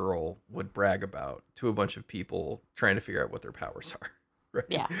teenage girl would brag about to a bunch of people trying to figure out what their powers are. right?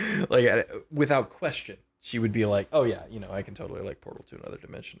 Yeah. Like without question, she would be like, "Oh yeah, I can totally like portal to another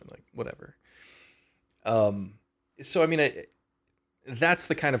dimension and like whatever." Um, so I mean, that's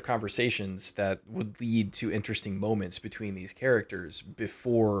the kind of conversations that would lead to interesting moments between these characters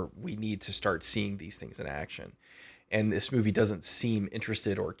before we need to start seeing these things in action. And this movie doesn't seem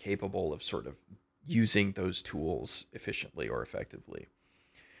interested or capable of sort of using those tools efficiently or effectively.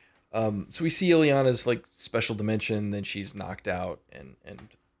 So we see Ileana's like special dimension, then she's knocked out and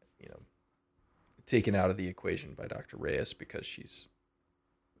you know taken out of the equation by Dr. Reyes because she's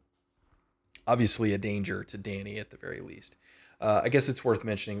obviously a danger to Danny at the very least. I guess it's worth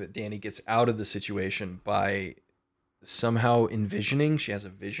mentioning that Danny gets out of the situation by somehow envisioning. She has a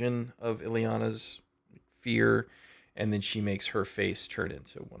vision of Ileana's fear, and then she makes her face turn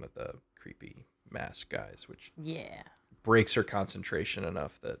into one of the creepy mask guys, which Yeah. breaks her concentration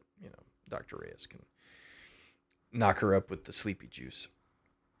enough that Dr. Reyes can knock her up with the sleepy juice.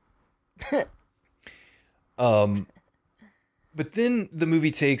 But then the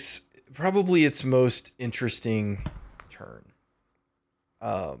movie takes probably its most interesting turn.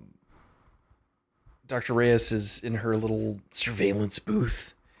 Dr. Reyes is in her little surveillance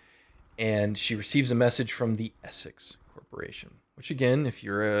booth, and she receives a message from the Essex Corporation, which again, if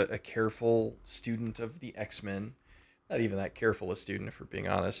you're a careful student of the X-Men, not even that careful a student, if we're being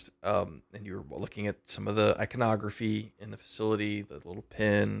honest, and you're looking at some of the iconography in the facility, the little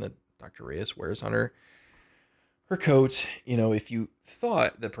pin that Dr. Reyes wears on her coat, if you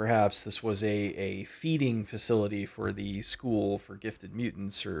thought that perhaps this was a feeding facility for the school for gifted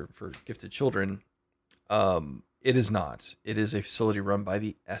mutants or for gifted children, it is not. It is a facility run by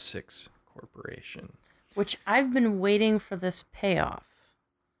the Essex Corporation. Which I've been waiting for this payoff.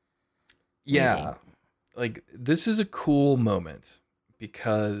 Yeah. Like, this is a cool moment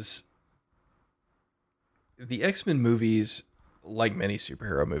because the X-Men movies, like many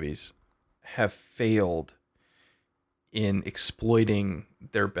superhero movies, have failed in exploiting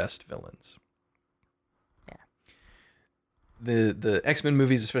their best villains. Yeah. The X-Men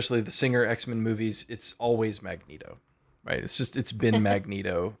movies, especially the Singer X-Men movies, it's always Magneto, right? It's been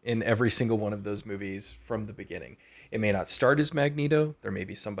Magneto in every single one of those movies from the beginning. It may not start as Magneto. There may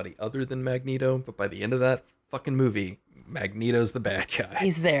be somebody other than Magneto, but by the end of that fucking movie, Magneto's the bad guy.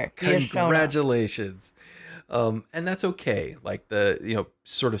 He's there. Congratulations. And that's okay. Like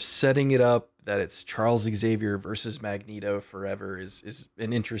sort of setting it up that it's Charles Xavier versus Magneto forever is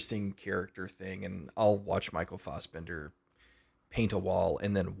an interesting character thing. And I'll watch Michael Fassbender paint a wall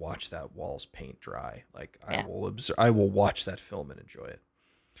and then watch that wall's paint dry. Like Yeah. I will watch that film and enjoy it.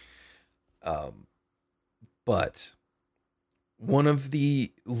 But one of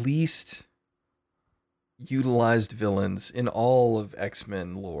the least utilized villains in all of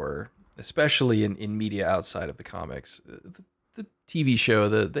X-Men lore, especially in media outside of the comics, the TV show,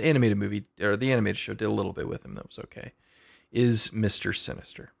 the animated movie, or the animated show did a little bit with him that was okay, is Mr.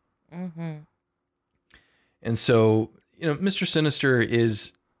 Sinister. Mm-hmm. And so, Mr. Sinister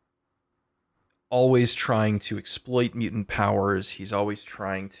is always trying to exploit mutant powers. He's always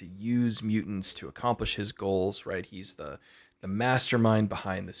trying to use mutants to accomplish his goals, right? He's the mastermind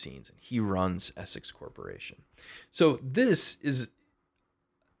behind the scenes, and he runs Essex Corporation. So this is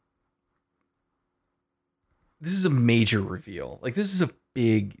a major reveal. Like, this is a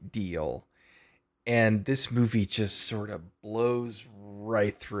big deal. And this movie just sort of blows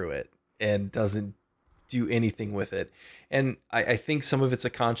right through it and doesn't do anything with it. And I think some of it's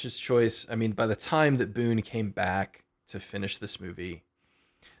a conscious choice. I mean, by the time that Boone came back to finish this movie,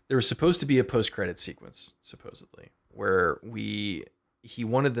 there was supposed to be a post-credit sequence, supposedly, where he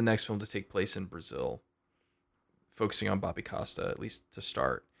wanted the next film to take place in Brazil, focusing on Bobby Costa, at least to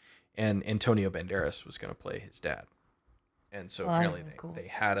start. And Antonio Banderas was going to play his dad. And so apparently they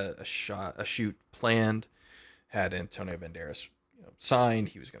had a shoot planned, had Antonio Banderas signed.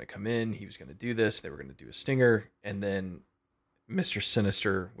 He was going to come in. He was going to do this. They were going to do a stinger. And then Mr.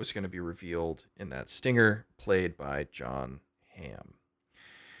 Sinister was going to be revealed in that stinger, played by John Hamm.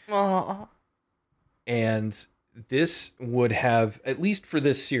 Oh. And this would have, at least for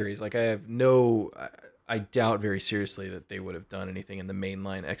this series, like I doubt very seriously that they would have done anything in the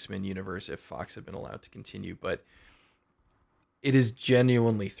mainline X-Men universe if Fox had been allowed to continue. But it is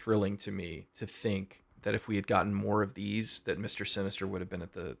genuinely thrilling to me to think that if we had gotten more of these, that Mr. Sinister would have been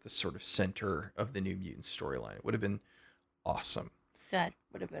at the sort of center of the New Mutants storyline. It would have been awesome. That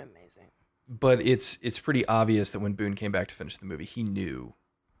would have been amazing. But it's pretty obvious that when Boone came back to finish the movie, he knew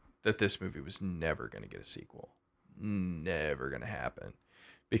that this movie was never going to get a sequel. Never going to happen.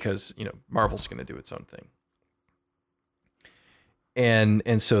 Because, Marvel's going to do its own thing.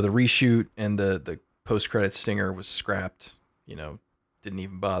 And so the reshoot and the post-credit stinger was scrapped, didn't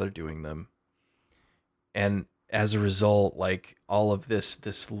even bother doing them. And as a result, like all of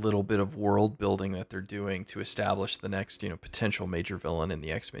this little bit of world building that they're doing to establish the next, potential major villain in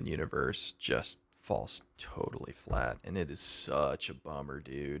the X-Men universe just falls totally flat. And it is such a bummer,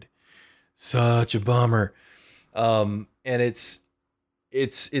 dude. Such a bummer. And it's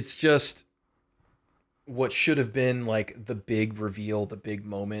just what should have been like the big reveal, the big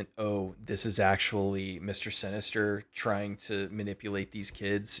moment. Oh, this is actually Mr. Sinister trying to manipulate these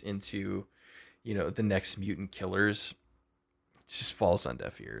kids into, the next mutant killers. It just falls on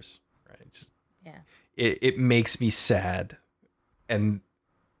deaf ears, right? Yeah. It makes me sad, and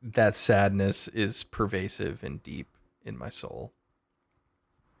that sadness is pervasive and deep in my soul.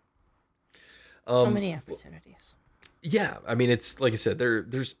 So many opportunities. Yeah, I mean, it's like I said,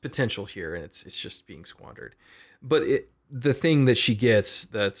 there's potential here, and it's just being squandered. But the thing that she gets,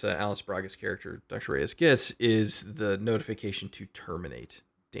 that Alice Braga's character, Dr. Reyes, gets, is the notification to terminate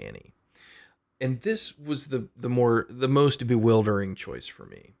Danny. And this was the most bewildering choice for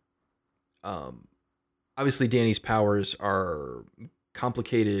me. Obviously, Danny's powers are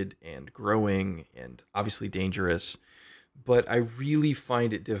complicated and growing, and obviously dangerous. But I really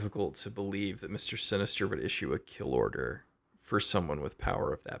find it difficult to believe that Mr. Sinister would issue a kill order for someone with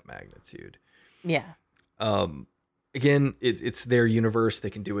power of that magnitude. Yeah. Again, it's their universe;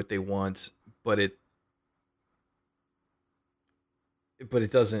 they can do what they want, but it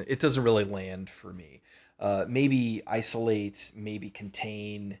doesn't really land for me. Maybe isolate, maybe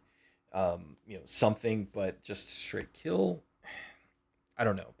contain, something, but just straight kill. I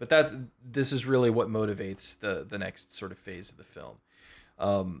don't know, but this is really what motivates the next sort of phase of the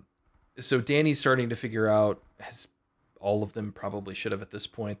film. So Danny's starting to figure out, as all of them probably should have at this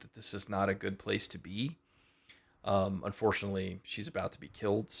point, that this is not a good place to be. Unfortunately, she's about to be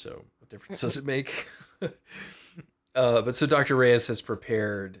killed, so what difference does it make? But so Dr. Reyes has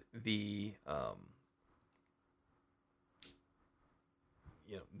prepared the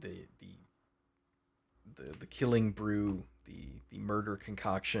killing brew, the murder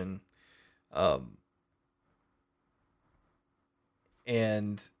concoction,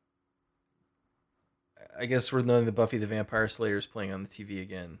 and I guess we're knowing the Buffy the Vampire Slayer is playing on the TV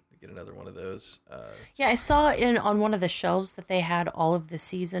again. We get another one of those. Yeah, I saw on one of the shelves that they had all of the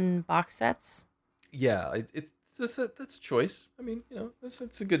season box sets. Yeah, that's a choice. I mean,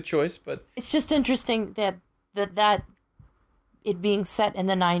 it's a good choice, but it's just interesting that it being set in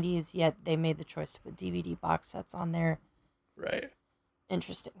the 90s, yet they made the choice to put DVD box sets on there. Right.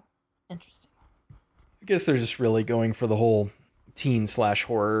 Interesting. I guess they're just really going for the whole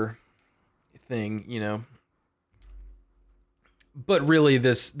teen/horror thing, But really,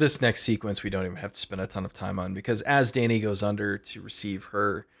 this next sequence we don't even have to spend a ton of time on, because as Danny goes under to receive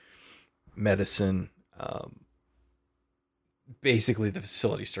her medicine, basically the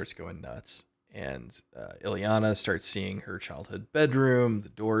facility starts going nuts. And Illyana starts seeing her childhood bedroom. The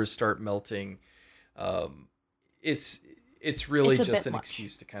doors start melting. It's really just an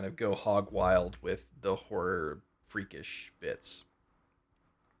excuse to kind of go hog wild with the horror freakish bits.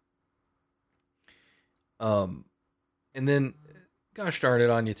 And then, gosh darn it,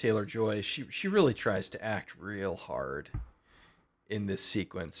 Anya Taylor-Joy, she really tries to act real hard in this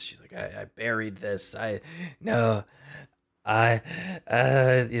sequence. She's like, I buried this. And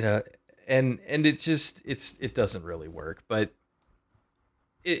it doesn't really work, but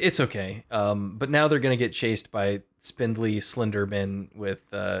it's okay. But now they're gonna get chased by spindly slender men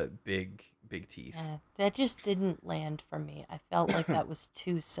with big teeth. That just didn't land for me. I felt like that was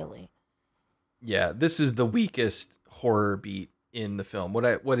too silly. Yeah, this is the weakest horror beat in the film.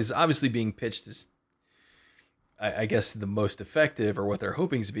 What is obviously being pitched is, I guess, the most effective, or what they're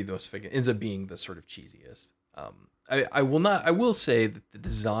hoping to be the most effective, ends up being the sort of cheesiest. I will say that the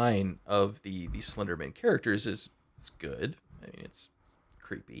design of the Slenderman characters is good. I mean, it's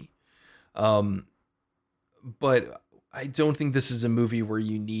creepy. But I don't think this is a movie where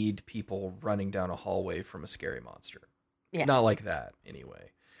you need people running down a hallway from a scary monster. Yeah. Not like that, anyway.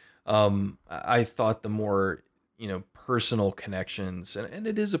 I thought the more, personal connections, and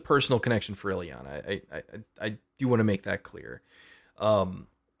it is a personal connection for Illyana. I do want to make that clear.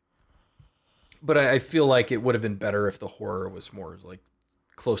 But I feel like it would have been better if the horror was more like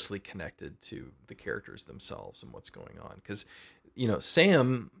closely connected to the characters themselves and what's going on. Because,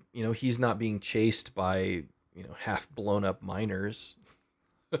 Sam, he's not being chased by, half blown up miners,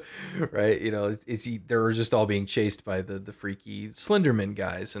 right? They're just all being chased by the freaky Slenderman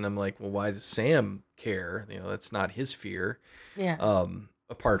guys. And I'm like, well, why does Sam care? That's not his fear. Yeah.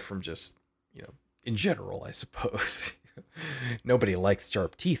 Apart from just, in general, I suppose. Nobody likes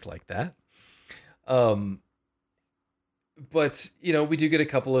sharp teeth like that. But, you know, we do get a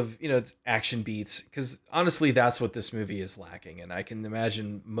couple of, you know, it's action beats because honestly, that's what this movie is lacking. And I can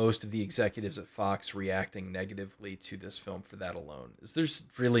imagine most of the executives at Fox reacting negatively to this film for that alone. Is there's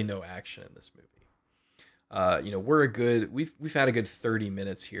really no action in this movie. You know, we've had a good 30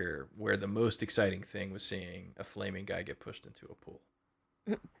 minutes here where the most exciting thing was seeing a flaming guy get pushed into a pool.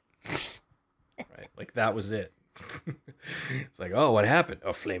 Right? Like that was it. It's like, oh, what happened?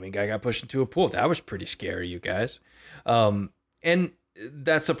 A flaming guy got pushed into a pool. That was pretty scary, you guys. And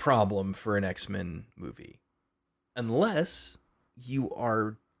that's a problem for an X-Men movie. Unless you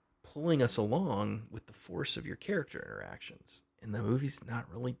are pulling us along with the force of your character interactions. And the movie's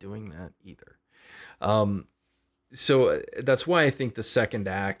not really doing that either. So that's why I think the second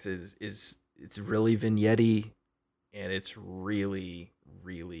act is it's really vignette-y and it's really,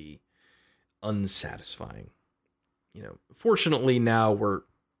 really unsatisfying. You know, fortunately now we're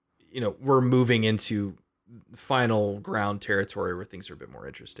moving into final ground territory where things are a bit more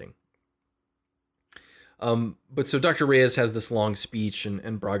interesting. But so Dr. Reyes has this long speech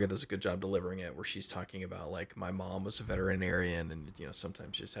and Braga does a good job delivering it where she's talking about like my mom was a veterinarian and, you know,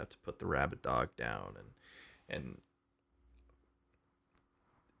 sometimes you just have to put the rabid dog down and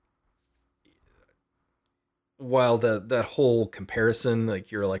while that whole comparison,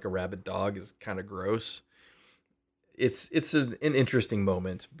 like you're like a rabid dog is kind of gross. It's an interesting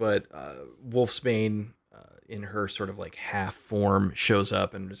moment, but Wolfsbane in her sort of like half form shows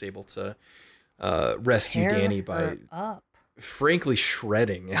up and is able to rescue Tear Danny her by up. frankly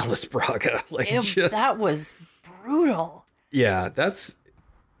shredding Alice Braga. Like That was brutal. Yeah, that's.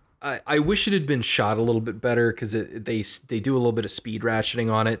 I wish it had been shot a little bit better because they do a little bit of speed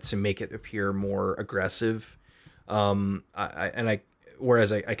ratcheting on it to make it appear more aggressive.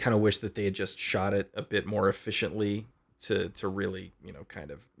 Whereas I kind of wish that they had just shot it a bit more efficiently to really, you know, kind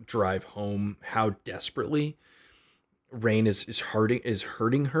of drive home how desperately Rain is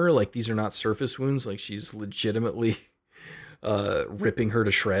hurting her. Like these are not surface wounds. Like she's legitimately ripping her to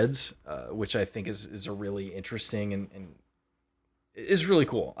shreds, which I think is a really interesting and is really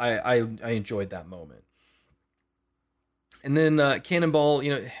cool. I enjoyed that moment. And then Cannonball,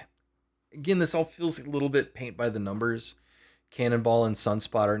 you know, again, this all feels a little bit paint by the numbers. Cannonball and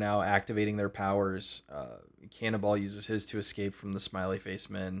Sunspot are now activating their powers. Cannonball uses his to escape from the smiley face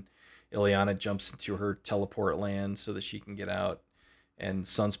men. Ileana jumps into her teleport land so that she can get out. And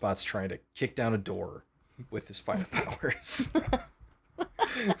Sunspot's trying to kick down a door with his fire powers.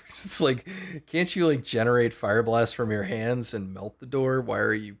 It's like, can't you like generate fire blast from your hands and melt the door? Why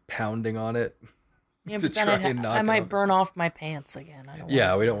are you pounding on it? Yeah, but then I might burn off my pants again. We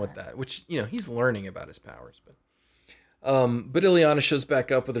don't want that. Which, you know, he's learning about his powers, but Ileana shows back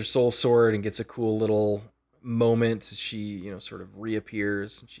up with her soul sword and gets a cool little moment. She, you know, sort of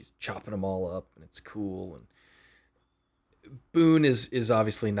reappears and she's chopping them all up and it's cool. And Boone is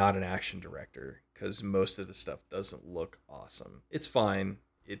obviously not an action director because most of the stuff doesn't look awesome. It's fine.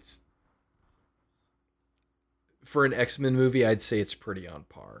 It's for an X-Men movie, I'd say it's pretty on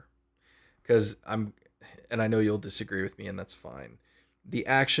par. Because and I know you'll disagree with me, and that's fine. The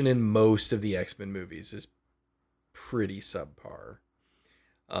action in most of the X-Men movies is pretty subpar.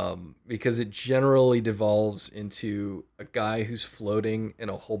 Because it generally devolves into a guy who's floating and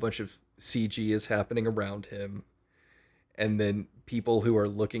a whole bunch of CG is happening around him. And then people who are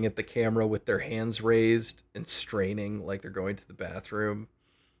looking at the camera with their hands raised and straining like they're going to the bathroom.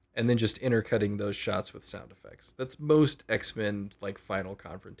 And then just intercutting those shots with sound effects. That's most X-Men like final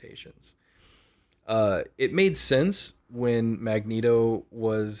confrontations. It made sense when Magneto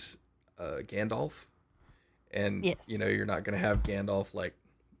was Gandalf. And, yes, you know, you're not going to have Gandalf like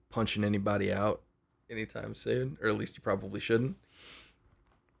punching anybody out anytime soon, or at least you probably shouldn't.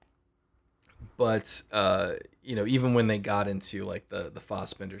 But, you know, even when they got into like the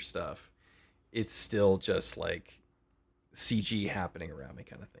Fassbender stuff, it's still just like CG happening around me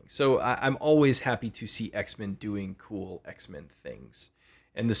kind of thing. So I'm always happy to see X-Men doing cool X-Men things.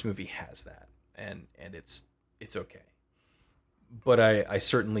 And this movie has that. And it's okay. But I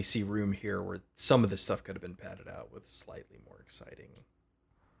certainly see room here where some of this stuff could have been padded out with slightly more exciting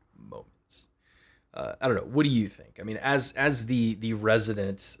moments. I don't know. What do you think? I mean, as the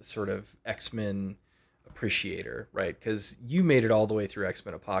resident sort of X-Men appreciator, right? Because you made it all the way through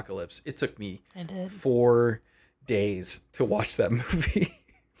X-Men Apocalypse. It took me 4 days to watch that movie.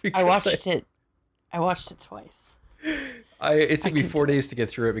 I watched it twice. It took me 4 days to get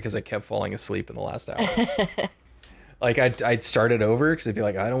through it because I kept falling asleep in the last hour. Like I'd start it over because I'd be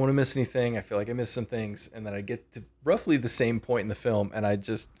like, I don't want to miss anything. I feel like I missed some things. And then I'd get to roughly the same point in the film and I'd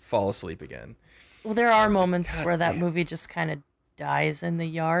just fall asleep again. Well, there are moments where that movie just kind of dies in the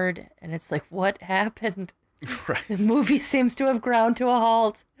yard and it's like, what happened? Right. The movie seems to have ground to a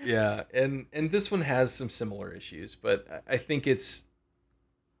halt. Yeah, and this one has some similar issues, but I think it's,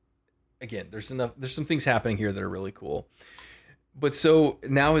 again, there's some things happening here that are really cool. But so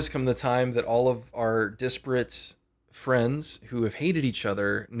now has come the time that all of our disparate friends who have hated each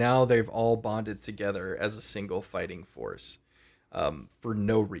other, now they've all bonded together as a single fighting force, for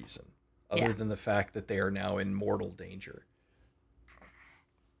no reason other than the fact that they are now in mortal danger.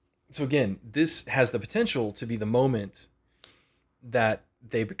 So again, this has the potential to be the moment that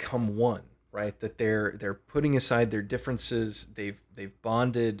they become one, right? That they're putting aside their differences, they've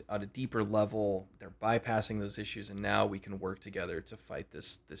bonded at a deeper level, they're bypassing those issues, and now we can work together to fight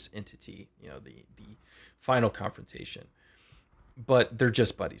this entity, the final confrontation. But they're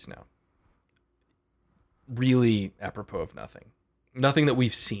just buddies now. Really apropos of nothing. Nothing that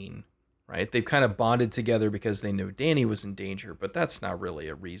we've seen, right? They've kind of bonded together because they know Danny was in danger, but that's not really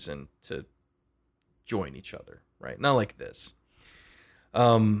a reason to join each other, right? Not like this.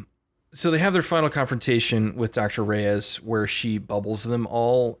 So they have their final confrontation with Dr. Reyes, where she bubbles them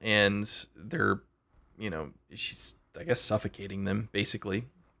all, and they're, she's, I guess, suffocating them basically.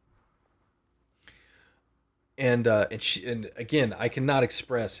 And again, I cannot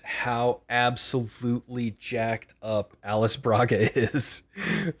express how absolutely jacked up Alice Braga is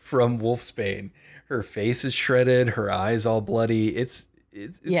from Wolfsbane. Her face is shredded, her eyes all bloody. It's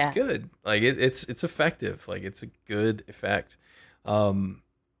good. Like it's effective. Like it's a good effect. I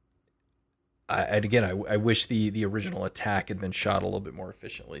wish the original attack had been shot a little bit more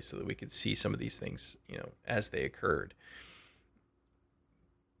efficiently so that we could see some of these things, as they occurred.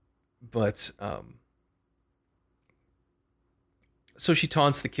 But so she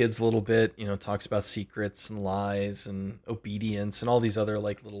taunts the kids a little bit, talks about secrets and lies and obedience and all these other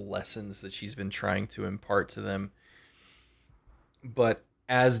like little lessons that she's been trying to impart to them. But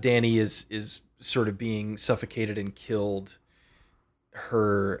as Danny is sort of being suffocated and killed,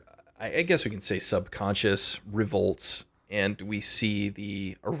 her, I guess we can say, subconscious revolts, and we see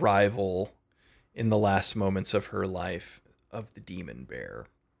the arrival in the last moments of her life of the demon bear.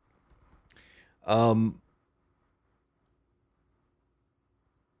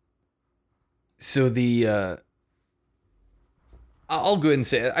 So I'll go ahead and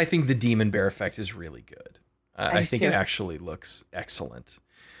say, I think the demon bear effect is really good. I think it actually looks excellent.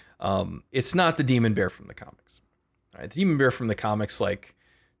 It's not the demon bear from the comics. All right, the demon bear from the comics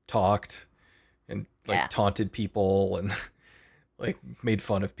talked and taunted people and like made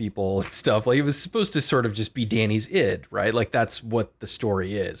fun of people and stuff. Like it was supposed to sort of just be Danny's id, right? Like that's what the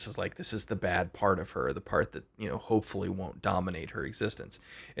story is. It's like this is the bad part of her, the part that hopefully won't dominate her existence.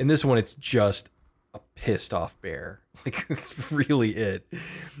 In this one, it's just a pissed off bear. Like it's really it.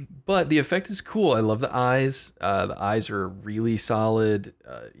 But the effect is cool. I love the eyes. The eyes are really solid.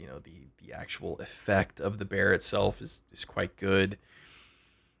 The actual effect of the bear itself is quite good.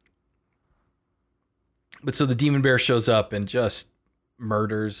 But so the demon bear shows up and just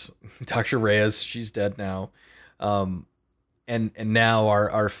murders Dr. Reyes. She's dead now. And now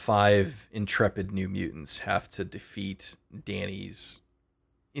our 5 intrepid new mutants have to defeat Danny's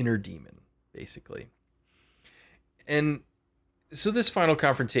inner demon, basically. And so this final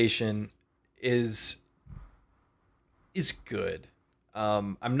confrontation is good.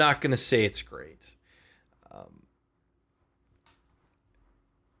 I'm not going to say it's great.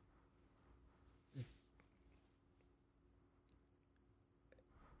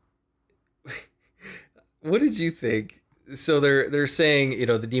 What did you think? So they're saying,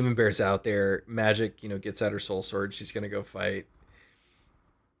 the demon bear's out there. Magic, gets out her soul sword. She's going to go fight.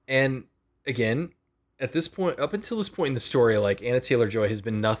 And again, at this point, up until this point in the story, like Anna Taylor-Joy has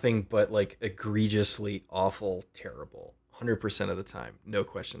been nothing but like egregiously awful, terrible, 100% of the time, no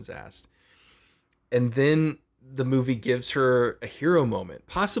questions asked. And then the movie gives her a hero moment,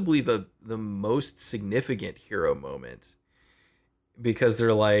 possibly the most significant hero moment, because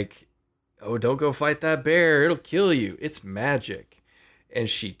they're like, oh, don't go fight that bear. It'll kill you. It's magic. And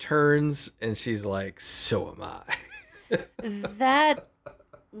she turns and she's like, so am I. That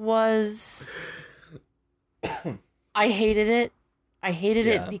was... I hated it. I hated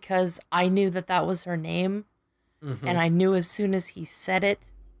it because I knew that was her name. Mm-hmm. And I knew as soon as he said it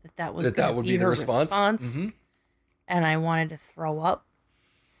that was going to be her response. Mm-hmm. And I wanted to throw up.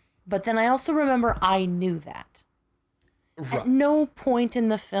 But then I also remember I knew that. Right. At no point in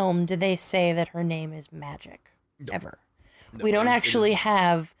the film did they say that her name is Magic. No. Ever. No, we don't actually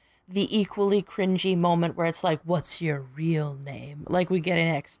have the equally cringy moment where it's like, what's your real name? Like we get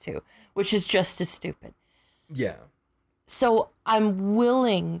in X2, which is just as stupid. Yeah. So I'm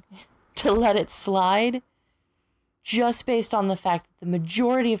willing to let it slide just based on the fact that the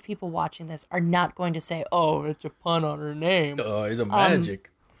majority of people watching this are not going to say, "Oh, it's a pun on her name." Oh, it's a magic.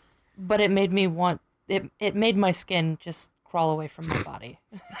 But it made me want it. It made my skin just crawl away from my body.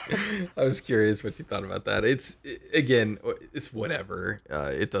 I was curious what you thought about that. Again, it's whatever.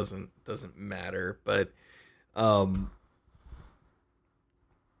 It doesn't matter. But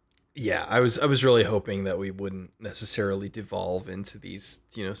yeah, I was really hoping that we wouldn't necessarily devolve into these,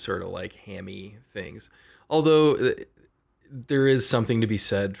 sort of like hammy things. Although there is something to be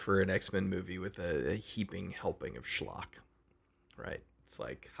said for an X-Men movie with a heaping helping of schlock, right? It's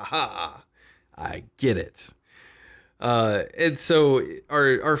like, haha, I get it. And so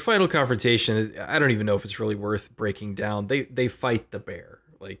our final confrontation is, I don't even know if it's really worth breaking down. They fight the bear.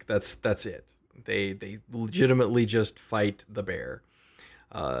 Like that's it. They legitimately just fight the bear.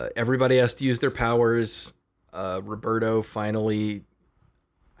 Everybody has to use their powers. Roberto finally,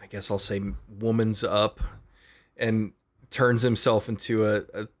 I guess I'll say, womans up and turns himself into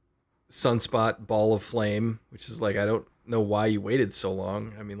a sunspot ball of flame, which is like, I don't know why you waited so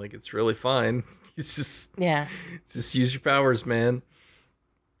long. I mean, like, it's really fine. It's just use your powers, man.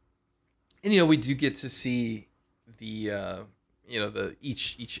 And we do get to see the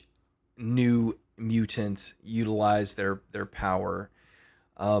each new mutant utilize their power.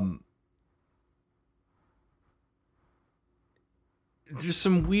 There's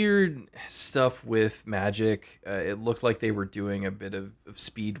some weird stuff with magic. It looked like they were doing a bit of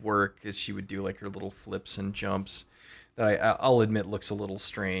speed work, as she would do like her little flips and jumps that I'll admit looks a little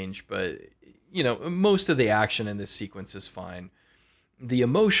strange, but most of the action in this sequence is fine. The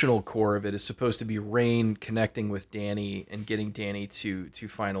emotional core of it is supposed to be Rain connecting with Danny and getting Danny to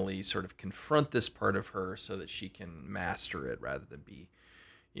finally sort of confront this part of her so that she can master it rather than be,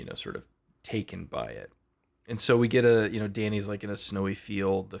 sort of taken by it. And so we get Danny's like in a snowy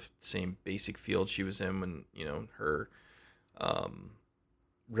field, the same basic field she was in when, her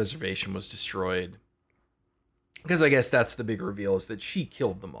reservation was destroyed. Because I guess that's the big reveal, is that she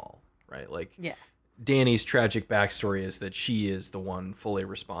killed them all, right? Like, yeah. Danny's tragic backstory is that she is the one fully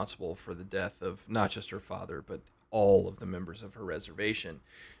responsible for the death of not just her father, but all of the members of her reservation.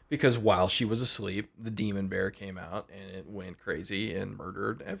 Because while she was asleep, the demon bear came out and it went crazy and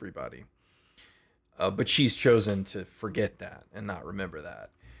murdered everybody. But she's chosen to forget that and not remember that.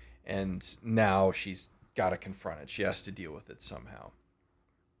 And now she's got to confront it. She has to deal with it somehow.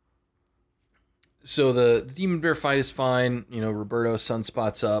 So the demon bear fight is fine. Roberto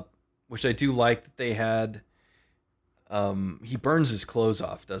sunspots up, which I do like that they had. He burns his clothes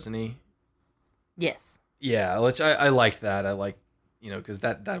off, doesn't he? Yes. Yeah, which I liked that. I like, because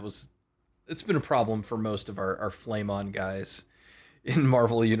that was, it's been a problem for most of our Flame On guys in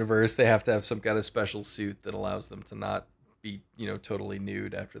Marvel Universe. They have to have some kind of special suit that allows them to not be, totally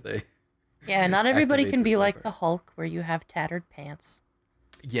nude after they. Yeah, not everybody can be like flavor. the Hulk, where you have tattered pants.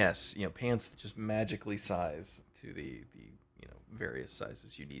 Yes, pants that just magically size to the various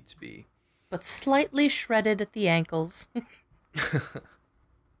sizes you need to be. But slightly shredded at the ankles.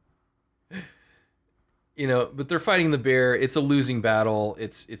 But they're fighting the bear. It's a losing battle.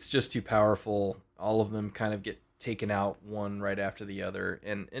 It's just too powerful. All of them kind of get taken out one right after the other,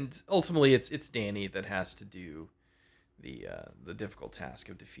 and ultimately it's Danny that has to do the difficult task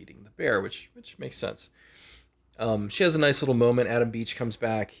of defeating the bear, which makes sense. She has a nice little moment. Adam Beach comes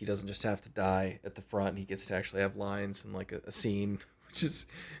back. He doesn't just have to die at the front. He gets to actually have lines and like a scene, which is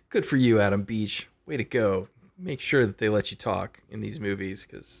good for you, Adam Beach. Way to go. Make sure that they let you talk in these movies,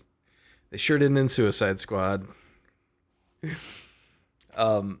 because they sure didn't in Suicide Squad.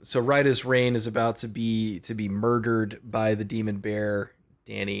 So right as Rain is about to be murdered by the demon bear,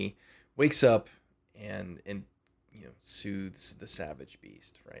 Danny wakes up and soothes the savage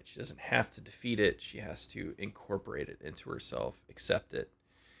beast, right? She doesn't have to defeat it. She has to incorporate it into herself, accept it,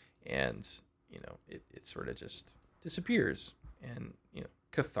 and it sort of just disappears, and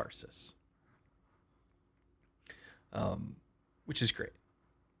catharsis, which is great.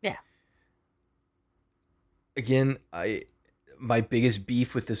 Yeah. Again, my biggest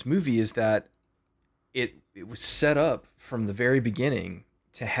beef with this movie is that it was set up from the very beginning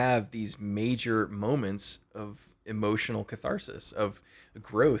to have these major moments of emotional catharsis, of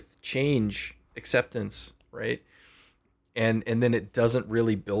growth, change, acceptance, right? And then it doesn't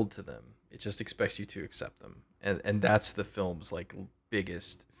really build to them. It just expects you to accept them. And that's the film's like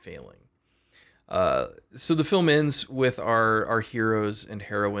biggest failing. So the film ends with our heroes and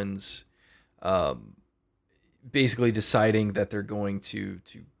heroines basically deciding that they're going to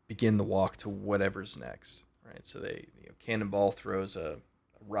begin the walk to whatever's next, right? So they Cannonball throws a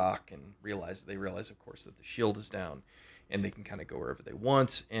rock and they realize of course that the shield is down and they can kind of go wherever they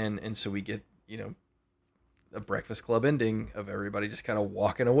want, and so we get a Breakfast Club ending of everybody just kind of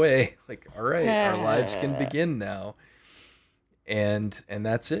walking away, like, all right, our lives can begin now, and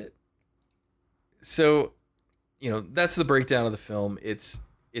that's it. So, that's the breakdown of the film. It's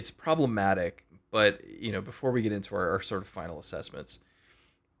problematic, but before we get into our sort of final assessments,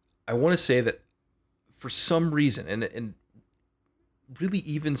 I want to say that for some reason, and really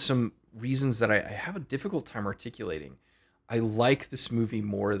even some reasons that I have a difficult time articulating, I like this movie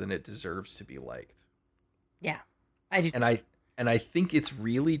more than it deserves to be liked. Yeah, I do too. And I think it's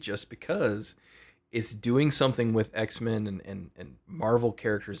really just because it's doing something with X-Men and Marvel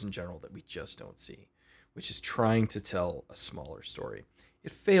characters in general that we just don't see, which is trying to tell a smaller story.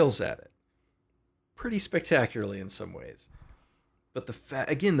 It fails at it pretty spectacularly in some ways. But the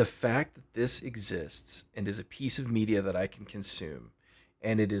fact that this exists and is a piece of media that I can consume,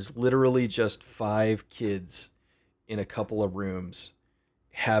 and it is literally just 5 kids in a couple of rooms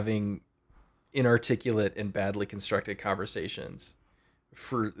having inarticulate and badly constructed conversations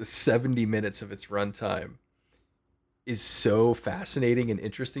for 70 minutes of its runtime is so fascinating and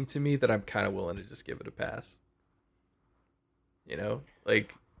interesting to me that I'm kind of willing to just give it a pass.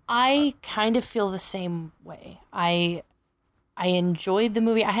 Like, I kind of feel the same way. I enjoyed the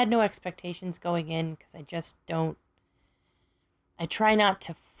movie. I had no expectations going in because I try not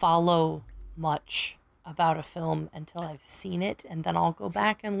to follow much about a film until I've seen it, and then I'll go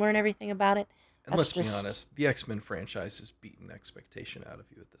back and learn everything about it. And let's be honest, the X-Men franchise has beaten expectation out of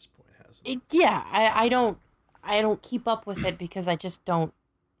you at this point, hasn't it? Yeah, I don't keep up with it because I just don't.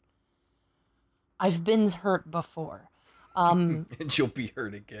 I've been hurt before. And you'll be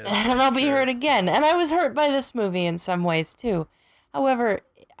hurt again. And I'll be hurt again. And I was hurt by this movie in some ways too. However,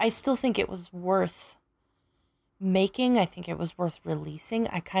 I still think it was worth making. I think it was worth releasing.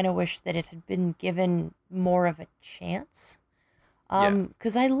 I kind of wish that it had been given more of a chance.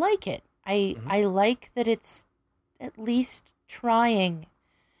 Because I like it. I like that it's at least trying.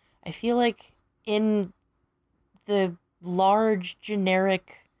 I feel like in the large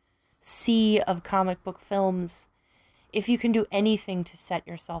generic sea of comic book films, if you can do anything to set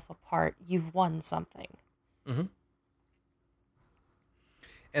yourself apart, you've won something. Mm-hmm.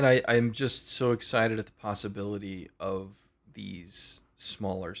 And I'm just so excited at the possibility of these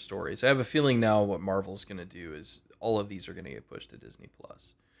smaller stories. I have a feeling now what Marvel's going to do is all of these are going to get pushed to Disney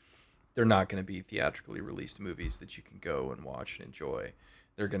Plus. They're not going to be theatrically released movies that you can go and watch and enjoy.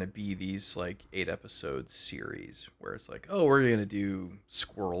 They're going to be these like 8-episode series where it's like, oh, we're going to do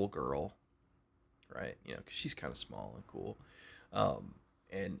Squirrel Girl, right? Because she's kind of small and cool.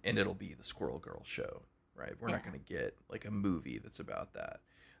 And it'll be the Squirrel Girl show, right? We're not going to get like a movie that's about that.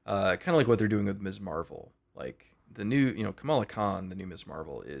 Kind of like what they're doing with Ms. Marvel. Like the new, Kamala Khan, the new Ms.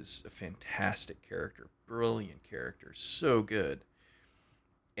 Marvel, is a fantastic character, brilliant character, so good.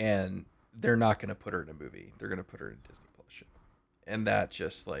 And they're not going to put her in a movie. They're going to put her in a Disney Plus show. And that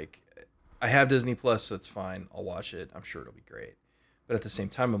just like, I have Disney Plus, so it's fine. I'll watch it. I'm sure it'll be great. But at the same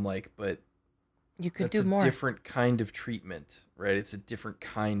time, I'm like, but you could do more. It's a different kind of treatment, right? It's a different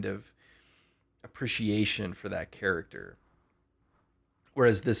kind of appreciation for that character.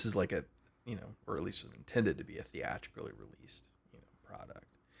 Whereas this is like a, or at least was intended to be a theatrically released, product.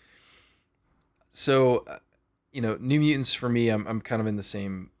 So, New Mutants for me, I'm kind of in the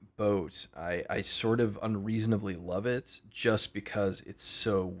same boat. I sort of unreasonably love it just because it's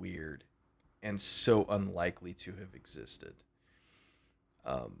so weird and so unlikely to have existed.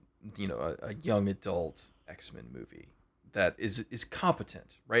 A young adult X-Men movie that is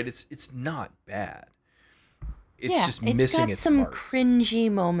competent, right? It's not bad. It's just missing its got some marks.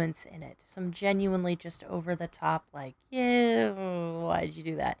 Cringy moments in it. Some genuinely just over the top, like, yeah, why did you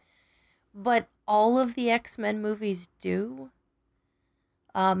do that? But all of the X-Men movies do.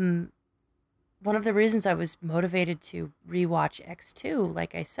 One of the reasons I was motivated to rewatch X2,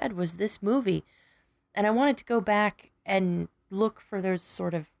 like I said, was this movie. And I wanted to go back and look for those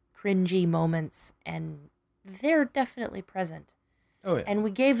sort of cringy moments, and they're definitely present. Oh, yeah. And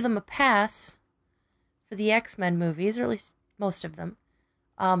we gave them a pass for the X-Men movies, or at least most of them.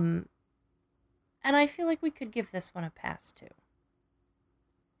 And I feel like we could give this one a pass, too.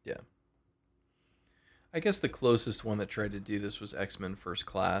 Yeah. I guess the closest one that tried to do this was X-Men First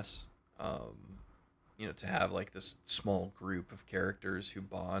Class. To have like this small group of characters who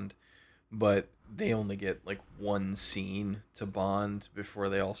bond, but they only get like one scene to bond before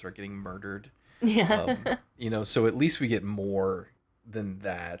they all start getting murdered. Yeah. So at least we get more than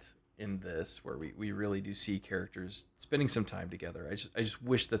that in this, where we really do see characters spending some time together. I just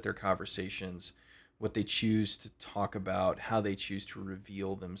wish that their conversations, what they choose to talk about, how they choose to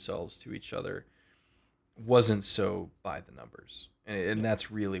reveal themselves to each other, wasn't so by the numbers. And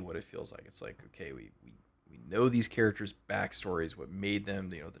that's really what it feels like. It's like, okay, we We know these characters' backstories, what made them,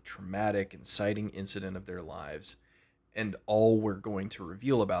 the traumatic, inciting incident of their lives, and all we're going to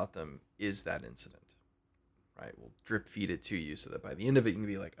reveal about them is that incident, right? We'll drip feed it to you so that by the end of it, you can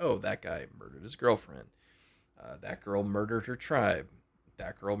be like, oh, that guy murdered his girlfriend. That girl murdered her tribe.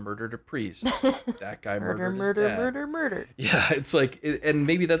 That girl murdered a priest. That guy murdered his dad. Murder. Yeah, it's like, and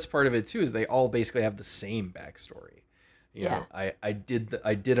maybe that's part of it too, is they all basically have the same backstory. You know, I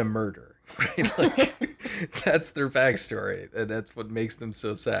did a murder, right? Like, that's their backstory, and that's what makes them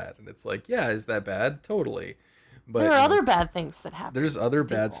so sad. And it's like, yeah, is that bad? Totally. But there are other bad things that happen. There's other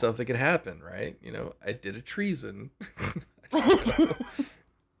bad stuff that could happen, right? I did a treason.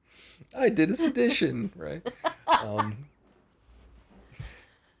 I did a sedition, right?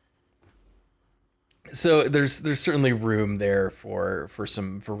 So there's certainly room there for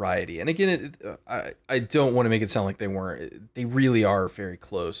some variety. And again, I don't want to make it sound like they weren't. They really are very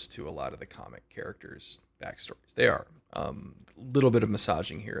close to a lot of the comic characters' backstories. They are a little bit of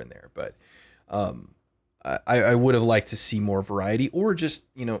massaging here and there, but I would have liked to see more variety, or just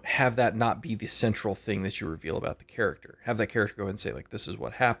have that not be the central thing that you reveal about the character. Have that character go and say, like, this is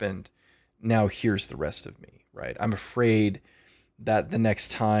what happened. Now here's the rest of me, right? I'm afraid that the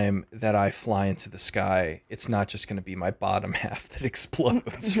next time that I fly into the sky, it's not just going to be my bottom half that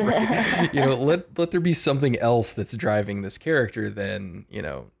explodes. Right? Let there be something else that's driving this character than,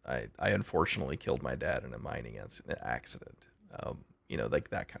 I unfortunately killed my dad in a mining accident. Like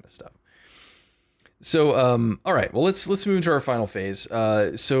that kind of stuff. So, all right, well, let's move into our final phase.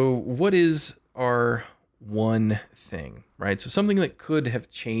 So what is our one thing, right? So something that could have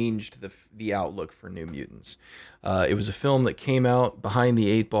changed the outlook for New Mutants. It was a film that came out behind the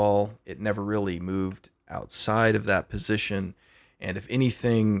eight ball. It never really moved outside of that position. And if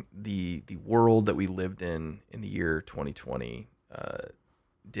anything, the world that we lived in the year 2020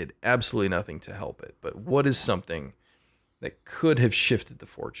 did absolutely nothing to help it. But what is something that could have shifted the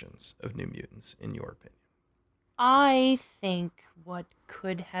fortunes of New Mutants, in your opinion? I think what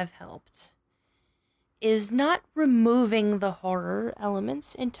could have helped is not removing the horror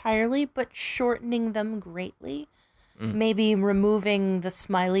elements entirely, but shortening them greatly. Maybe removing the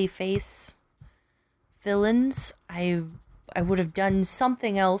smiley face villains. I would have done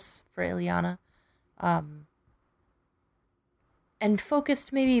something else for Illyana. And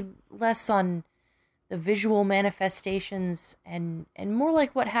focused maybe less on the visual manifestations and more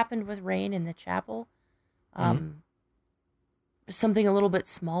like what happened with Rain in the chapel. Something a little bit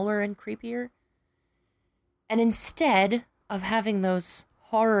smaller and creepier. And instead of having those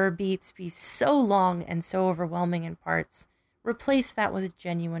horror beats be so long and so overwhelming in parts, replace that with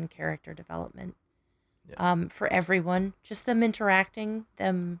genuine character development for everyone. Just them interacting,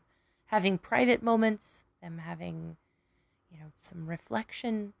 them having private moments, them having, some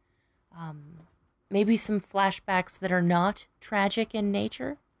reflection, maybe some flashbacks that are not tragic in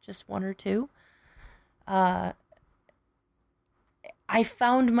nature, just one or two. I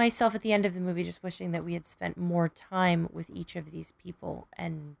found myself at the end of the movie just wishing that we had spent more time with each of these people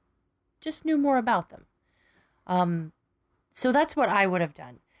and just knew more about them. So that's what I would have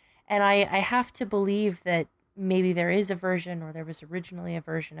done. And I have to believe that maybe there is a version, or there was originally a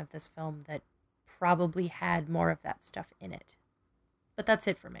version of this film that probably had more of that stuff in it. But that's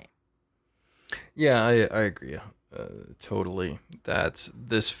it for me. Yeah, I agree totally. That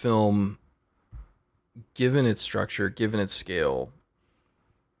this film, given its structure, given its scale,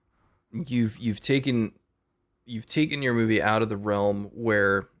 you've taken your movie out of the realm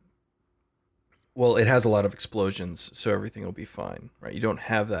where, well, it has a lot of explosions, so everything will be fine, right? You don't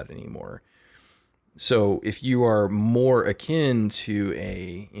have that anymore. So if you are more akin to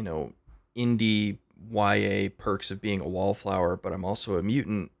a, indie YA perks of being a wallflower, but I'm also a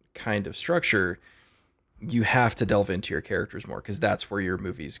mutant kind of structure, you have to delve into your characters more, because that's where your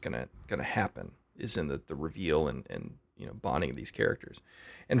movie's gonna happen, is in the reveal and bonding these characters.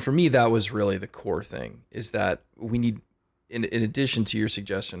 And for me, that was really the core thing, is that we need, in addition to your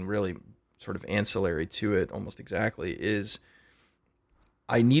suggestion, really sort of ancillary to it almost exactly, is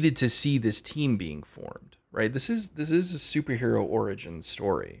I needed to see this team being formed, right? This is a superhero origin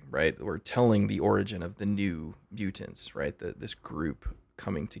story, right? We're telling the origin of the New Mutants, right? This group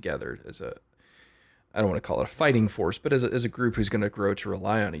coming together as I don't want to call it a fighting force, but as a group who's going to grow to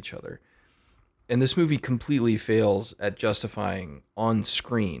rely on each other. And this movie completely fails at justifying on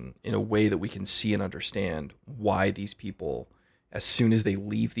screen, in a way that we can see and understand, why these people, as soon as they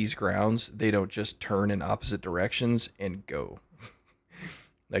leave these grounds, they don't just turn in opposite directions and go.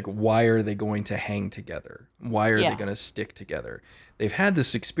 Like, why are they going to hang together? Why are they going to stick together? They've had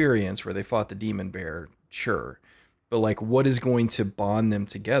this experience where they fought the demon bear, sure, but like what is going to bond them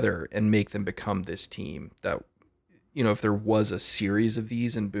together and make them become this team that, you know, if there was a series of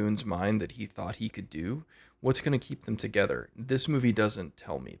these in Boone's mind that he thought he could do, what's going to keep them together? This movie doesn't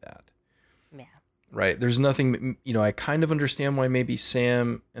tell me that. Yeah. Right. There's nothing, you know, I kind of understand why maybe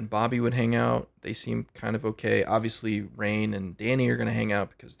Sam and Bobby would hang out. They seem kind of okay. Obviously, Rain and Danny are going to hang out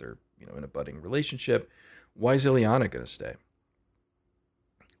because they're, you know, in a budding relationship. Why is Ileana going to stay?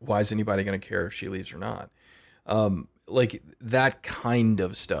 Why is anybody going to care if she leaves or not? Like that kind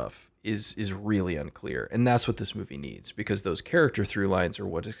of stuff is really unclear. And that's what this movie needs, because those character through lines are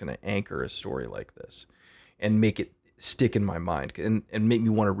what is going to anchor a story like this and make it stick in my mind and make me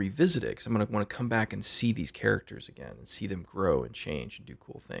want to revisit it, because I'm going to want to come back and see these characters again and see them grow and change and do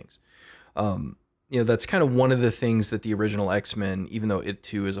cool things. You know, that's kind of one of the things that the original X-Men, even though it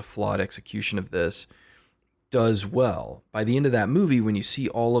too is a flawed execution of this, does well. By the end of that movie, when you see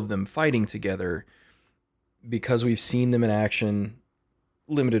all of them fighting together, because we've seen them in action,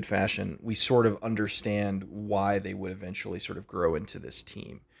 limited fashion, we sort of understand why they would eventually sort of grow into this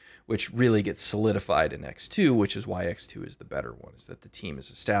team, which really gets solidified in X2, which is why X2 is the better one, is that the team is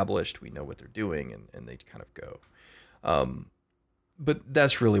established, we know what they're doing, and they kind of go. But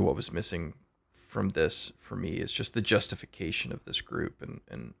that's really what was missing from this for me, is just the justification of this group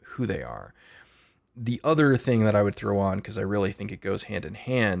and who they are. The other thing that I would throw on, because I really think it goes hand in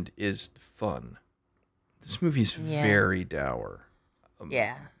hand, is fun. This movie's very dour.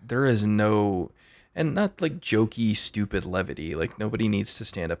 There is no... And not like jokey, stupid levity. Like nobody needs to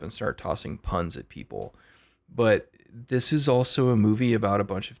stand up and start tossing puns at people. But this is also a movie about a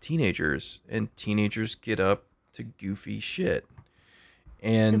bunch of teenagers, and teenagers get up to goofy shit.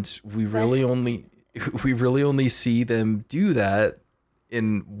 And we really only see them do that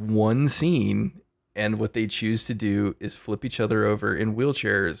in one scene. And what they choose to do is flip each other over in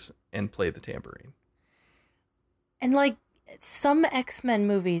wheelchairs and play the tambourine. And like some X-Men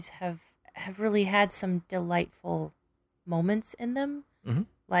movies have really had some delightful moments in them. Mm-hmm.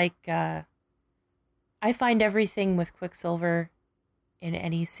 Like, I find everything with Quicksilver in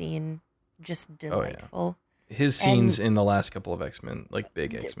any scene just delightful. His scenes in the last couple of X-Men, like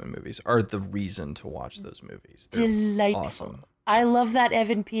big X-Men movies, are the reason to watch those movies. They're delightful. Awesome. I love that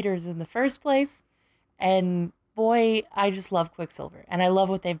Evan Peters in the first place. And boy, I just love Quicksilver. And I love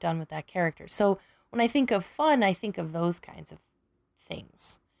what they've done with that character. So when I think of fun, I think of those kinds of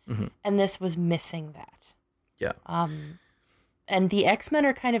things. Mm-hmm. And this was missing that. Yeah. And the X-Men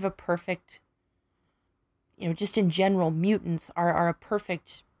are kind of a perfect, you know, just in general, mutants are a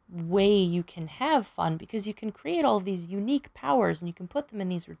perfect way you can have fun, because you can create all of these unique powers and you can put them in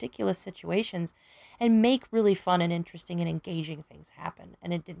these ridiculous situations and make really fun and interesting and engaging things happen.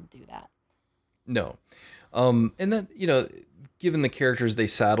 And it didn't do that. No. And that, you know, given the characters they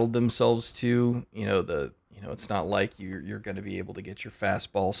saddled themselves to, you know, it's not like you're going to be able to get your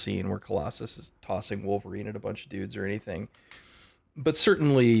fastball scene where Colossus is tossing Wolverine at a bunch of dudes or anything. But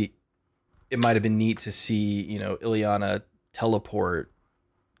certainly it might have been neat to see, you know, Ileana teleport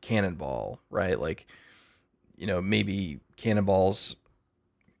Cannonball, right? Like, you know, maybe Cannonball's,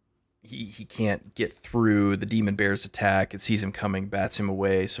 he can't get through the Demon Bear's attack. It sees him coming, bats him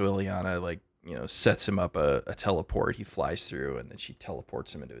away. So Ileana, like, you know, sets him up a teleport. He flies through, and then she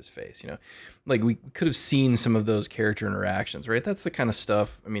teleports him into his face. You know, like we could have seen some of those character interactions, right? That's the kind of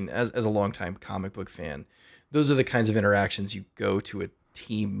stuff. I mean, as a longtime comic book fan, those are the kinds of interactions you go to a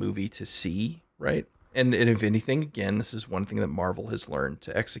team movie to see, right? And if anything, again, this is one thing that Marvel has learned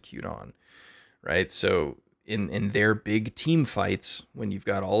to execute on, right? So in their big team fights, when you've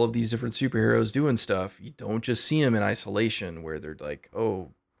got all of these different superheroes doing stuff, you don't just see them in isolation where they're like,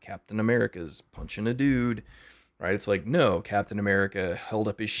 oh, Captain America's punching a dude, right? It's like, no, Captain America held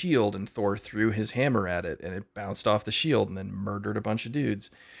up his shield and Thor threw his hammer at it and it bounced off the shield and then murdered a bunch of dudes.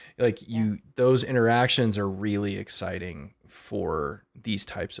 Like those interactions are really exciting for these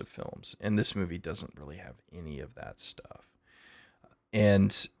types of films. And this movie doesn't really have any of that stuff.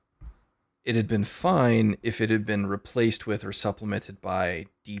 And it had been fine if it had been replaced with or supplemented by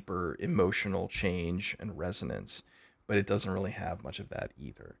deeper emotional change and resonance. But it doesn't really have much of that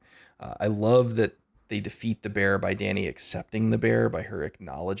either. I love that they defeat the bear by Danny accepting the bear, by her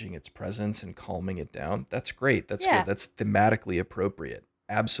acknowledging its presence and calming it down. That's great. That's good. That's thematically appropriate.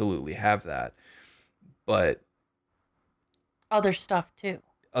 Absolutely have that. But other stuff too.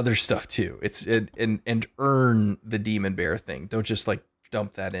 It's and earn the demon bear thing. Don't just like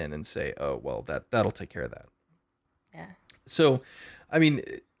dump that in and say, oh, well, that'll take care of that. Yeah. So, I mean,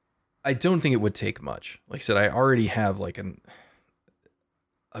 I don't think it would take much. Like I said, I already have like a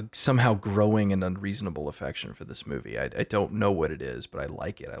somehow growing and unreasonable affection for this movie. I don't know what it is, but I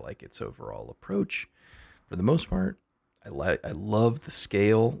like it. I like its overall approach. for the most part. I love the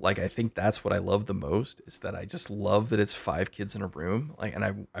scale. Like, I think that's what I love the most, is that I just love that it's 5 kids in a room. Like,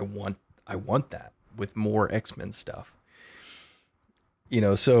 and I want that with more X-Men stuff.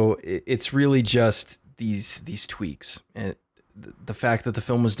 So it's really just these tweaks, and the fact that the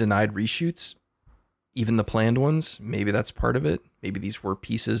film was denied reshoots, even the planned ones, maybe that's part of it. Maybe these were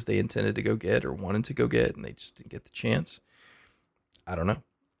pieces they intended to go get or wanted to go get, and they just didn't get the chance. I don't know,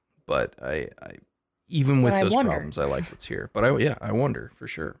 but I even with those problems, I like what's here. But I wonder for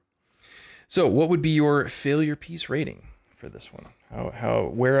sure. So, what would be your failure piece rating for this one?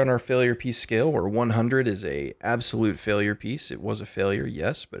 Where on our failure piece scale, where 100 is a absolute failure piece? It was a failure,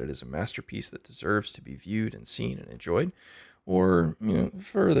 yes, but it is a masterpiece that deserves to be viewed and seen and enjoyed. Or,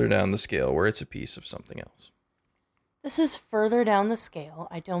 further down the scale, where it's a piece of something else. This is further down the scale.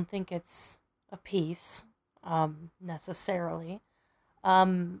 I don't think it's a piece, necessarily.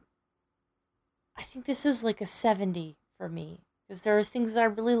 I think this is like a 70 for me, because there are things that I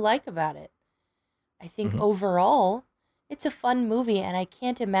really like about it. I think overall, it's a fun movie, and I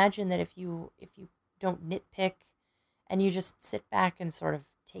can't imagine that if you don't nitpick and you just sit back and sort of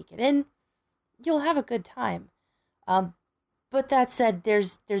take it in, you'll have a good time. But that said,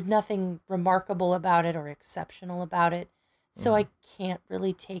 there's nothing remarkable about it or exceptional about it, so I can't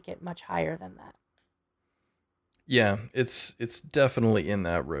really take it much higher than that. Yeah, it's definitely in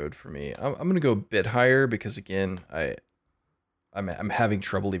that road for me. I'm gonna go a bit higher because, again, I'm having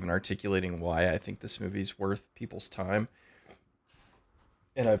trouble even articulating why I think this movie's worth people's time,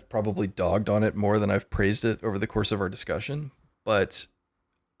 and I've probably dogged on it more than I've praised it over the course of our discussion. But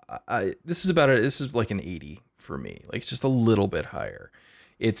this is like an 80 for me. Like, it's just a little bit higher.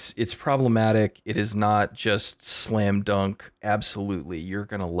 It's problematic. It is not just slam dunk, absolutely, you're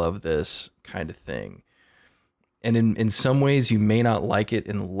gonna love this kind of thing. And in some ways, you may not like it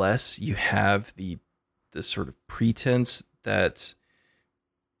unless you have the sort of pretense that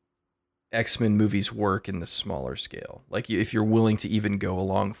X-Men movies work in the smaller scale. Like, if you're willing to even go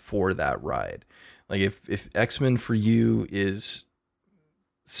along for that ride. Like, if X-Men for you is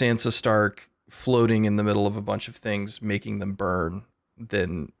Sansa Stark floating in the middle of a bunch of things, making them burn,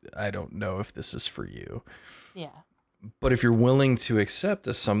 then I don't know if this is for you. Yeah. But if you're willing to accept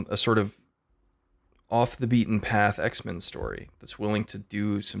a sort of off the beaten path X-Men story that's willing to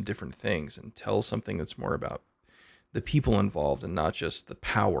do some different things and tell something that's more about the people involved and not just the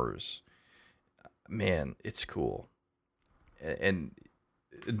powers, man, it's cool. And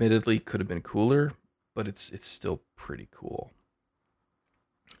admittedly could have been cooler, but it's still pretty cool.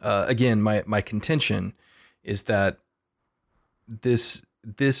 Again, my contention is that this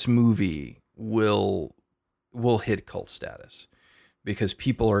movie will hit cult status because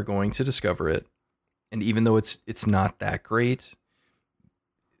people are going to discover it. And even though it's not that great,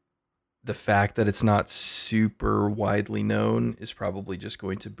 the fact that it's not super widely known is probably just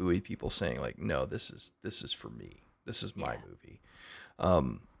going to buoy people saying, like, no, this is for me. This is my movie.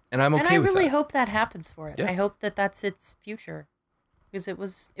 And I'm okay with that. And I really hope that happens for it. Yeah. I hope that that's its future, because it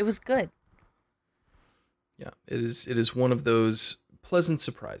was good. Yeah, it is one of those pleasant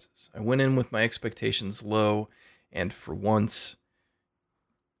surprises. I went in with my expectations low, and for once,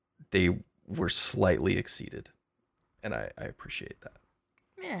 they were slightly exceeded, and I appreciate that.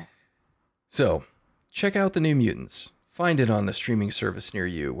 Yeah. So, check out The New Mutants. Find it on a streaming service near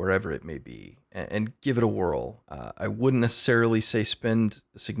you, wherever it may be, and give it a whirl. I wouldn't necessarily say spend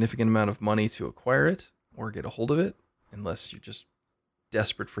a significant amount of money to acquire it or get a hold of it, unless you're just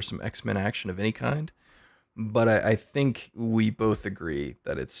desperate for some X-Men action of any kind. But I think we both agree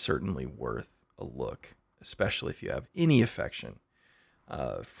that it's certainly worth a look, especially if you have any affection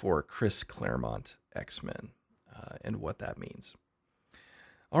for Chris Claremont X-Men and what that means.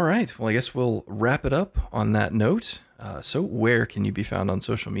 All right. Well, I guess we'll wrap it up on that note. So where can you be found on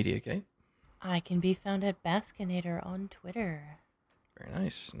social media, Kate? I can be found at Baskinator on Twitter. Very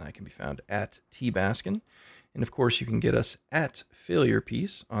nice. And I can be found at TBaskin. And of course, you can get us at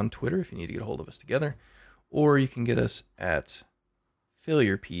FailurePiece on Twitter if you need to get a hold of us together. Or you can get us at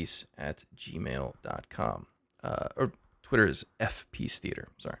FailurePiece@gmail.com. Or Twitter is FPiece Theater.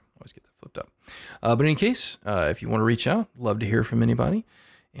 Sorry, I always get that flipped up. But in any case, if you want to reach out, love to hear from anybody.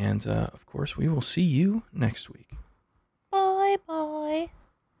 And of course, we will see you next week. Bye-bye.